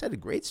 As I said, a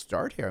great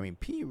start here. I mean,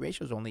 P/E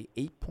ratio is only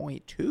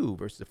 8.2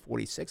 versus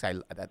 46.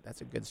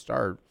 That's a good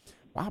start.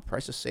 Wow,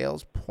 price of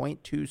sales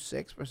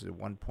 0.26 versus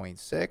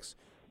 1.6.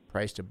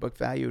 Price to book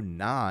value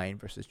 9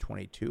 versus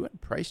 22, and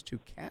price to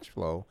cash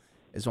flow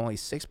is only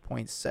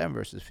 6.7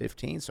 versus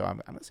 15. So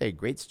I'm going to say a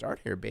great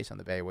start here based on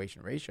the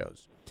valuation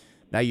ratios.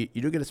 Now, you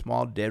do get a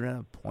small dividend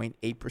of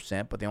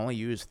 0.8%, but they only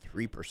use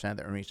 3% of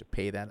the earnings to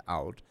pay that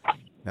out.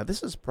 Now,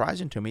 this is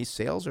surprising to me.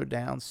 Sales are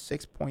down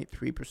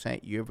 6.3%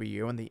 year over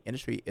year, and the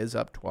industry is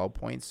up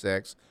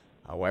 12.6%.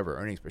 However,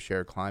 earnings per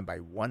share climbed by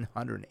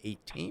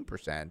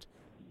 118%.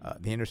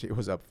 The industry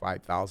was up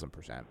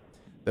 5,000%.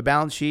 The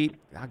balance sheet,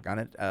 doggone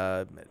it,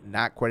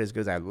 not quite as good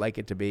as I'd like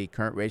it to be.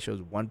 Current ratio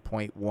is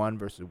 1.1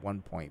 versus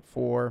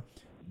 1.4.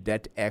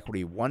 Debt to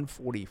equity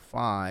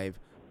 145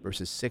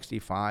 versus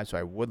 65. So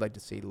I would like to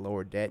see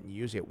lower debt, and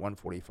usually at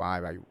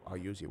 145, I'll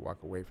usually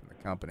walk away from the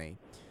company.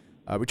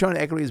 Return on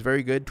equity is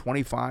very good,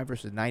 25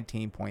 versus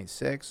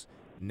 19.6.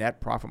 Net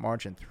profit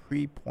margin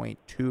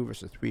 3.2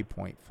 versus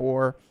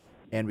 3.4.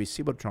 And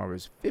receivable turnover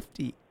is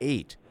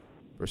 58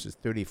 versus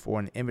 34.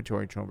 And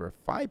inventory turnover of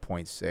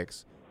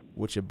 5.6,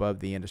 which above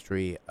the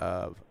industry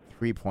of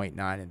 3.9.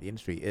 And the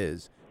industry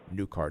is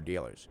new car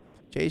dealers.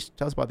 Chase,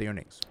 tell us about the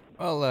earnings.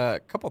 Well, a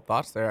couple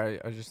thoughts there.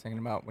 I was just thinking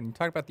about when you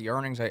talk about the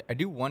earnings, I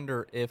do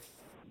wonder if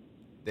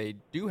they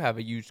do have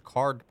a used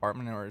car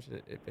department, or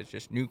if it's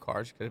just new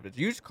cars. Because if it's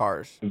used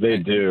cars, they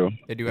do.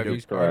 They do have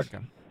used cars.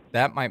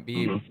 That might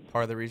be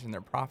part of the reason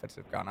their profits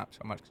have gone up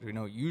so much, because we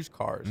know used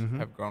cars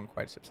have grown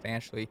quite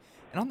substantially.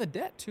 And on the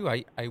debt, too,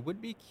 I would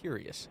be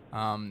curious.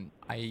 I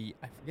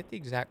forget the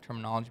exact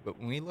terminology, but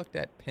when we looked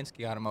at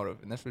Penske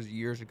Automotive, and this was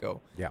years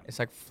ago, it's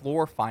like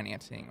floor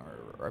financing,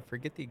 or I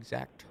forget the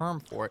exact term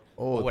for it.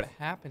 Oh. But what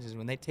happens is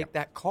when they take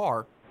that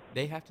car,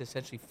 they have to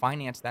essentially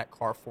finance that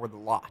car for the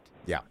lot.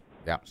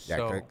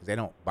 So, because they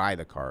don't buy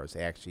the cars.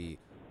 They actually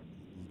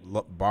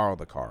borrow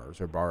the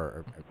cars or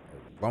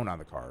loan on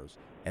the cars.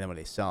 And then when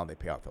they sell them, they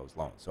pay off those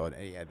loans. So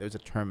there's a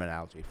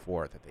terminology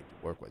for it that they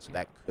work with. So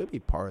that could be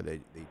part of the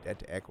debt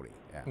to equity.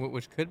 Yeah.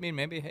 Which could mean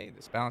maybe, hey,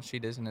 this balance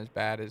sheet isn't as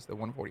bad as the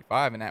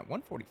 145. And at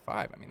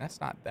 145, I mean, that's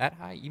not that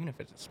high. Even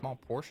if it's a small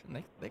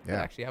portion, they could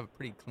actually have a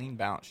pretty clean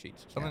balance sheet.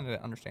 So something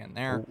to understand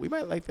there. Well, we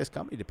might like this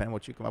company depending on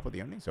what you come up with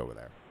the earnings over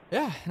there.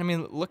 Yeah. I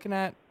mean, looking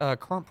at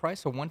current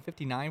price of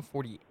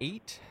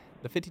 $159.48,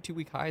 the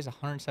 52-week high is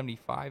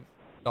 $175.04.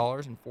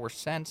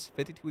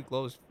 52-week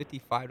low is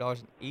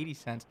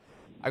 $55.80.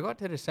 I go out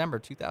to December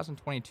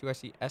 2022. I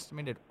see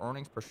estimated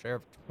earnings per share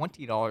of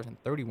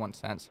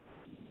 $20.31.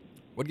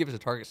 Would give us a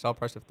target sell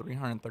price of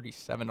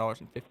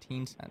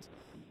 $337.15. I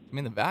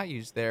mean, the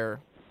values there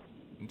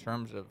in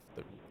terms of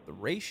the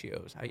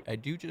ratios, I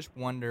do just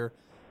wonder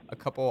a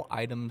couple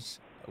items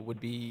would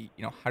be,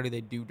 how do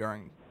they do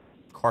during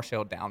car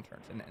sale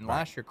downturns? And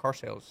last year, car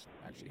sales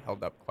actually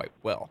held up quite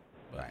well.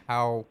 But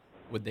how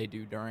would they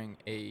do during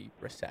a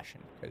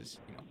recession? Because,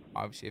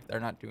 obviously if they're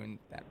not doing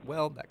that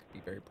well, that could be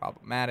very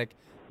problematic.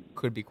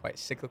 Could be quite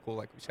cyclical,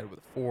 like we said with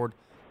Ford.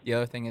 The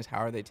other thing is, how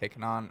are they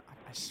taking on,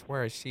 I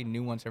swear I see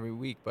new ones every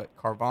week, but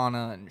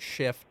Carvana and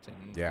Shift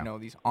and,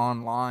 these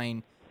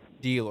online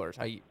dealers.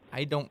 I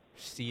don't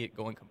see it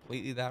going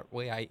completely that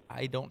way.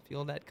 I don't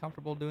feel that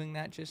comfortable doing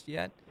that just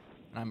yet.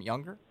 And I'm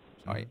younger,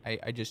 so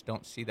I just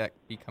don't see that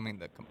becoming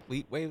the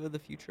complete wave of the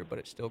future, but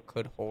it still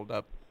could hold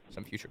up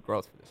some future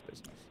growth for this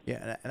business.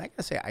 Yeah, and I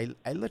gotta say,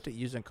 I looked at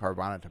using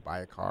Carvana to buy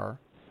a car,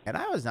 and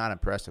I was not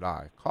impressed at all.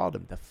 I called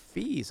them. The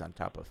fees on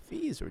top of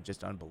fees were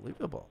just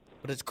unbelievable.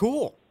 But it's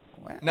cool.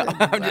 Well, no,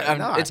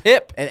 it's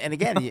hip. And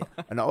again,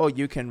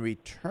 you can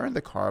return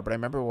the car, but I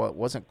remember it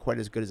wasn't quite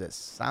as good as it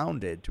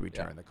sounded to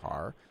return the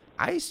car.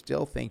 I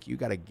still think you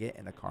got to get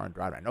in a car and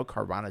drive it. I know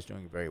Carvana's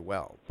doing very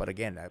well, but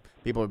again,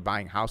 people are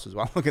buying houses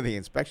while looking at the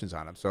inspections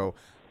on them. So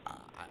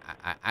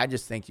I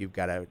just think you've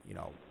got to,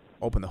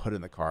 open the hood in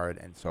the car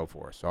and so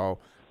forth. So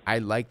I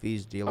like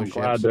these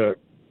dealerships.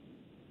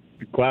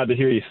 I'm glad to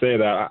hear you say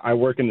that. I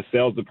work in the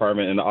sales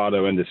department in the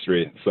auto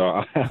industry,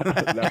 so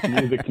that's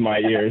music to my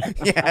ears.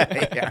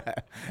 Yeah.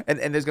 And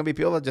there's going to be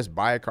people that just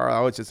buy a car.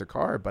 Oh, it's just a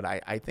car. But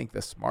I think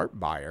the smart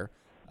buyer,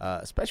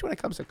 especially when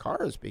it comes to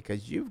cars,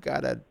 because you've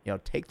got to,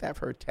 take that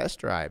for a test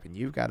drive, and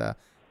you've got to,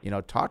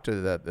 talk to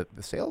the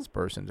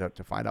salesperson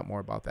to find out more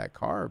about that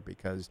car,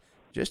 because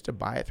just to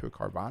buy it through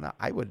Carvana,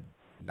 I would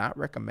not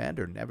recommend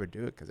or never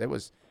do it, because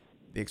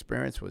the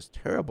experience was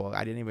terrible.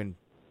 I didn't even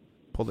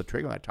pull the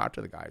trigger when I talked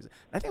to the guys. And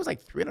I think it was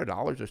like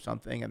 $300 or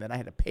something, and then I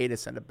had to pay to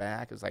send it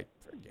back. It was like,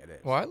 forget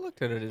it. Well, I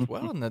looked at it as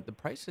well, and the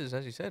prices,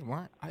 as you said,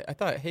 weren't. I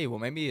thought, hey, well,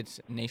 maybe it's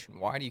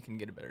nationwide. You can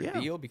get a better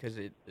deal because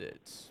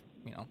it's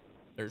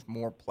there's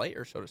more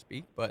players, so to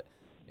speak. But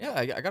yeah,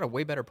 I got a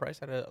way better price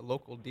at a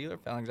local dealer.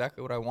 Found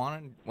exactly what I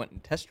wanted. Went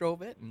and test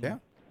drove it. And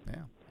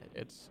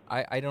it's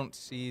I don't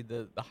see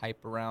the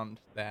hype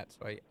around that.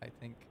 So I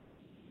think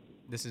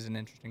this is an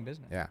interesting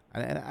business. Yeah,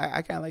 and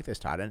I kind of like this,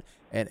 Todd.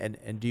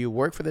 And do you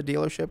work for the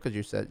dealership? Because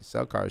you said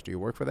sell cars. Do you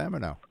work for them or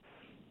no?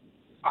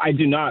 I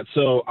do not.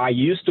 So I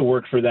used to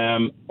work for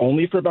them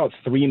only for about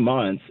 3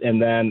 months,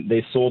 and then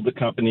they sold the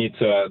company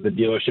to the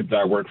dealership that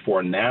I work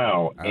for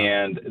now.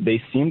 And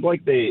they seemed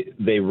like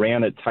they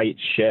ran a tight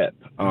ship,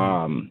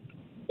 and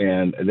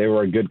they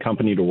were a good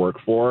company to work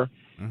for.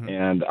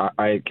 And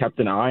I kept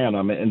an eye on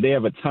them, and they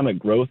have a ton of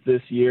growth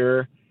this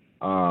year.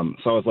 So I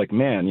was like,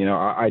 man,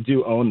 I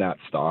do own that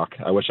stock.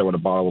 I wish I would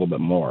have bought a little bit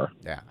more.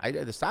 Yeah,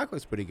 the stock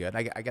looks pretty good.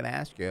 I got to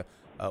ask you,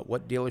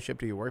 what dealership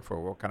do you work for?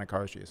 What kind of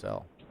cars do you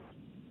sell?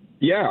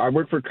 Yeah, I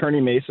work for Kearney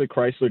Mesa,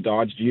 Chrysler,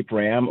 Dodge, Jeep,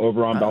 Ram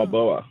over on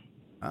Balboa.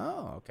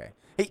 Oh, okay.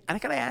 Hey, I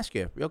got to ask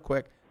you real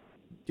quick,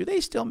 do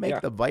they still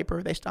make the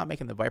Viper? They stopped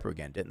making the Viper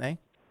again, didn't they?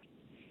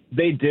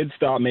 They did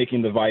stop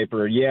making the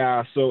Viper,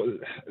 yeah. So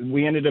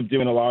we ended up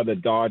doing a lot of the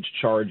Dodge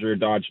Charger,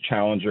 Dodge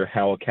Challenger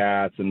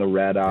Hellcats, and the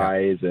Red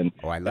Eyes, and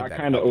that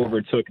kind of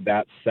overtook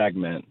that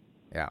segment.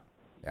 Yeah.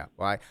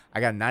 Well, I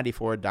got a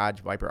 94 Dodge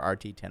Viper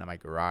RT10 in my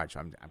garage.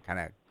 I'm kind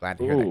of glad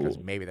to hear that because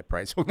maybe the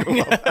price will go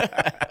up.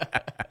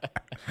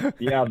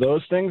 Yeah,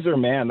 those things are,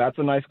 man, that's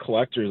a nice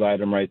collector's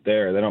item right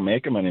there. They don't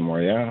make them anymore,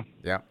 yeah.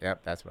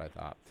 Yep, that's what I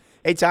thought.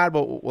 Hey, Todd,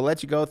 we'll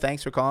let you go.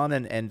 Thanks for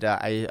calling, and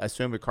I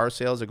assume your car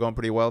sales are going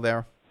pretty well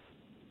there?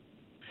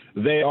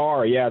 They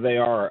are, yeah, they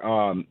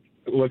are.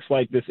 It looks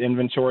like this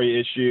inventory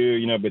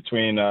issue,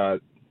 between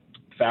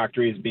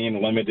factories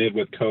being limited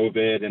with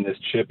COVID and this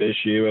chip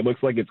issue, it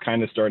looks like it's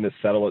kind of starting to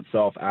settle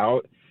itself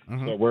out.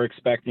 So we're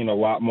expecting a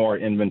lot more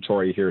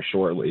inventory here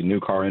shortly,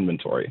 new car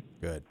inventory.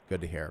 Good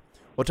to hear.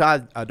 Well,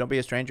 Todd, don't be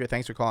a stranger.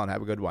 Thanks for calling.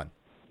 Have a good one.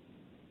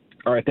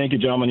 All right, thank you,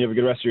 gentlemen. You have a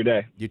good rest of your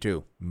day. You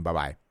too.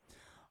 Bye-bye.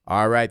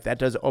 All right, that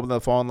does open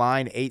the phone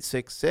line,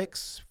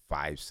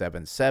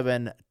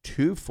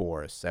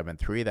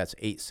 866-577-2473. That's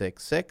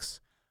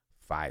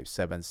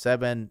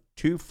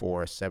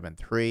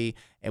 866-577-2473.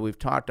 And we've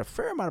talked a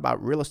fair amount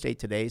about real estate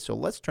today, so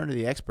let's turn to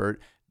the expert,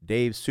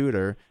 Dave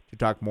Suter, to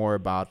talk more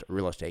about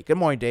real estate. Good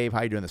morning, Dave. How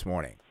are you doing this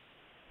morning?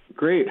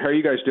 Great. How are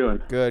you guys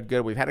doing? Good.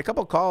 We've had a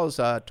couple of calls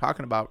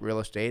talking about real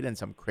estate and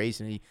some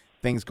crazy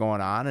things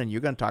going on, and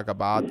you're going to talk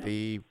about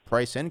the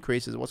price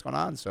increases, what's going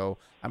on. So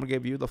I'm going to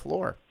give you the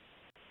floor.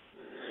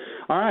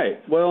 All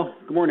right. Well,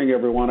 good morning,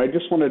 everyone. I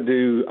just wanted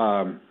to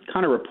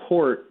kind of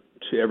report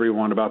to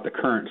everyone about the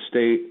current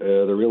state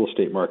of the real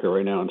estate market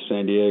right now in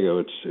San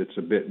Diego. It's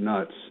a bit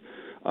nuts.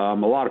 A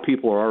lot of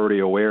people are already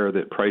aware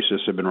that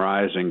prices have been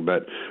rising,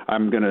 but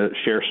I'm going to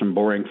share some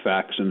boring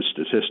facts and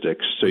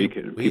statistics so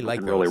people can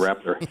really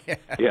wrap their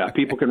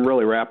people can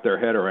really wrap their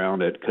head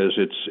around it because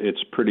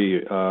it's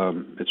pretty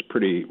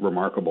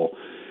remarkable.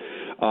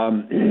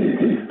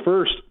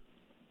 First,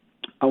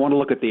 I want to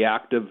look at the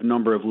active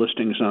number of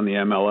listings on the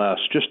MLS.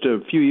 Just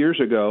a few years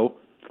ago,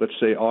 let's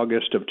say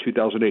August of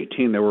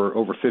 2018, there were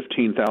over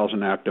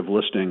 15,000 active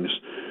listings.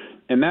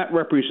 And that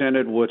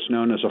represented what's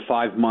known as a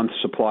 5-month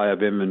supply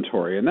of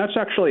inventory. And that's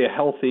actually a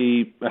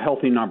healthy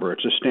number.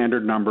 It's a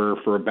standard number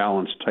for a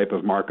balanced type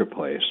of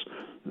marketplace.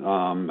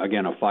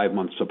 Again, a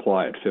 5-month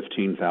supply at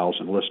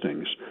 15,000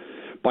 listings.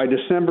 By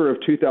December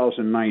of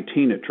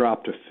 2019, it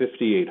dropped to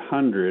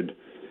 5,800.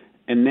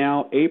 And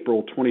now,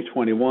 April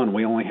 2021,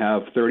 we only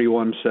have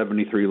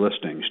 3,173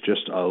 listings,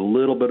 just a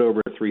little bit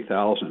over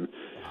 3,000.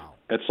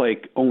 It's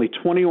like only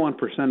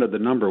 21% of the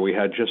number we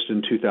had just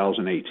in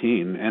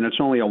 2018, and it's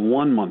only a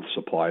 1-month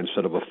supply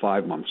instead of a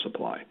 5-month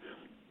supply.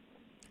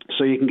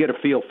 So you can get a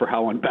feel for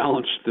how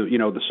unbalanced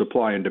the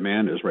supply and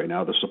demand is right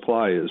now. The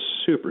supply is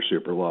super,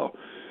 super low.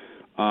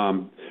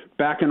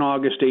 Back in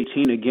August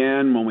 18,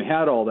 again, when we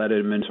had all that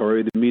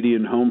inventory, the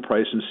median home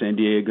price in San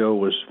Diego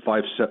was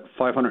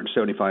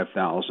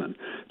 $575,000.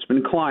 It's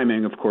been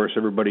climbing, of course,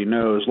 everybody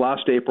knows.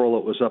 Last April,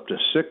 it was up to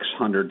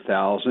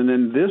 $600,000,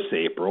 and this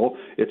April,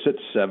 it's at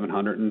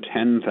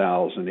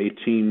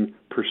 $710,000,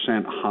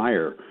 18%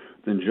 higher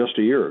than just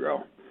a year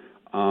ago.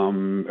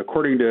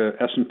 According to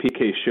S&P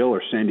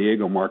Case-Shiller, San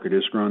Diego market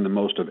has grown the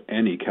most of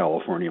any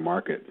California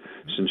market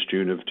since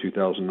June of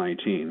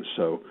 2019.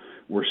 So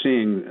we're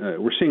seeing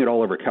it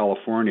all over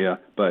California,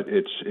 but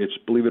it's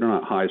believe it or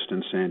not highest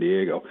in San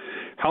Diego.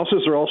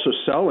 Houses are also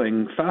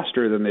selling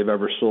faster than they've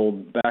ever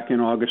sold. Back in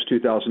August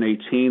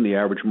 2018, the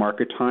average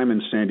market time in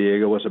San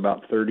Diego was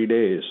about 30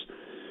 days.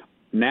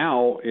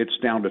 Now it's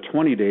down to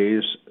 20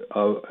 days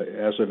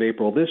as of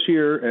April this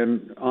year,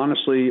 and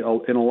honestly,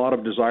 in a lot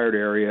of desired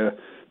area,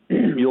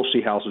 you'll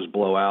see houses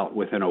blow out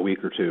within a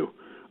week or two.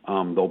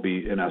 They'll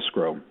be in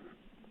escrow.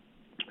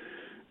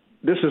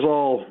 This is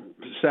all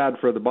sad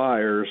for the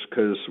buyers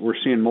because we're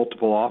seeing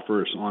multiple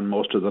offers on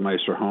most of the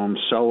nicer homes.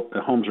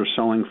 Homes are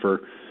selling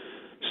for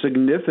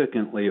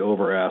significantly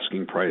over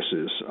asking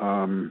prices.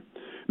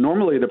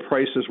 Normally, the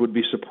prices would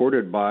be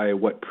supported by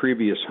what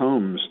previous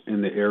homes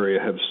in the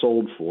area have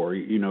sold for.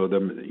 You know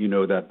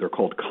that they're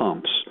called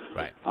comps.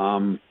 Right.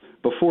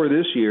 Before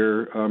this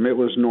year, it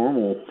was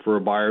normal for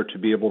a buyer to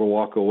be able to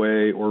walk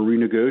away or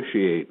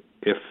renegotiate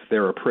if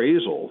their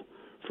appraisal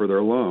for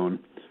their loan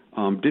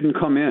didn't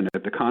come in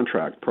at the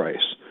contract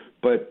price.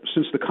 But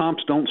since the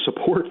comps don't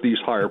support these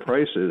higher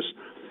prices,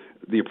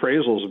 the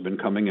appraisals have been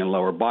coming in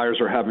lower.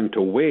 Buyers are having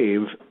to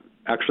waive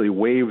actually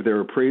waive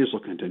their appraisal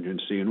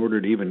contingency in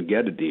order to even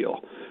get a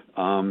deal.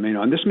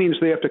 And this means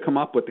they have to come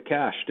up with the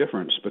cash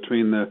difference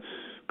between the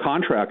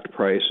contract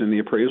price and the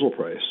appraisal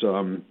price.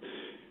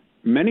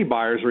 Many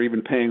buyers are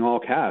even paying all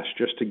cash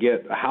just to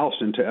get a house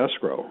into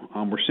escrow.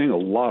 We're seeing a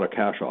lot of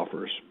cash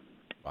offers.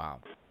 Wow.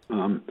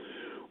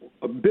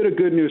 A bit of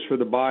good news for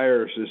the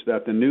buyers is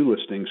that the new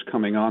listings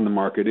coming on the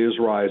market is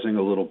rising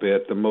a little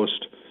bit. The most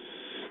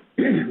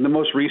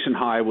recent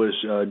high was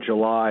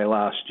July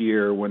last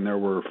year, when there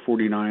were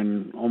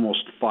 49,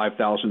 almost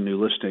 5,000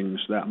 new listings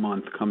that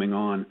month coming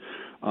on.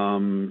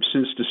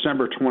 Since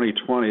December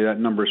 2020, that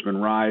number's been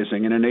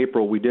rising, and in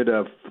April we did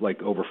have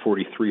like over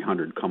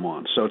 4,300 come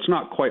on. So it's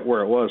not quite where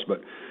it was,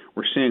 but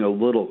we're seeing a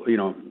little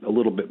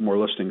bit more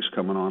listings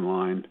coming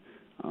online.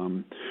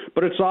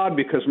 But it's odd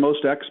because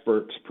most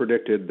experts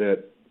predicted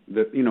that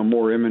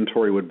more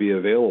inventory would be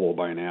available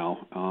by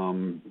now.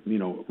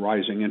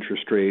 Rising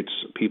interest rates,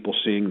 people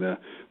seeing the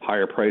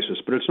higher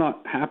prices, but it's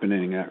not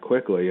happening that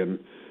quickly. And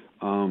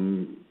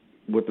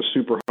with the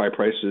super high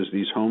prices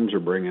these homes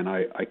are bringing,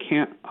 I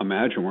can't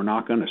imagine we're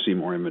not going to see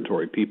more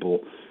inventory.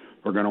 People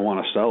are going to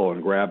want to sell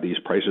and grab these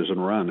prices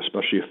and run,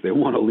 especially if they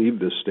want to leave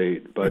this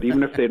state. But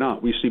even if they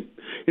don't, we see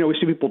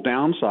people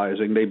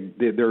downsizing.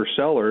 They're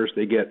sellers.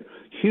 They get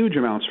huge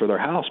amounts for their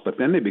house, but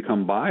then they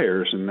become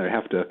buyers, and they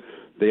have to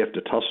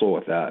tussle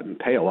with that and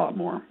pay a lot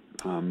more.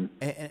 And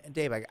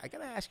Dave, I got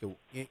to ask you,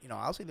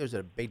 obviously there's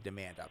a big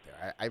demand out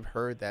there. I've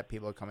heard that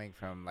people are coming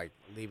from, like,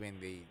 leaving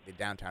the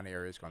downtown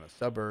areas, going to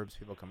suburbs,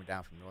 people coming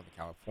down from Northern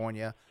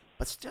California.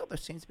 But still, there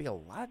seems to be a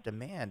lot of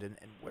demand. And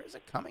where is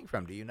it coming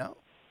from? Do you know?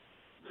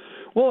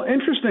 Well,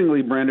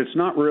 interestingly, Brent, it's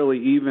not really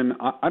even.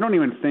 I don't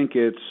even think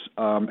it's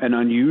an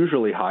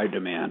unusually high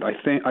demand. I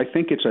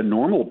think it's a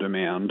normal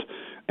demand,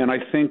 and I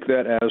think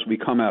that as we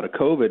come out of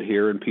COVID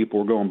here and people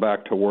are going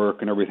back to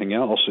work and everything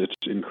else, it's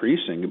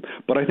increasing.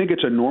 But I think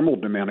it's a normal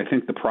demand. I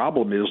think the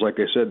problem is, like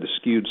I said, the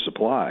skewed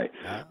supply.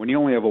 When you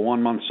only have a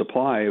 1-month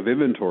supply of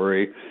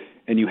inventory,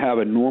 and you have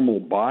a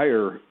normal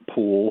buyer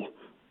pool,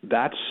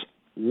 that's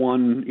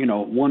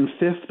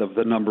 1/5 of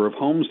the number of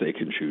homes they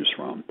can choose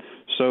from.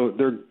 So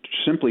they're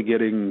simply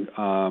getting, bid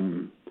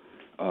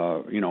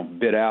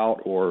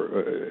out, or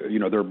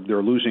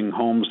they're losing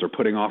homes. They're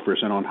putting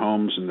offers in on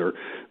homes, and they're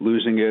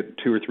losing it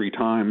 2 or 3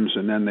 times,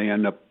 and then they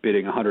end up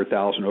bidding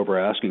 $100,000 over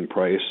asking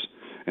price,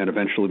 and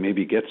eventually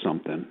maybe get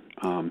something.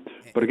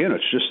 But again,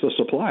 it's just the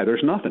supply.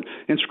 There's nothing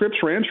in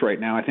Scripps Ranch right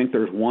now. I think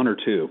there's 1 or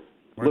 2,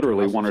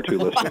 literally 1 or 2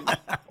 listings. Wow.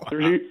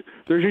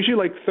 There's usually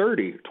like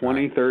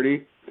 20,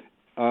 30.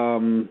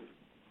 And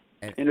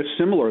it's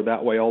similar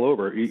that way all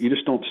over. You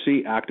just don't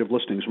see active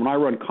listings. When I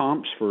run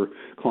comps for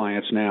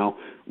clients now,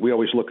 we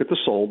always look at the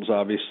solds,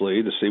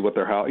 obviously, to see what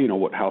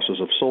what houses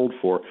have sold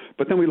for.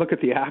 But then we look at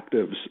the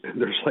actives,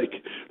 and there's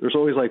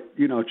always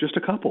just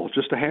a couple,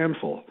 just a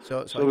handful.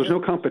 So there's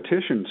no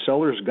competition.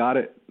 Sellers got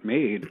it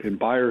made, and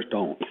buyers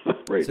don't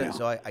now.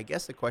 So I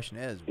guess the question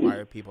is, why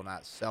are people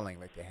not selling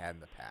like they had in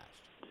the past?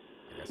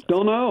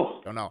 Don't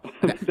know. I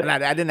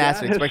didn't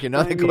ask to expect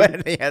another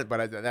question,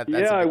 but that's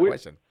a good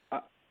question.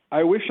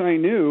 I wish I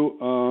knew.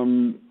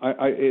 And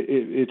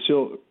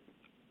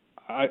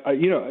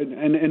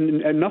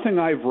nothing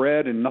I've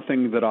read and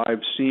nothing that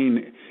I've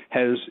seen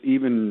has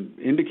even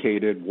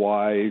indicated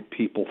why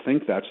people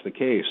think that's the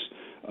case.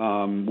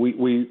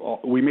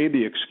 We made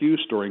the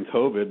excuse during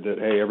COVID that,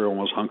 hey, everyone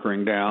was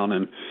hunkering down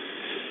and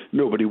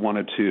nobody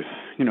wanted to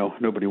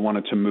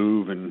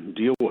move and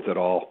deal with it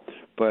all.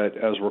 But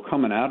as we're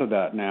coming out of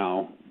that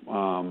now,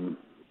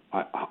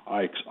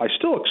 I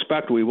still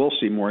expect we will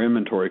see more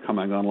inventory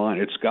coming online.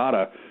 It has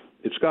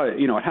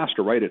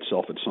to right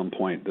itself at some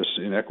point, this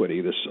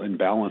inequity, this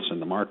imbalance in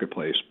the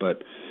marketplace.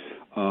 But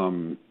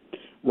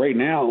right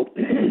now,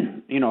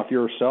 if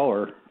you're a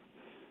seller,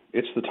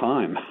 it's the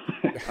time.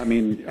 I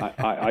mean,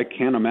 I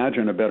can't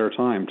imagine a better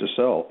time to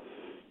sell.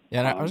 Yeah,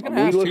 and I was going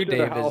to ask you,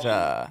 Dave,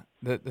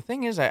 the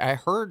thing is, I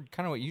heard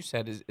kind of what you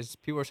said is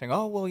people are saying,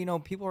 oh, well,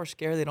 people are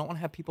scared. They don't want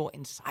to have people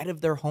inside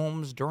of their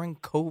homes during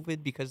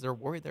COVID because they're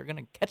worried they're going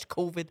to catch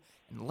COVID,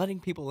 and letting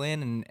people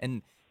in,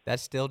 and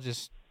that's still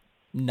just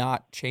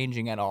not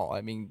changing at all.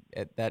 I mean,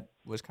 that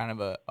was kind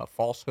of a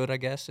falsehood, I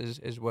guess,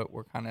 is what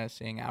we're kind of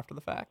seeing after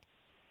the fact.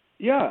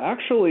 Yeah,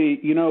 actually,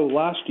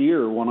 last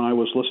year when I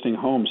was listing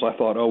homes, I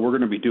thought, we're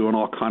going to be doing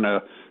all kind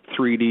of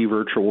 3D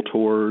virtual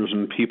tours,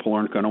 and people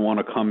aren't going to want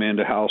to come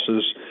into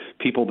houses.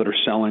 People that are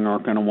selling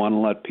aren't going to want to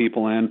let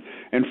people in.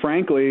 And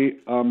frankly,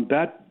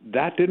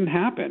 that didn't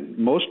happen.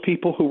 Most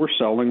people who were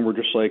selling were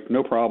just like,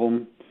 no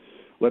problem,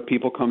 let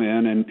people come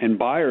in. And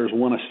buyers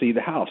want to see the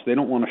house. They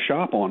don't want to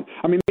shop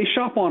they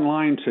shop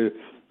online to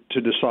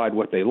decide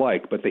what they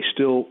like, but they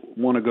still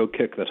want to go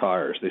kick the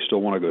tires. They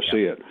still want to go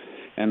see it.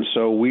 And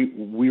so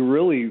we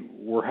really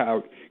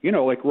were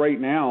like right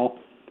now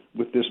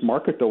with this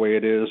market the way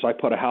it is, I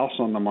put a house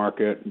on the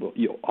market,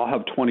 I'll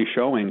have 20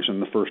 showings in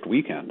the first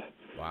weekend.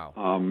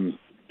 Wow.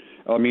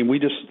 We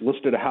just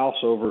listed a house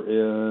over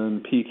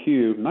in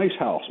PQ, nice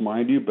house,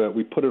 mind you, but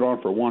we put it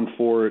on for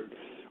 1.4. It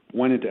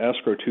went into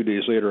escrow 2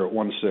 days later at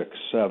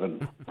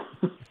 1.67.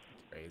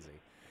 Crazy.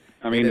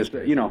 It's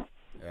crazy.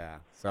 Yeah.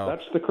 So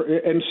that's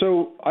and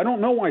so I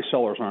don't know why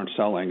sellers aren't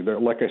selling.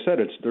 Like I said,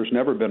 there's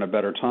never been a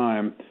better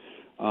time.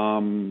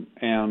 And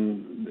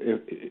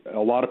a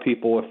lot of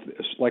people,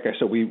 like I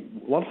said, a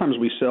lot of times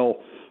we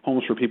sell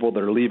homes for people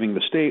that are leaving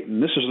the state,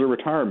 and this is their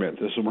retirement.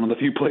 This is one of the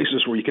few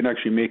places where you can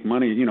actually make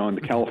money. You know, in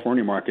the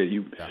California market,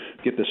 you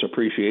get this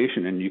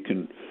appreciation, and you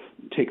can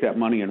take that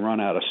money and run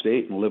out of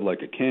state and live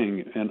like a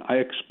king. And I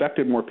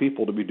expected more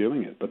people to be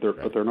doing it, but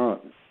they're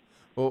not.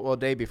 Well,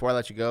 Dave, before I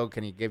let you go,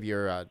 can you give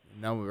your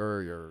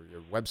number, your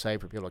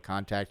website for people to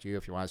contact you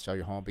if you want to sell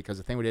your home? Because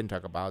the thing we didn't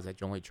talk about is that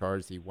you only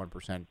charge the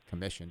 1%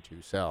 commission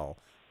to sell,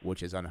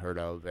 which is unheard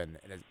of, and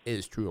it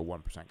is true, a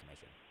 1% commission.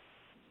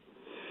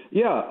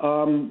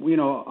 Yeah, you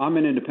know, I'm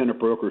an independent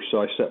broker,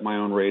 so I set my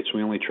own rates.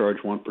 We only charge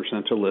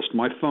 1% to list.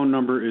 My phone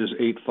number is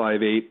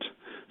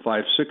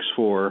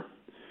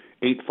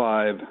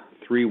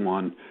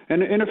 858-564-8531.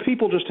 And if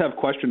people just have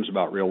questions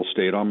about real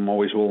estate, I'm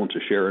always willing to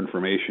share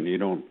information. You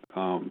don't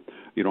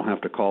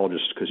have to call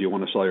just because you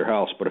want to sell your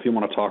house. But if you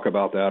want to talk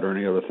about that or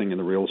any other thing in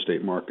the real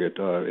estate market,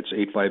 it's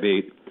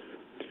 858.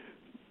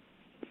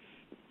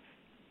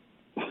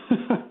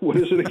 What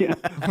is it again?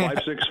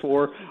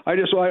 564. I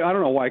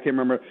don't know why I can't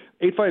remember.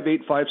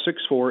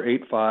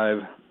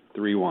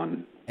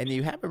 858-564-8531. And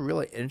you have a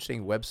really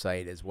interesting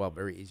website as well.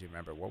 Very easy to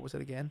remember. What was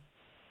it again?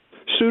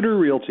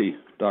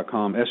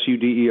 SuderRealty.com.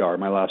 SUDER.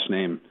 My last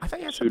name. I thought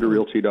you had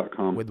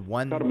SuderRealty.com. With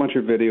one. Got a bunch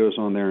of videos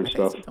on there and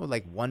stuff. Something with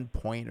like 1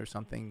 point or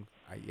something.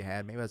 You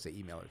had maybe that's an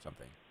email or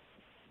something.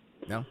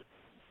 No.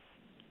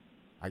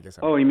 I guess.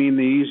 You mean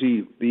the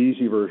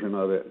easy version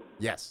of it?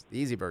 Yes, the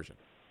easy version.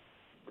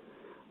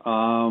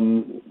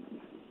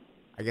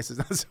 I guess it's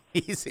not so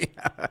easy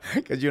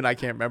because you and I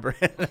can't remember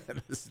it.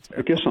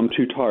 I guess I'm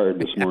too tired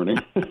this morning.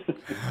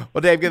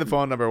 Well, Dave, give the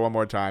phone number one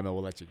more time and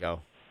we'll let you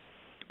go.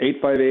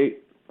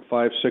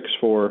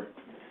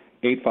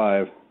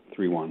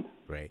 858-564-8531.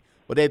 Great.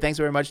 Well, Dave, thanks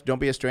very much. Don't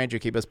be a stranger.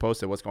 Keep us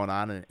posted what's going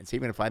on and see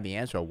if we can find the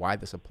answer of why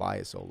the supply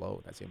is so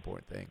low. That's the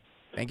important thing.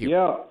 Thank you.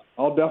 Yeah,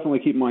 I'll definitely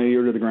keep my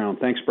ear to the ground.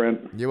 Thanks,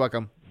 Brent. You're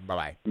welcome.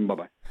 Bye-bye.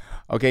 Bye-bye.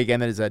 Okay, again,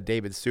 that is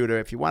David Suter.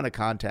 If you want to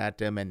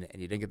contact him and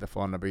you didn't get the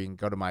phone number, you can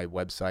go to my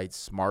website,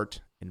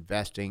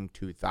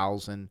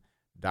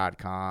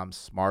 smartinvesting2000.com,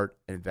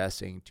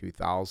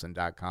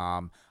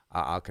 smartinvesting2000.com.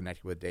 I'll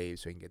connect you with Dave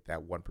so you can get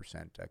that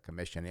 1%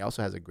 commission. He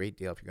also has a great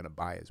deal if you're going to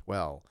buy as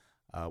well,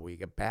 where you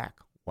get back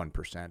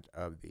 1%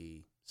 of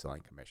the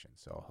selling commission.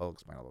 So he'll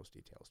explain all those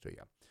details to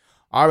you.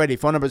 Alrighty,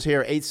 phone number's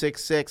here,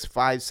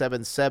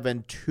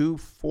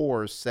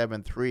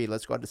 866-577-2473.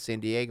 Let's go out to San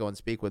Diego and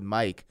speak with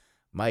Mike.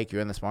 Mike,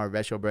 you're in the Smart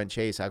Invest Show. Brent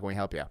Chase, how can we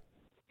help you?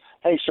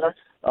 Hey, sir.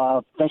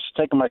 Thanks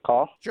for taking my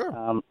call.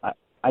 Sure.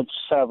 I just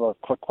have a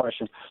quick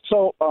question.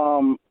 So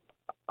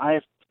I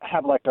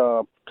have like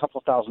a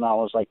couple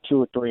 $1,000, like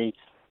 $2 or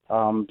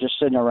 $3, just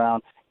sitting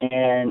around,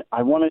 and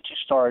I wanted to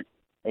start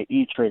an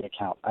E-Trade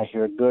account. I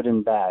hear good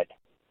and bad.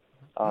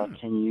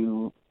 Can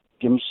you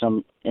give me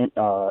some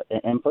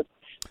input?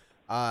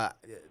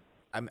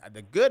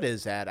 The good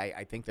is that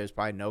I think there's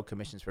probably no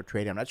commissions for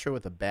trading. I'm not sure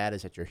what the bad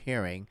is that you're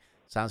hearing.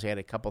 Sounds like you had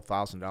a couple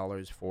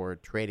 $1,000s for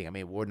trading. I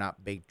mean, we're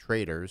not big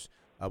traders.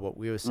 What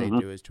we would say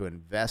do is to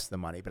invest the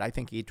money. But I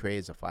think E-Trade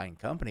is a fine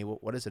company.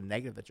 What is the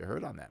negative that you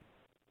heard on that?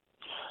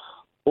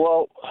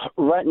 Well,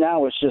 right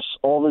now it's just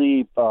all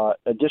the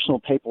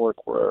additional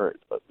paperwork where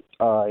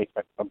I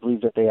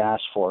believe that they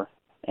asked for.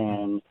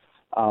 And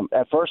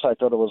at first I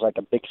thought it was like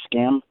a big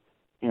scam.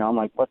 You know, I'm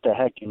like, what the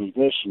heck? You need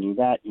this, you need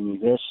that, you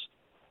need this.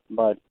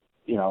 But,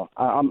 you know,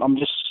 I'm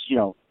just,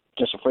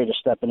 just afraid of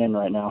stepping in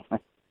right now.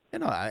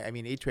 I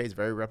mean, E-Trade is a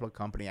very reputable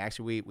company.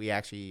 Actually,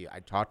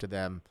 I talked to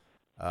them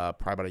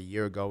probably about a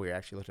year ago. We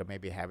actually looked at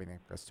maybe having a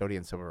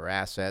custodian some of our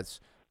assets.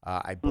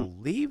 I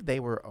believe they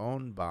were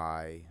owned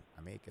by,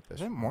 I may get this.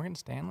 Is it Morgan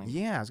Stanley?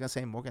 Yeah, I was going to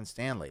say Morgan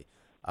Stanley.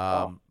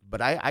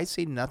 But I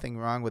see nothing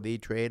wrong with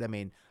E-Trade. I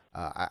mean,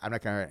 I'm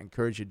not going to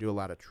encourage you to do a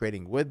lot of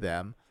trading with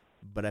them.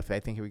 But if I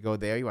think if we go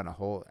there, you want to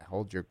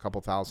hold your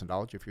couple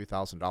 $1,000, your few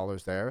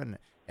 $1,000s there and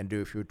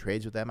do a few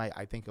trades with them,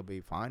 I think you'll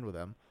be fine with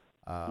them.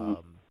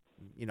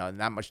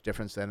 Not much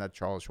difference than at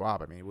Charles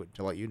Schwab. I mean,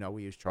 to let you know,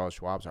 we use Charles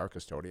Schwab as our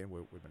custodian.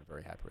 We've been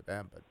very happy with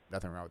them, but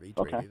nothing wrong with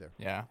E-Trade either.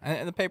 Yeah,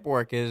 and the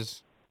paperwork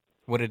is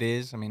what it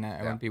is. I mean,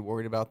 I wouldn't be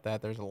worried about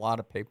that. There's a lot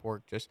of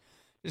paperwork just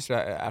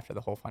after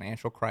the whole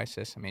financial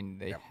crisis. I mean,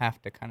 they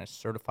have to kind of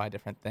certify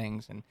different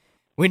things, and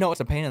we know it's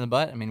a pain in the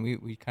butt. I mean,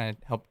 we kind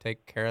of help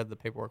take care of the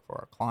paperwork for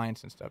our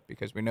clients and stuff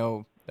because we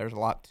know there's a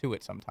lot to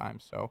it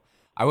sometimes. So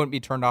I wouldn't be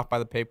turned off by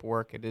the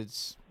paperwork. It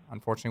is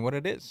unfortunately what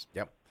it is.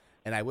 Yep.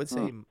 And I would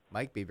say,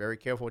 Mike, be very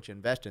careful what you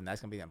invest in. That's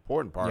going to be the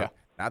important part,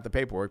 not the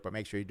paperwork, but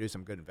make sure you do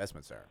some good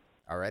investments there.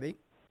 All righty?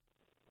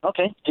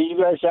 Okay. Do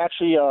you guys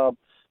actually?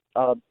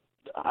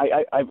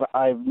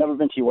 I've never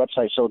been to your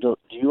website, so do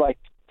you like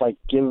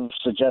give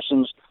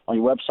suggestions on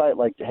your website,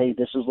 like, hey,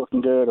 this is looking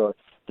good or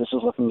this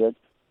is looking good?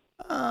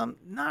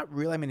 Not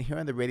really. I mean, here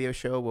on the radio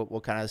show, we'll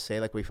kind of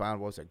say, like we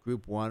found, what was it,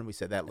 Group 1? We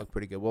said that looked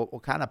pretty good. We'll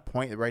kind of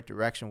point in the right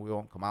direction. We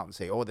won't come out and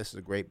say, oh, this is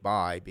a great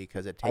buy,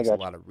 because it takes a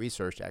lot of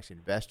research to actually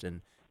invest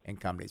in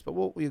companies. But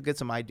we'll get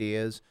some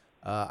ideas.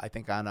 I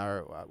think on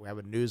our we have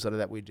a newsletter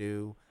that we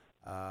do.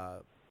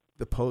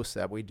 The posts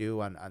that we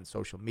do on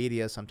social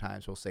media,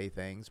 sometimes we'll say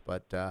things.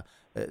 But the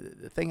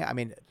thing, I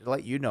mean, to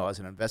let you know, as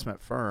an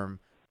investment firm,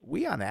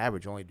 we on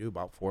average only do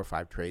about 4 or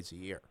 5 trades a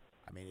year.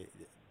 I mean,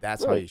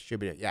 that's how you should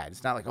be. Yeah,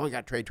 it's not like, oh, we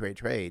got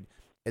trade.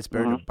 It's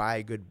better to buy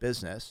a good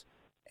business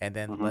and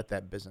then let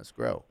that business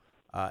grow.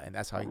 And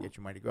that's how you get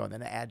your money to grow. And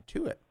then add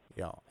to it,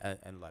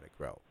 and let it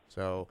grow.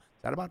 So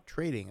it's not about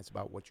trading. It's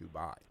about what you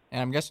buy.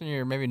 And I'm guessing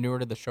you're maybe newer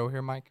to the show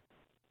here, Mike?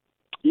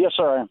 Yes,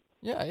 sir, I am.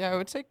 Yeah, I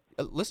would say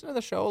listen to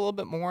the show a little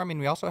bit more. I mean,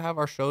 we also have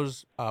our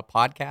shows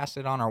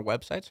podcasted on our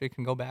website, so you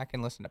can go back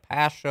and listen to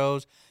past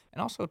shows.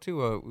 And also,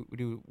 too, we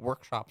do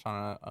workshops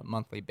on a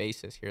monthly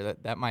basis here.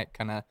 That might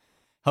kind of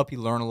help you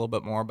learn a little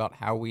bit more about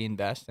how we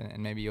invest,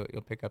 and maybe you'll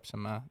pick up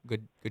some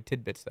good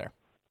tidbits there.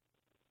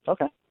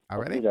 Okay. All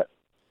righty.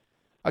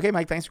 Okay,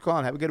 Mike, thanks for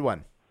calling. Have a good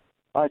one.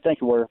 All right,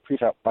 thank you, Warrior.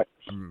 Peace out. Bye.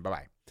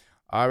 Bye-bye.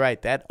 All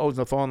right, that opens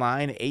the phone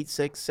line,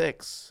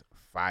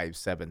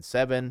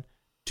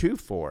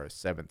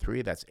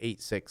 866-577-2473. That's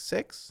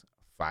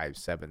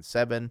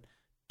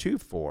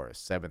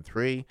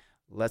 866-577-2473.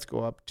 Let's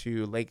go up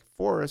to Lake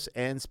Forest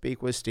and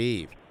speak with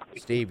Steve.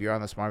 Steve, you're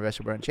on the Smart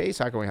Investor Brent Chase.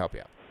 How can we help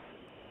you?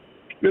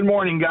 Good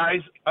morning,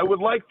 guys. I would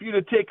like for you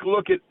to take a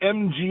look at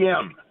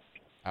MGM.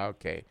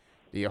 Okay.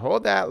 Do you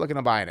hold that? Looking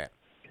to buying it?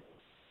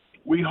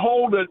 We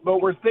hold it, but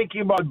we're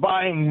thinking about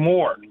buying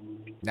more.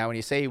 Now, when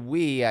you say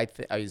we,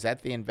 is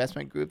that the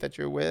investment group that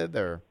you're with,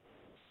 or?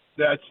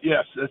 Yes,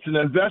 it's an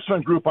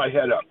investment group I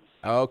head up.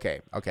 Okay.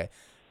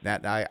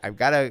 Now I've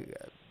got to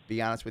be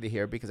honest with you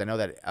here, because I know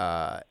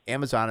that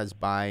Amazon is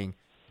buying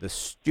the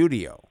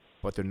studio,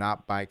 but they're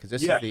not buying, because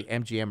this is the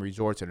MGM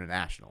Resorts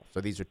International. So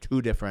these are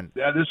two different.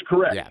 That is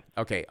correct. Yeah.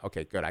 Okay.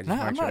 Good. I just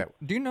want to make sure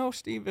that. Do you know,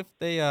 Steve, if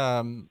they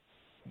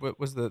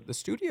was the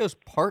studios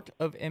part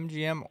of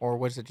MGM, or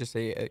was it just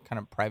a kind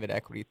of private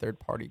equity third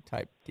party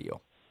type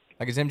deal?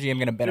 Like, is MGM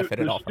going to benefit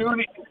at all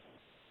from it?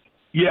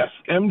 Yes,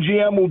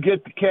 MGM will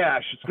get the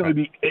cash. It's going to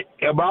be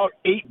about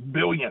 $8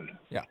 billion.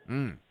 Yeah.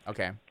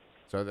 Okay.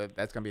 So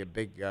that's going to be a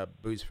big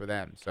boost for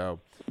them. So,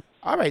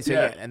 all right. So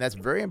and that's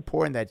very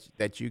important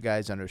that you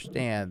guys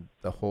understand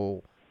the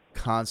whole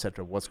concept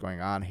of what's going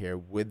on here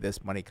with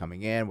this money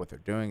coming in, what they're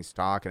doing,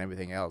 stock, and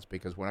everything else.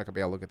 Because we're not going to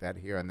be able to look at that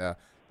here in the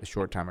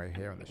short time right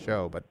here on the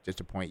show. But just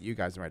to point you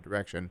guys in the right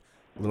direction,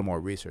 a little more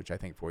research, I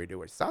think, before you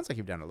do it. It sounds like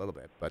you've done a little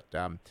bit. But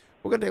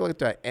we're going to take a look at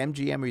the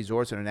MGM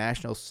Resorts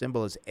International.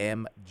 Symbol is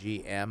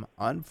MGM.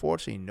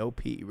 Unfortunately, no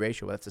PE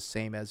ratio. That's the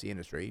same as the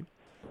industry.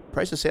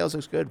 Price to sales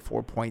looks good,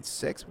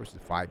 4.6 versus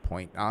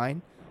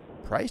 5.9.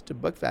 Price to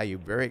book value,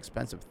 very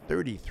expensive,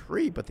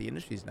 33, but the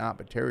industry is not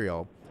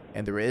material,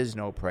 and there is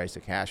no price to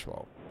cash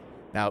flow.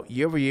 Now,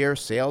 year over year,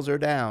 sales are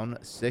down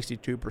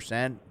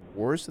 62%,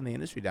 worse than the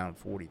industry, down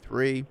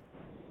 43.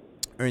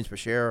 Earnings per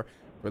share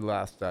for the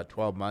last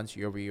 12 months,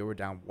 year over year, we're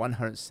down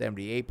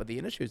 178, but the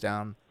industry is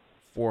down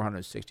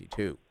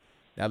 462.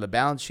 Now, the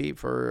balance sheet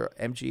for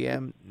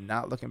MGM,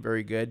 not looking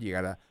very good. You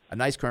got a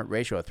nice current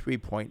ratio of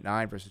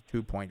 3.9 versus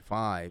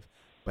 2.5,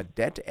 but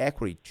debt to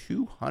equity,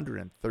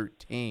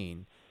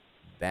 213.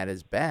 That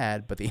is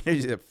bad, but the industry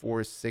is at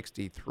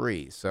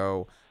 463.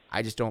 So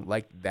I just don't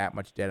like that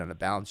much debt on the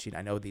balance sheet.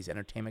 I know these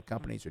entertainment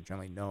companies are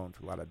generally known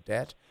for a lot of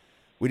debt.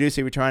 We do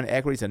see return on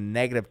equity is a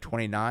negative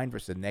 29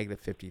 versus a negative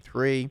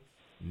 53.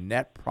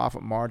 Net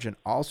profit margin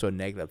also a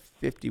negative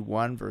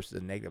 51 versus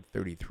a negative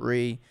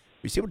 33.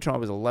 Receivable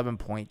turnover is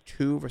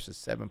 11.2 versus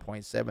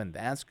 7.7.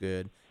 That's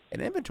good.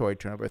 And inventory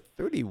turnover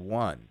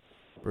 31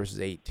 versus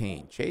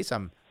 18. Chase,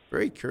 I'm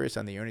very curious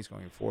on the earnings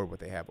going forward, what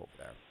they have over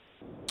there.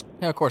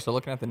 Yeah, of course. So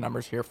looking at the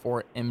numbers here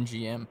for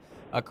MGM,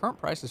 current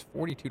price is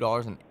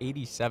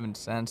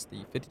 $42.87.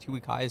 The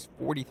 52-week high is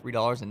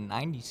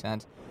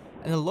 $43.90.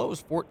 And the low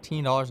is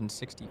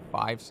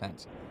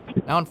 $14.65.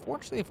 Now,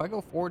 unfortunately, if I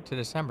go forward to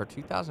December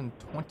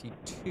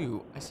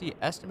 2022, I see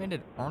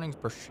estimated earnings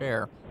per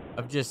share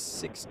of just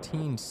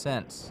 16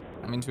 cents.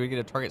 That means we get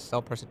a target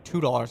sell price of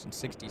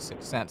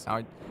 $2.66.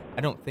 Now,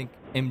 I don't think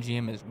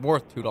MGM is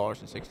worth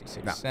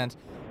 $2.66,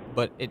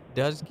 but it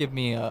does give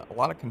me a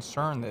lot of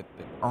concern that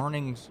the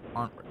earnings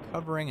aren't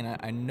recovering, and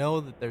I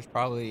know that there's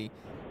probably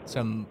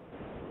some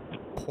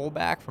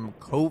pullback from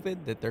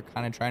COVID that they're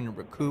kind of trying to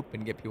recoup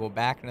and get people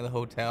back into the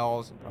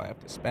hotels and probably have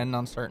to spend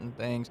on certain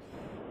things.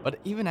 But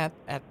even at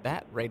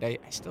that rate, I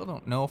still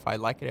don't know if I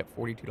like it at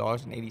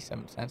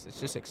 $42.87. It's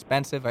just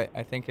expensive.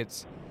 I think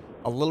it's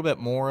a little bit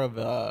more of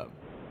a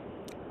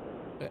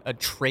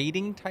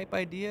trading type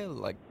idea,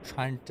 like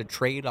trying to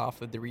trade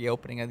off of the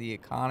reopening of the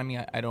economy.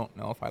 I don't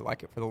know if I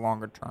like it for the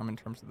longer term in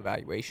terms of the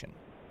valuation.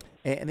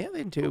 And the other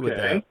thing, too,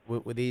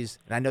 with these,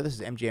 and I know this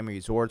is MGM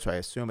Resorts, so I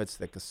assume it's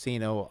the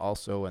casino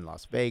also in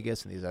Las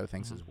Vegas and these other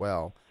things as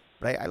well.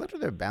 But I looked at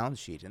their balance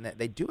sheet, and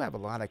they do have a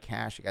lot of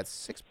cash. They got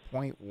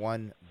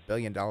 $6.1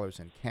 billion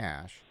in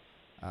cash.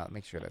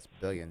 Make sure that's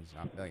billions,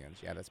 not millions.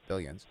 Yeah, that's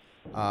billions.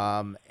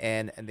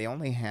 And they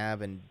only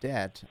have in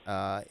debt,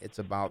 it's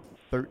about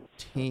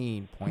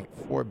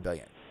 $13.4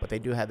 billion. But they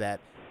do have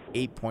that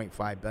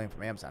 $8.5 billion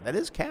from Amazon. That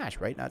is cash,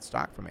 right? Not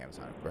stock from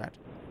Amazon, correct?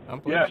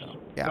 Don't believe Yes. so.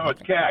 Yeah, No,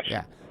 it's cash.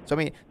 Yeah. So I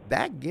mean,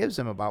 that gives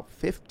them about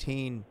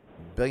 $15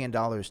 billion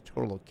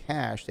total of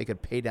cash. They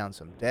could pay down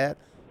some debt,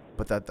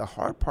 but the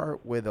hard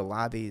part with a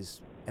lot of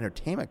these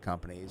entertainment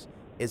companies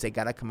is they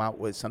got to come out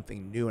with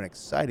something new and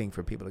exciting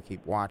for people to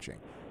keep watching.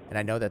 And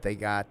I know that they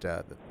got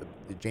the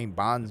James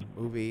Bond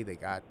movie. They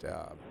got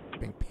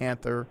Pink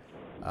Panther.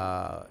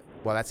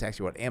 Well, that's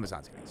actually what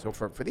Amazon's getting. So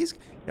for these,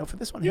 for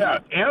this one, Yeah,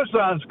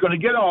 Amazon's going to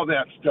get all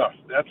that stuff.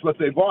 That's what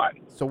they bought.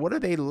 So what are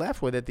they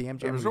left with at the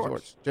MGM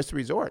resorts? Just the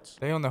resorts.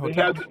 They own the They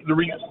hotel. have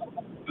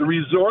the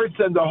resorts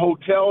and the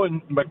hotel in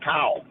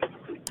Macau.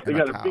 They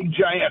got a big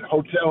giant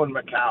hotel in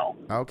Macau.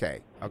 Okay.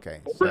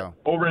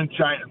 Over in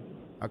China.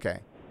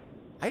 Okay.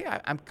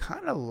 I'm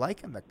kind of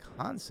liking the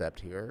concept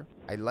here.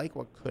 I like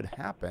what could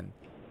happen,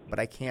 but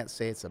I can't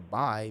say it's a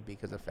buy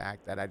because of the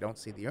fact that I don't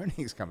see the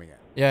earnings coming in.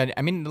 Yeah,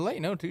 I mean, to let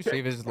you know, too,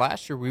 Steve, is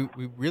last year we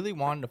really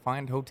wanted to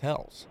find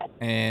hotels.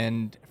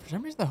 And for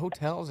some reason, the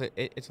hotels,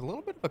 it's a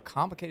little bit of a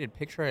complicated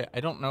picture. I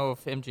don't know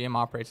if MGM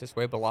operates this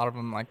way, but a lot of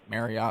them, like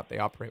Marriott, they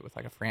operate with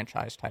like a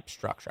franchise-type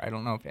structure. I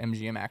don't know if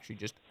MGM actually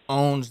just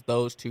owns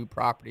those two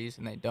properties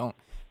and they don't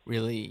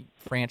really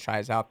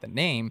franchise out the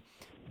name.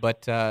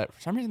 But for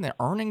some reason, their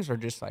earnings are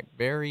just like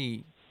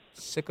very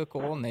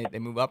cyclical, and they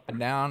move up and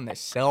down. They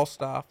sell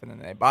stuff, and then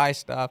they buy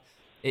stuff.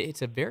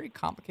 It's a very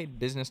complicated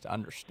business to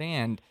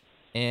understand,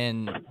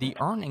 and the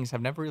earnings have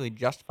never really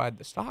justified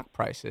the stock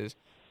prices.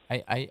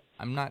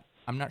 I'm not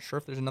sure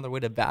if there's another way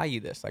to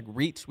value this. Like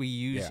REITs, we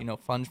use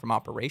funds from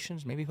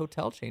operations. Maybe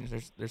hotel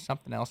chains. There's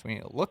something else we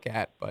need to look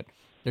at, but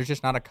there's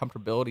just not a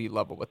comfortability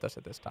level with us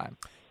at this time.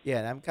 Yeah,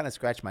 and I'm kind of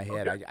scratching my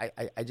head.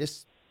 Okay. I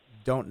just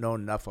don't know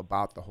enough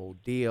about the whole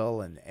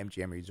deal and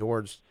MGM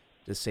Resorts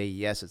to say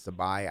yes, it's a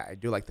buy. I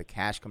do like the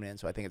cash coming in,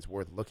 so I think it's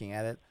worth looking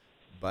at it.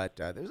 But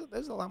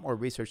there's a lot more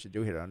research to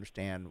do here to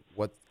understand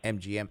what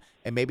MGM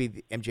and maybe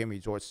the MGM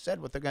Resorts said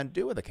what they're going to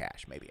do with the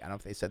cash. Maybe I don't know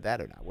if they said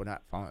that or not. We're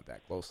not following it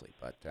that closely,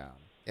 but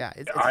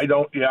I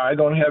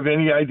don't have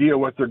any idea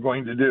what they're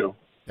going to do.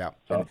 Yeah,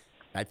 so.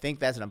 I think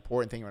that's an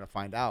important thing you're going to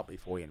find out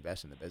before you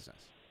invest in the business.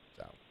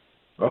 So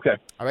okay,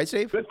 all right,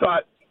 Steve. Good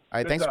thought. All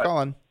right, thanks for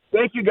calling.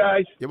 Thank you,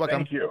 guys. You're welcome.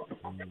 Thank you.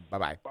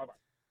 Bye-bye.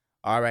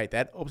 All right,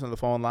 that opens the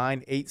phone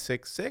line,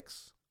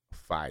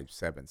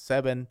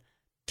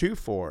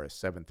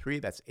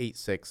 866-577-2473. That's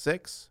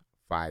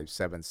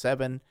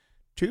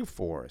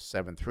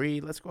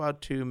 866-577-2473. Let's go out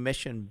to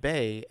Mission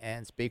Bay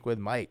and speak with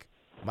Mike.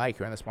 Mike,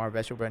 you're on the Smart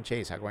Investor Brent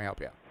Chase. How can I help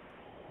you?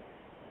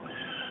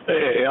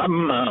 Hey,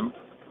 I'm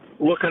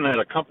looking at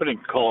a company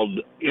called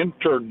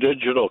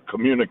Interdigital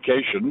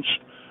Communications,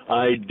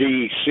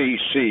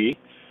 IDCC,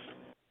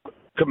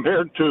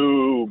 compared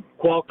to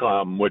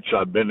Qualcomm, which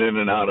I've been in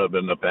and out of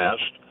in the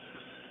past,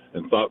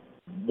 and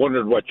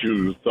wondered what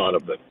you thought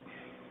of it.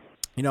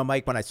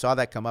 Mike, when I saw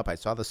that come up, I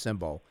saw the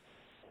symbol,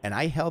 and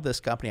I held this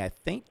company, I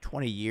think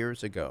 20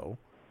 years ago.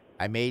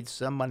 I made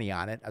some money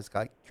on it. I was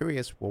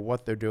curious,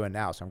 what they're doing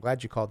now. So I'm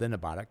glad you called in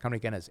about it. Company,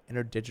 again, is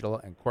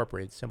Interdigital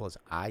Incorporated. Symbol is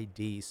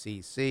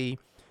IDCC.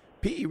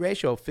 PE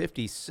ratio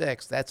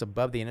 56. That's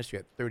above the industry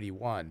at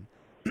 31.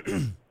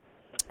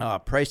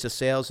 Price to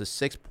sales is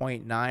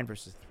 6.9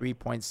 versus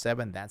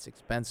 3.7. That's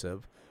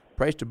expensive.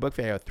 Price to book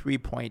value of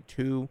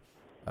 3.2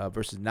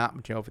 versus not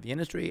material for the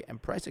industry.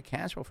 And price to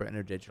cash flow for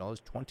Interdigital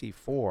is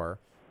 24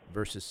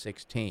 versus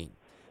 16.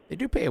 They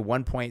do pay a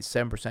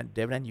 1.7%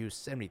 dividend. Use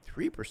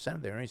 73%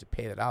 of their earnings to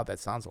pay that out. That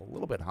sounds a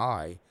little bit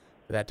high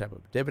for that type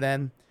of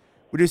dividend.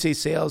 We do see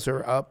sales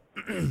are up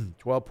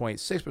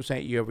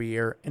 12.6% year over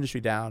year.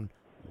 Industry down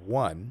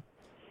 1%.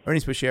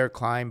 Earnings per share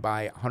climbed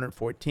by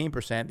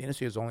 114%. The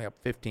industry is only up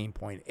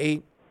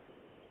 15.8%.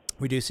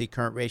 We do see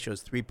current ratio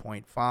is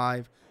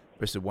 3.5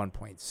 versus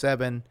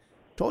 1.7.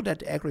 Total debt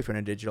to equity for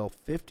Interdigital,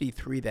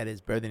 53. That is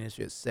better than the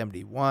industry at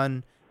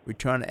 71.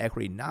 Return on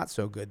equity, not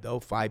so good, though,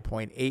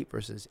 5.8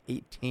 versus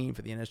 18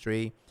 for the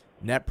industry.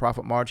 Net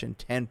profit margin,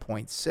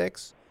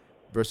 10.6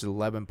 versus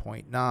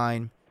 11.9.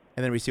 And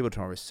then receivable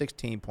turnover,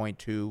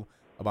 16.2,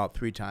 about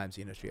 3 times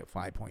the industry at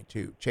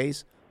 5.2.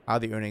 Chase, how are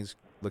the earnings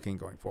looking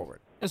going forward?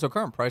 Yeah, so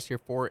current price here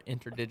for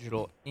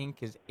Interdigital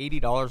Inc. is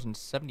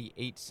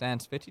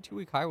 $80.78.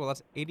 52-week high, well,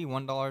 that's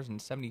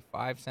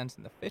 $81.75.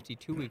 And the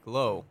 52-week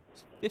low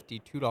is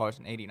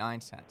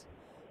 $52.89.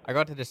 I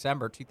got to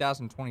December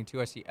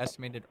 2022. I see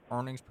estimated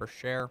earnings per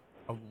share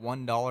of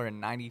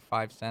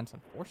 $1.95.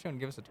 Unfortunately,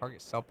 give us a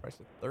target sell price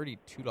of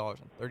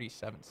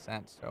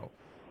 $32.37. So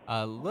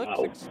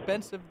looks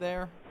expensive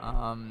there.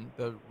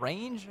 The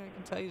range, I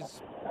can tell you,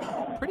 is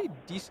pretty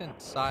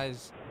decent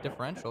size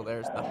differential.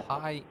 There's the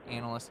high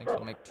analyst thinks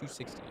it'll make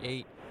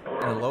 $2.68,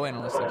 and the low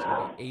analyst thinks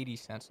it'll be 80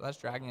 cents. So that's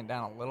dragging it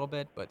down a little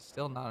bit, but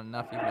still not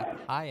enough even at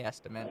the high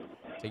estimate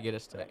to get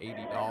us to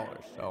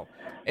 $80. So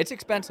it's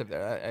expensive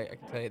there. I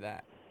can tell you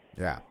that.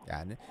 Yeah.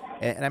 And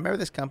I remember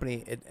this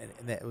company, and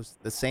it was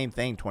the same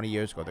thing 20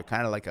 years ago. They're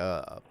kind of like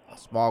a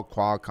small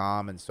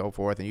Qualcomm and so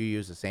forth, and you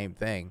use the same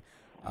thing.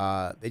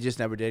 They just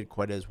never did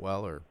quite as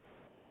well or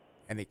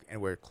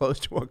anywhere close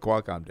to what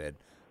Qualcomm did.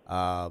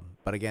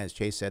 But again, as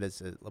Chase said,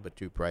 it's a little bit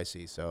too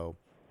pricey, so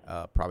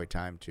probably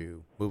time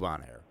to move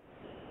on here.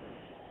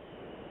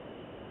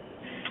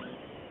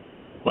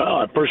 Well,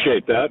 I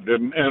appreciate that.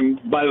 And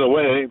by the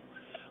way,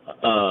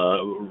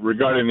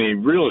 regarding the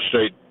real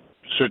estate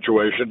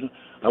situation,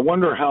 I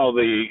wonder how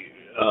the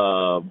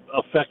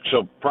effects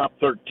of Prop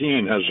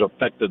 13 has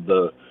affected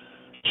the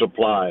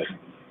supply.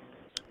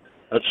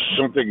 That's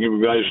something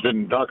you guys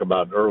didn't talk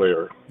about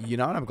earlier. You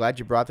know, and I'm glad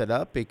you brought that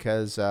up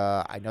because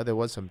I know there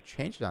was some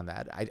changes on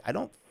that. I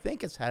don't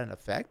think it's had an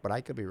effect, but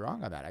I could be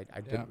wrong on that.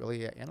 I didn't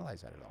really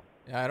analyze that at all.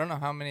 Yeah, I don't know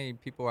how many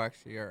people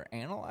actually are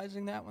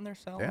analyzing that when they're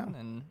selling. Yeah.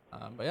 And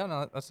but yeah,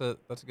 no, that's a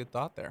good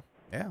thought there.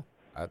 Yeah.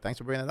 Thanks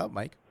for bringing that up,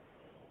 Mike.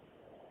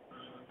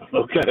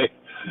 Okay.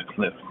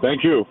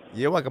 Thank you.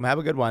 You're welcome. Have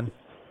a good one.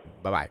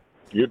 Bye-bye.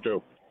 You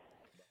too.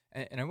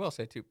 And I will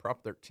say, too,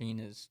 Prop 13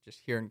 is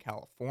just here in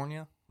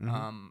California.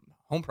 Mhm.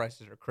 Home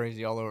prices are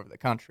crazy all over the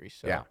country.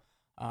 So, Yeah.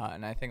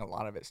 And I think a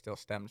lot of it still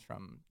stems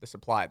from the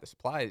supply. The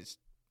supply is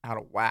out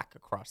of whack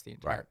across the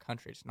entire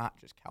country. It's not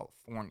just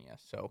California.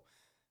 So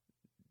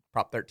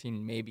Prop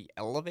 13 may be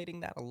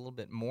elevating that a little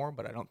bit more,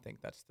 but I don't think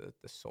that's the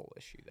sole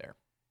issue there.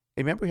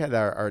 Hey, remember we had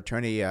our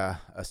attorney,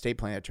 estate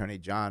planning attorney,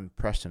 John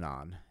Preston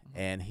on,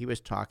 and he was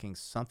talking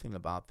something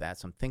about that,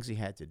 some things he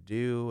had to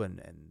do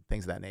and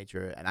things of that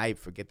nature, and I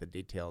forget the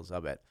details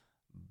of it.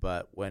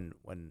 But when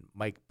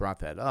Mike brought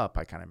that up,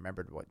 I kind of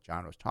remembered what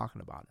John was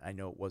talking about. I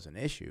know it was an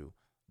issue,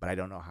 but I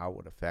don't know how it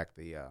would affect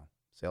the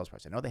sales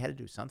price. I know they had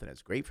to do something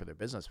that's great for their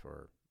business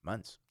for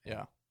months.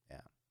 Yeah.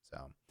 Yeah.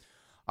 So,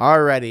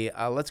 alrighty,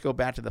 let's go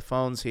back to the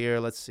phones here.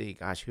 Let's see.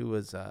 Gosh, who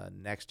was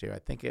next here? I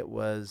think it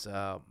was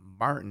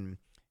Martin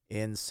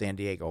in San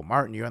Diego.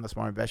 Martin, you're on the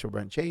Smart Investor with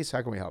Brent Chase.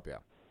 How can we help you?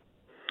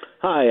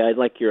 Hi, I'd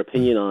like your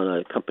opinion on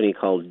a company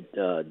called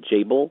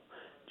Jabil.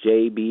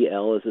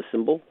 JBL is the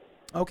symbol.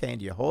 Okay, and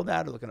do you hold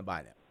that or looking to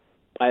buy that?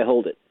 I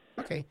hold it.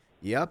 Okay,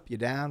 you up, you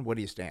down? Where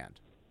do you stand?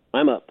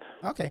 I'm up.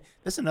 Okay,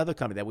 this is another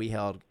company that we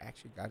held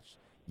actually, gosh,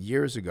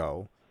 years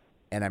ago,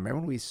 and I remember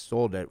when we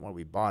sold it, when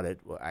we bought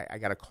it, I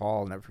got a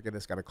call, never forget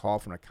this, got a call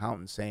from an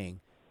accountant saying,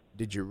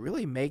 did you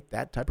really make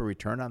that type of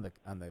return on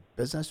the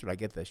business, or did I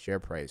get the share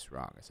price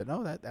wrong? I said,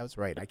 no, that was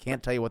right. I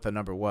can't tell you what the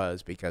number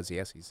was because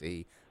the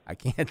SEC, I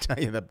can't tell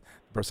you the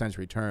percentage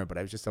return, but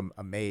I was just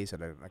amazed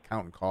that an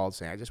accountant called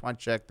saying, I just want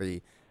to check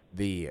the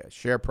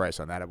share price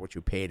on that of what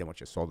you paid and what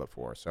you sold it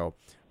for. So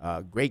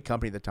great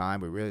company at the time.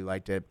 We really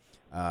liked it.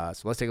 So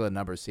let's take a look at the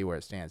numbers, see where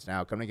it stands.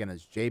 Now, coming again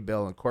is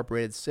Jabil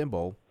Incorporated.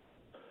 Symbol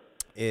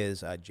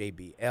is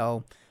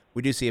JBL.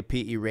 We do see a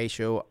PE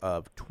ratio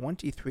of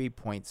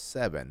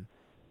 23.7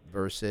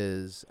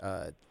 versus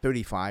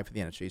 35 for the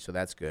industry, so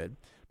that's good.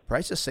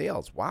 Price of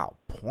sales, wow,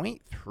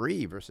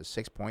 0.3 versus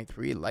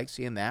 6.3. Like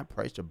seeing that.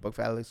 Price to book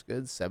value looks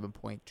good,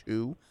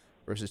 7.2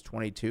 versus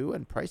 22.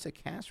 And price of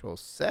cash flow,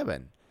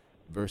 7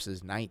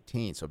 versus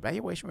 19. So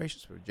valuation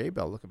ratios for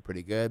Jabil looking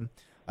pretty good.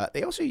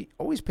 They also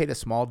always paid a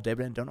small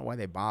dividend. Don't know why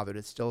they bothered.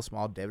 It's still a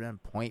small dividend,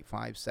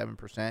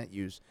 0.57%.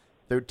 Use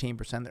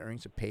 13% of the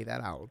earnings to pay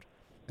that out.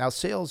 Now,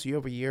 sales year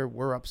over year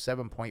were up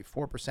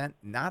 7.4%.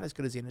 Not as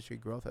good as the industry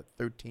growth at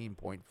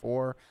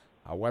 13.4.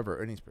 However,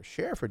 earnings per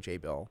share for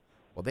Jabil,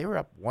 well, they were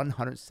up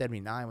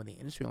 179 when the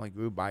industry only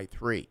grew by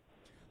 3.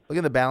 Look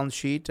at the balance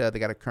sheet. They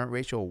got a current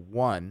ratio of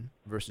 1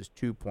 versus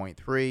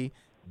 2.3.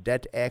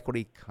 Debt to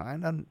equity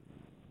kind of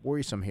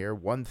worrisome here,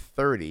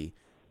 130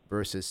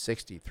 versus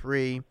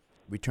 63.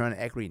 Return on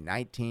equity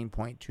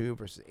 19.2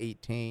 versus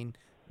 18.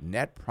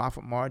 Net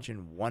profit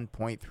margin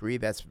 1.3.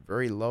 That's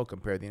very low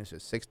compared to the industry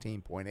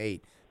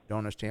 16.8. Don't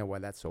understand why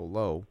that's so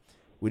low.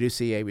 We do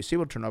see a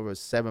receivable turnover of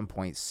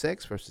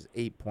 7.6 versus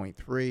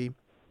 8.3.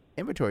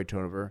 Inventory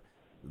turnover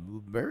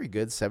very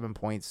good,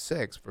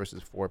 7.6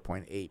 versus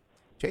 4.8.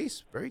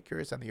 Chase, very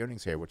curious on the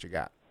earnings here. What you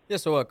got? Yeah,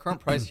 so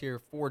current price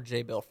here for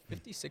Jabil,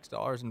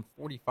 $56.45.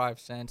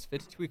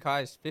 52-week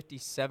high is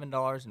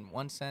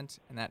 $57.01,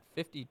 and that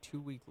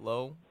 52-week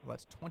low, well,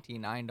 that's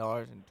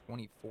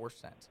 $29.24.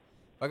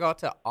 If I go out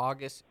to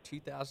August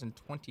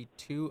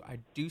 2022, I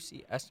do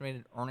see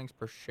estimated earnings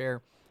per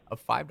share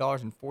of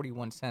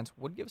 $5.41,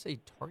 would give us a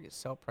target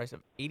sell price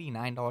of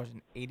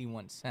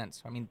 $89.81.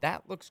 So, I mean,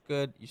 that looks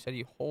good. You said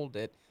you hold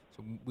it,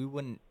 so we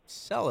wouldn't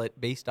sell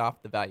it based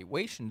off the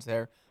valuations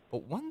there.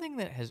 But one thing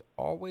that has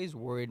always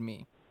worried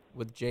me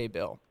with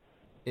Jabil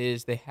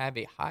is they have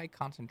a high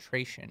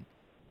concentration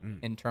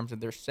in terms of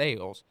their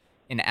sales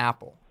in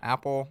Apple.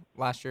 Apple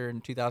last year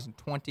in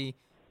 2020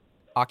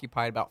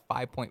 occupied about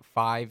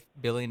 $5.5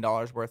 billion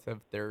worth of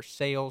their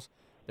sales.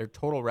 Their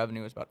total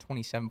revenue is about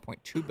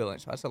 $27.2 billion,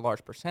 so that's a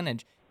large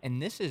percentage.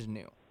 And this is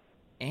new.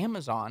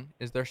 Amazon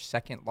is their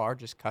second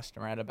largest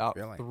customer at about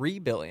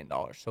 $3 billion.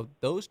 So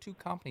those two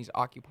companies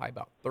occupy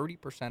about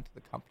 30% of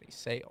the company's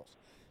sales.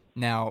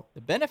 Now,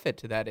 the benefit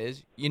to that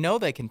is,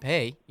 they can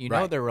pay.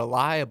 They're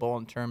reliable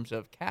in terms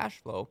of cash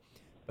flow.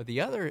 But the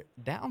other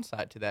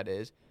downside to that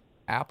is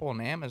Apple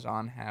and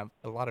Amazon have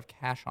a lot of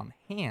cash on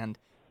hand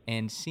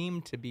and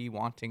seem to be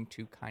wanting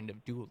to kind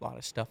of do a lot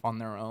of stuff on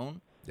their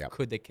own. Yep.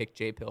 Could they kick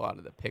Jabil out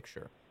of the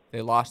picture? If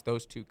they lost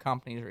those two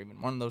companies or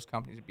even one of those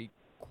companies, would be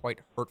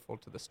quite hurtful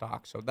to the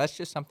stock. So that's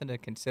just something to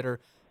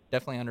consider.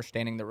 definitely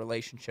understanding the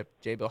relationship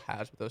Jabil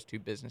has with those two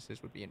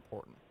businesses would be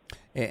important.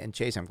 And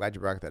Chase, I'm glad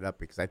you brought that up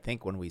because I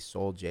think when we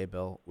sold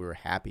Jabil, we were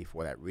happy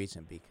for that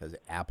reason because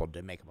Apple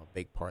did make up a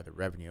big part of the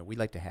revenue. We'd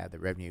like to have the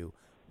revenue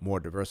more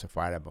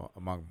diversified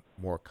among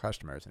more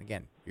customers. And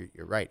again,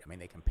 you're right. I mean,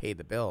 they can pay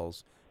the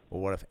bills, but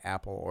what if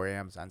Apple or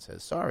Amazon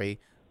says, sorry,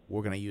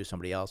 we're going to use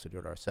somebody else to do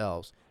it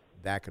ourselves?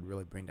 That could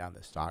really bring down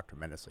the stock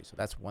tremendously. So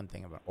that's one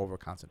thing about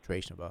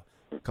over-concentration of a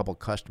couple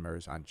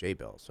customers on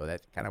Jabil. So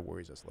that kind of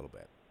worries us a little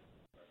bit.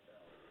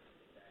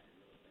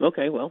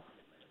 Okay, well,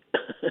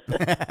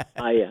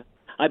 I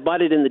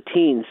bought it in the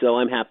teens, so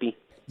I'm happy.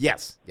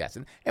 Yes.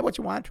 And what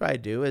you want to try to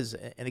do is,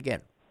 and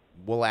again,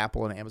 will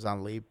Apple and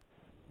Amazon leave?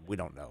 We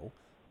don't know.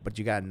 But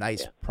you got a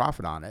nice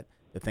profit on it.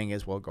 The thing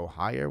is, will it go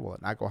higher? Will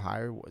it not go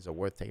higher? Is it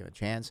worth taking a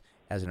chance?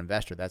 As an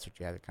investor, that's what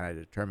you have to kind of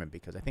determine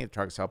because I think the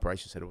target sell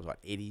price, you said it was,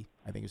 80?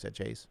 I think you said,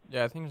 Chase?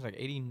 Yeah, I think it was like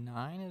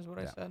 89 is what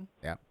I said.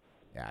 Yeah.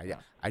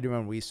 I do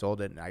remember we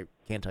sold it, and I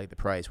can't tell you the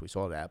price we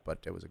sold it at, but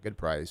it was a good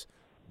price.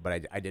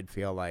 But I did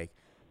feel like,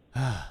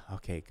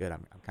 okay, good.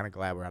 I'm kind of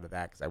glad we're out of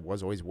that because I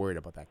was always worried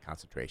about that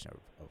concentration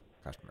of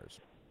customers.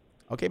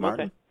 Okay,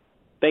 Martin? Okay.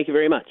 Thank you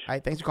very much. All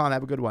right, thanks for calling.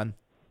 Have a good one.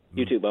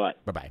 You too. Bye-bye.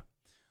 Bye-bye.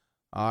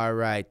 All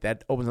right,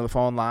 that opens on the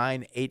phone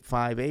line,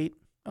 858.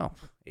 Oh,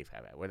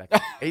 858. Where'd that go?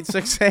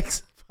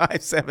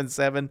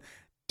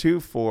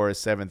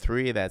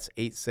 866-577-2473. That's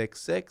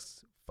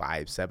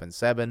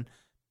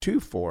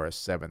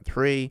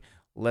 866-577-2473.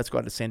 Let's go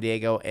out to San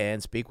Diego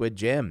and speak with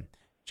Jim.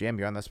 Jim,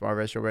 you're on the Smart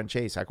Investor Brent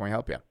Chase. How can we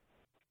help you?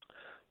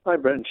 Hi,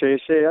 Brent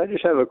Chase. Hey, I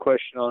just have a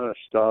question on a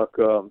stock.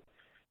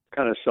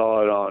 Kind of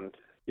saw it on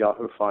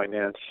Yahoo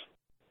Finance.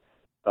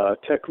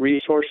 Tech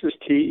Resources,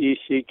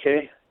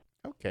 TECK.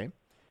 Okay.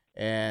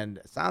 And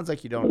it sounds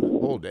like you don't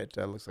hold it.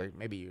 Looks like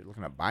maybe you're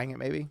looking at buying it,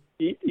 maybe?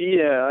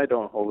 Yeah, I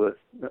don't hold it.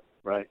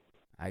 Right.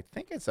 I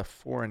think it's a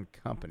foreign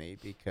company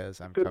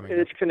because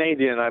It's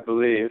Canadian, I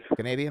believe.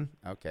 Canadian?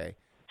 Okay.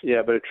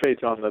 Yeah, but it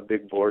trades on the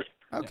big board.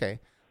 Okay.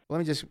 Let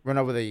me just run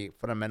over the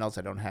fundamentals.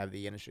 I don't have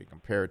the industry to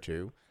compare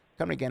to.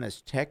 Company again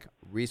is Tech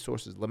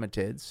Resources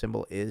Limited.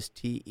 Symbol is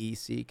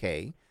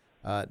TECK.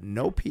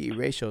 No PE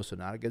ratio, so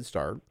not a good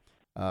start.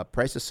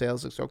 Price to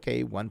sales looks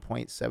okay,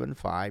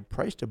 1.75.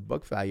 Price to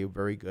book value,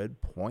 very good,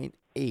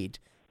 0.8.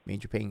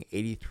 Means you're paying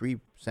 83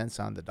 cents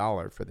on the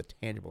dollar for the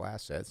tangible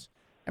assets.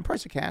 And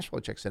price to cash flow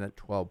checks in at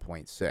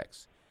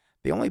 12.6.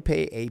 They only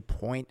pay a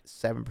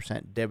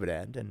 0.7%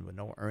 dividend, and with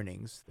no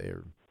earnings,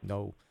 there's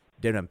no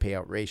dividend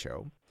payout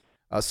ratio.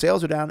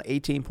 Sales are down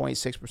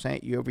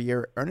 18.6% year over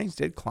year. Earnings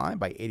did climb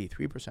by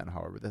 83%,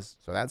 however,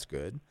 so that's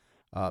good.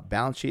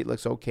 Balance sheet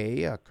looks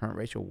okay. Current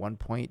ratio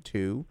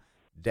 1.2.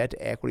 Debt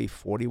to equity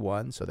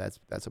 41, so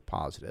that's a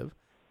positive.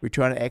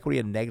 Return on equity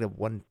a negative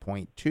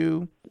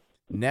 1.2.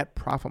 Net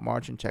profit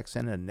margin checks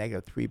in at a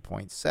negative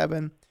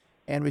 3.7.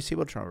 And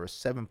receivable turnover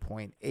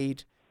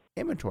 7.8.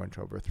 Inventory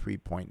turnover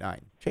 3.9.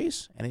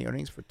 Chase, any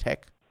earnings for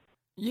Tech?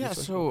 Yeah,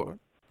 so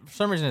for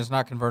some reason it's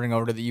not converting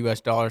over to the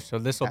U.S. dollar, so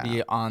this will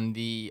be on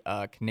the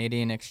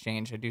Canadian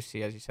exchange. I do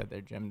see, as you said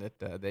there, Jim, that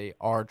they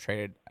are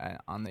traded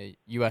on the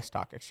U.S.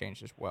 stock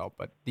exchange as well,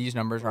 but these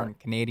numbers are in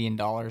Canadian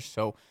dollars,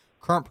 so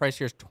current price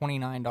here is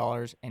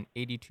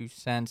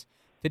 $29.82.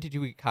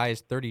 52-week high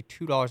is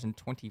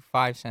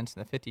 $32.25, and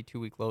the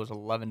 52-week low is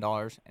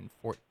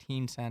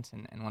 $11.14.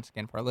 And once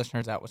again, for our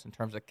listeners, that was in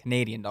terms of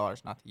Canadian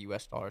dollars, not the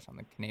U.S. dollars on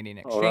the Canadian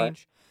exchange.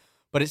 Right.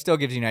 But it still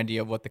gives you an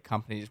idea of what the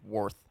company is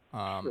worth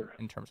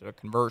in terms of a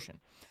conversion.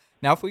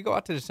 Now, if we go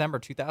out to December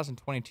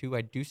 2022,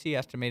 I do see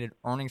estimated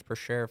earnings per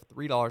share of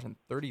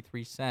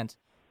 $3.33.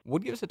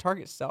 Would give us a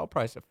target sell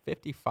price of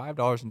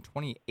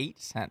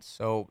 $55.28.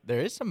 So there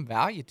is some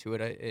value to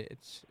it.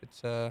 It's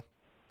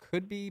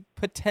could be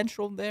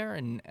potential there.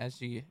 And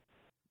as I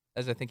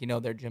think you know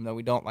there, Jim, that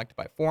we don't like to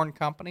buy foreign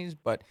companies,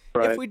 but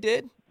if we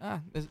did,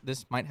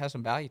 this might have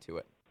some value to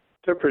it.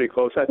 They're pretty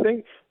close. I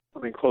mean,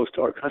 close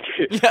to our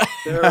country.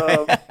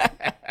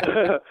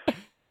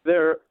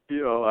 They're I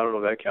don't know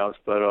if that counts,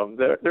 but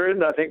they're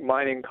in, I think,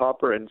 mining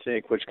copper and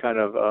zinc, which kind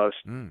of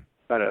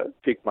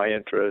piqued my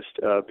interest,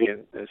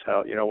 being as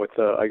how, with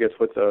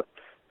the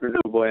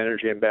renewable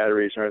energy and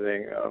batteries and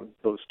everything,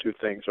 those two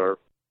things are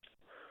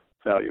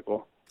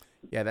valuable.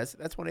 Yeah,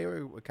 that's one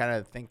area we kind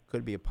of think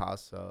could be a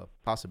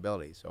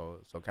possibility. So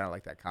kind of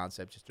like that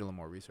concept, just do a little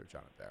more research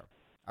on it there.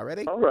 All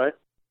ready? All right.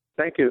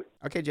 Thank you.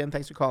 Okay, Jim,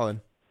 thanks for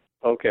calling.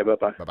 Okay,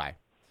 bye-bye. Bye-bye.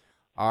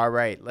 All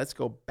right, let's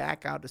go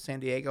back out to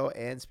San Diego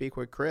and speak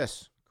with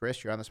Chris.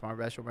 Chris, you're on the Smart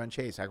Investor Brent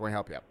Chase. How can we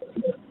help you?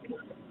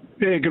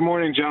 Hey, good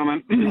morning,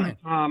 gentlemen.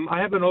 I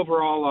have an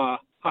overall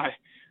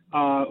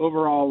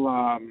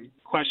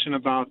question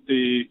about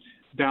the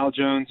Dow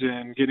Jones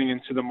and getting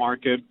into the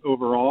market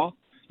overall.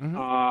 Mm-hmm.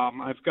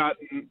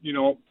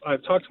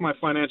 I've talked to my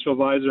financial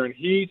advisor, and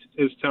he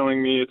is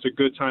telling me it's a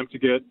good time to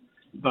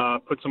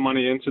put some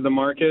money into the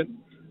market.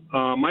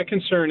 My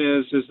concern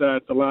is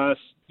that the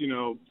last,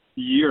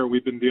 year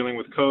we've been dealing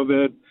with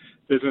COVID.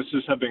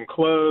 Businesses have been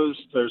closed.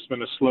 There's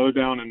been a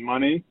slowdown in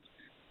money.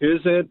 Is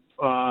it,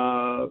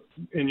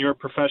 in your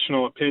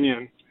professional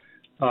opinion,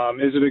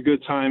 Is it a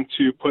good time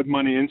to put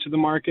money into the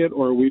market,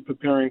 or are we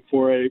preparing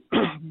for a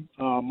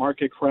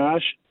market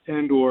crash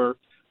and or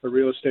a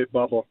real estate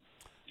bubble?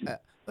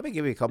 Let me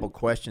give you a couple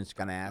questions to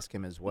kind of ask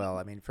him as well.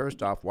 I mean,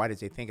 first off, why does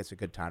he think it's a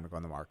good time to go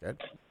on the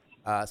market?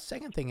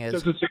 Second thing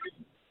is,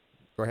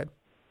 go ahead.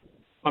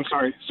 I'm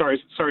sorry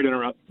to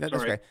interrupt. That's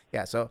okay.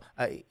 Yeah. So,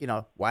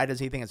 why does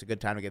he think it's a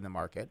good time to get in the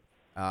market?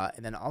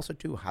 And then also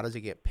too, how does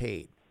he get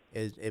paid?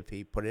 If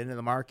he put it into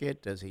the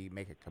market, does he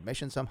make a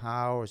commission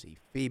somehow, or is he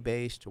fee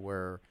based to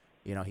where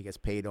he gets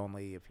paid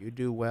only if you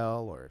do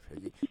well, or if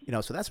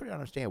so that's what you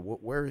understand.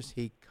 Where is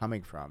he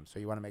coming from? So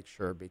you want to make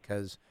sure,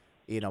 because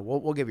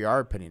we'll give you our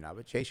opinion of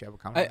it. Chase, you have a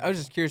comment? I was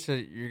just curious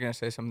that you're going to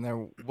say something there.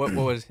 What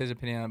was his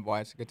opinion on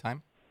why it's a good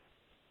time?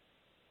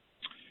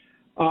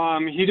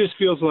 He just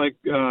feels like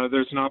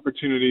there's an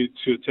opportunity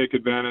to take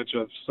advantage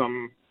of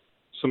some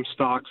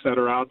stocks that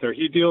are out there.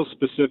 He deals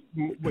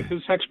with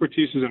his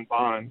expertise is in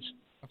bonds.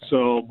 Okay.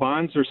 So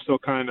bonds are still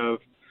kind of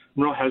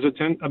real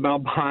hesitant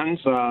about bonds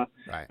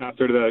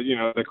after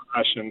the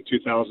crash in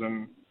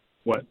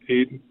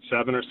 2008,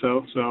 7 or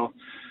so. So,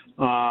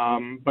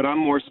 but I'm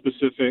more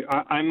specific.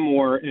 I'm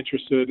more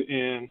interested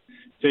in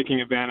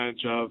taking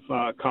advantage of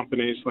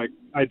companies like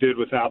I did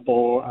with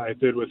Apple, I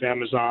did with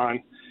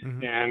Amazon,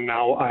 and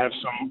now I have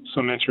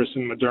some interest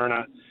in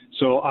Moderna.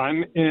 So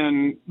I'm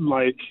in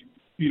I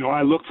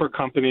look for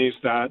companies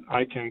that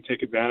I can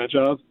take advantage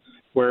of,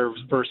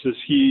 versus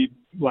he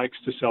likes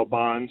to sell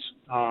bonds.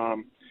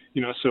 So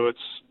it's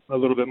a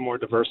little bit more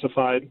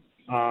diversified.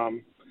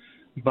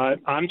 But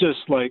I'm just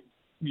I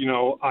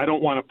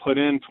don't want to put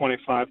in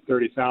 25,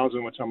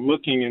 30,000, which I'm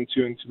looking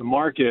into the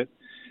market,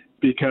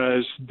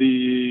 because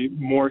the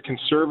more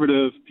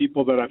conservative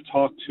people that I've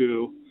talked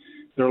to,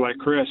 they're like,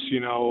 Chris,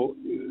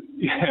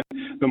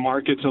 the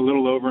market's a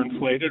little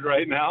overinflated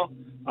right now.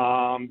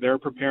 They're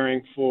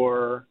preparing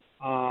for,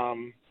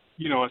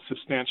 a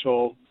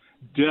substantial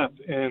dip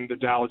in the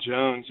Dow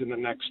Jones in the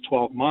next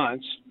 12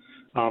 months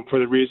for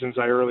the reasons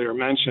I earlier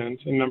mentioned.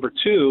 And number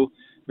two,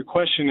 the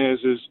question is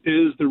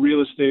the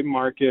real estate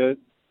market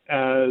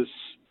is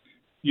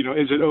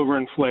it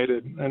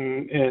overinflated?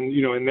 And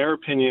in their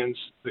opinions,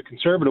 the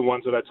conservative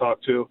ones that I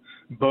talk to,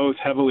 both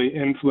heavily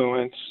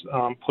influence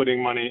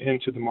putting money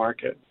into the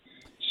market.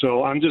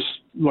 So I'm just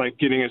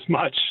getting as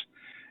much,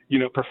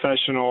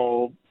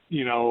 professional,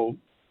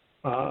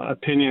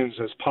 opinions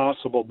as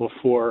possible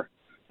before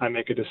I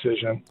make a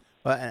decision.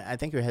 Well, and I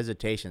think your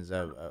hesitations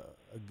are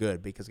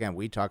good, because again,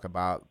 we talk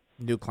about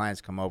new clients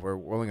come over,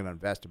 we're only going to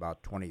invest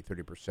about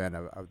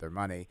 20-30% of their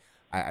money.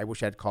 I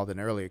wish I'd called in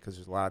earlier, because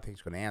there's a lot of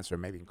things we're going to answer.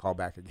 Maybe you can call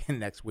back again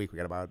next week. We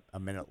got about a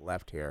minute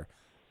left here.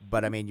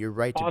 But I mean, you're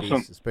right to be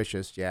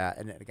suspicious. Yeah.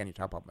 And again, you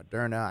talk about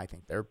Moderna. I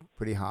think they're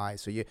pretty high.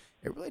 So it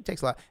really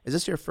takes a lot. Is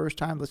this your first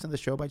time listening to the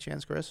show by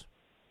chance, Chris?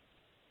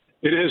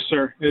 It is,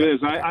 sir. It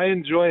is. Okay. I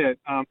enjoy it.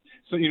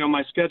 So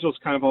my schedule's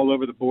kind of all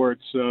over the board.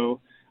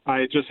 So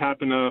I just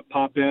happened to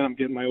pop in. I'm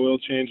getting my oil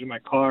change in my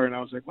car, and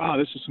I was like, "Wow,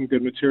 this is some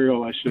good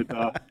material. I should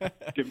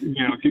give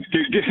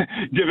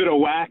it a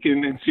whack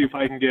and see if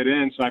I can get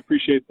in." So I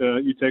appreciate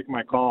you taking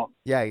my call.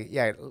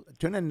 Yeah.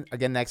 Tune in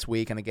again next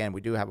week, and again, we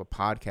do have a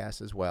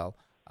podcast as well.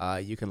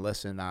 You can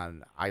listen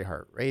on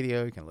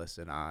iHeartRadio. You can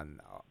listen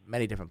on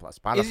many different plus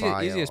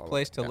Spotify. Easiest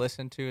place to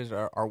listen to is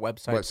our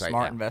website,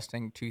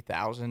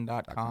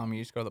 smartinvesting2000.com.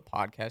 You just go to the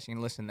podcast. You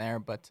can listen there,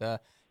 but.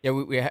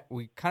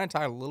 We kind of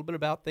talk a little bit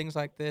about things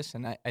like this,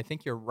 and I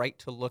think you're right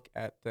to look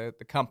at the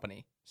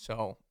company.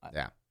 So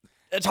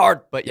it's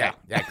hard, but yeah,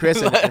 Chris,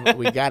 and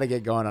we got to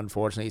get going,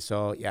 unfortunately.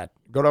 So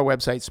go to our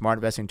website,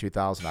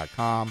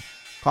 smartinvesting2000.com.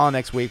 Call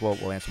next week.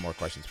 We'll answer more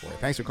questions for you.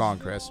 Thanks for calling,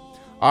 Chris.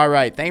 All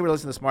right, thank you for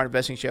listening to the Smart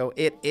Investing Show.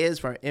 It is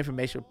for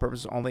informational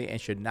purposes only and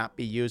should not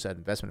be used as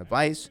investment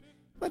advice. If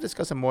you'd like to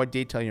discuss in more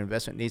detail your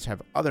investment needs,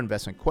 have other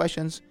investment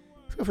questions,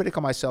 feel free to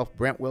call myself,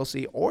 Brent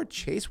Wilsey, or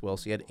Chase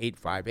Wilsey at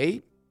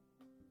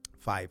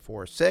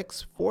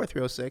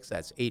 858-546-4306.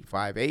 That's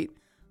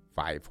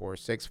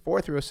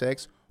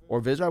 858-546-4306. Or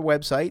visit our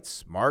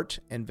website,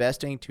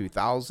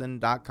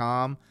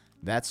 smartinvesting2000.com.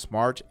 That's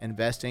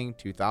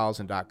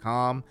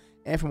smartinvesting2000.com.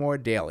 And for more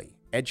daily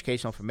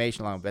educational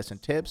information along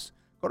investment tips,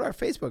 go to our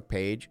Facebook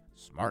page,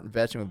 Smart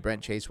Investing with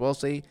Brent Chase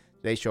Wilsey.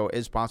 Today's show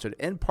is sponsored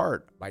in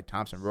part by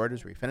Thomson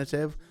Reuters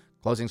Refinitiv.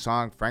 Closing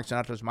song, Frank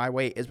Sinatra's My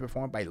Way, is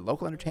performed by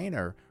local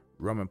entertainer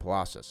Roman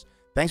Palacios.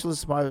 Thanks for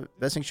listening to the Smart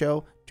Investing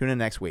Show. Tune in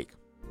next week.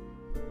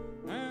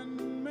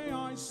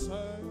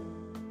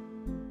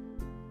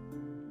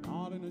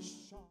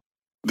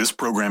 This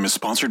program is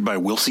sponsored by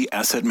Wilsey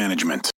Asset Management.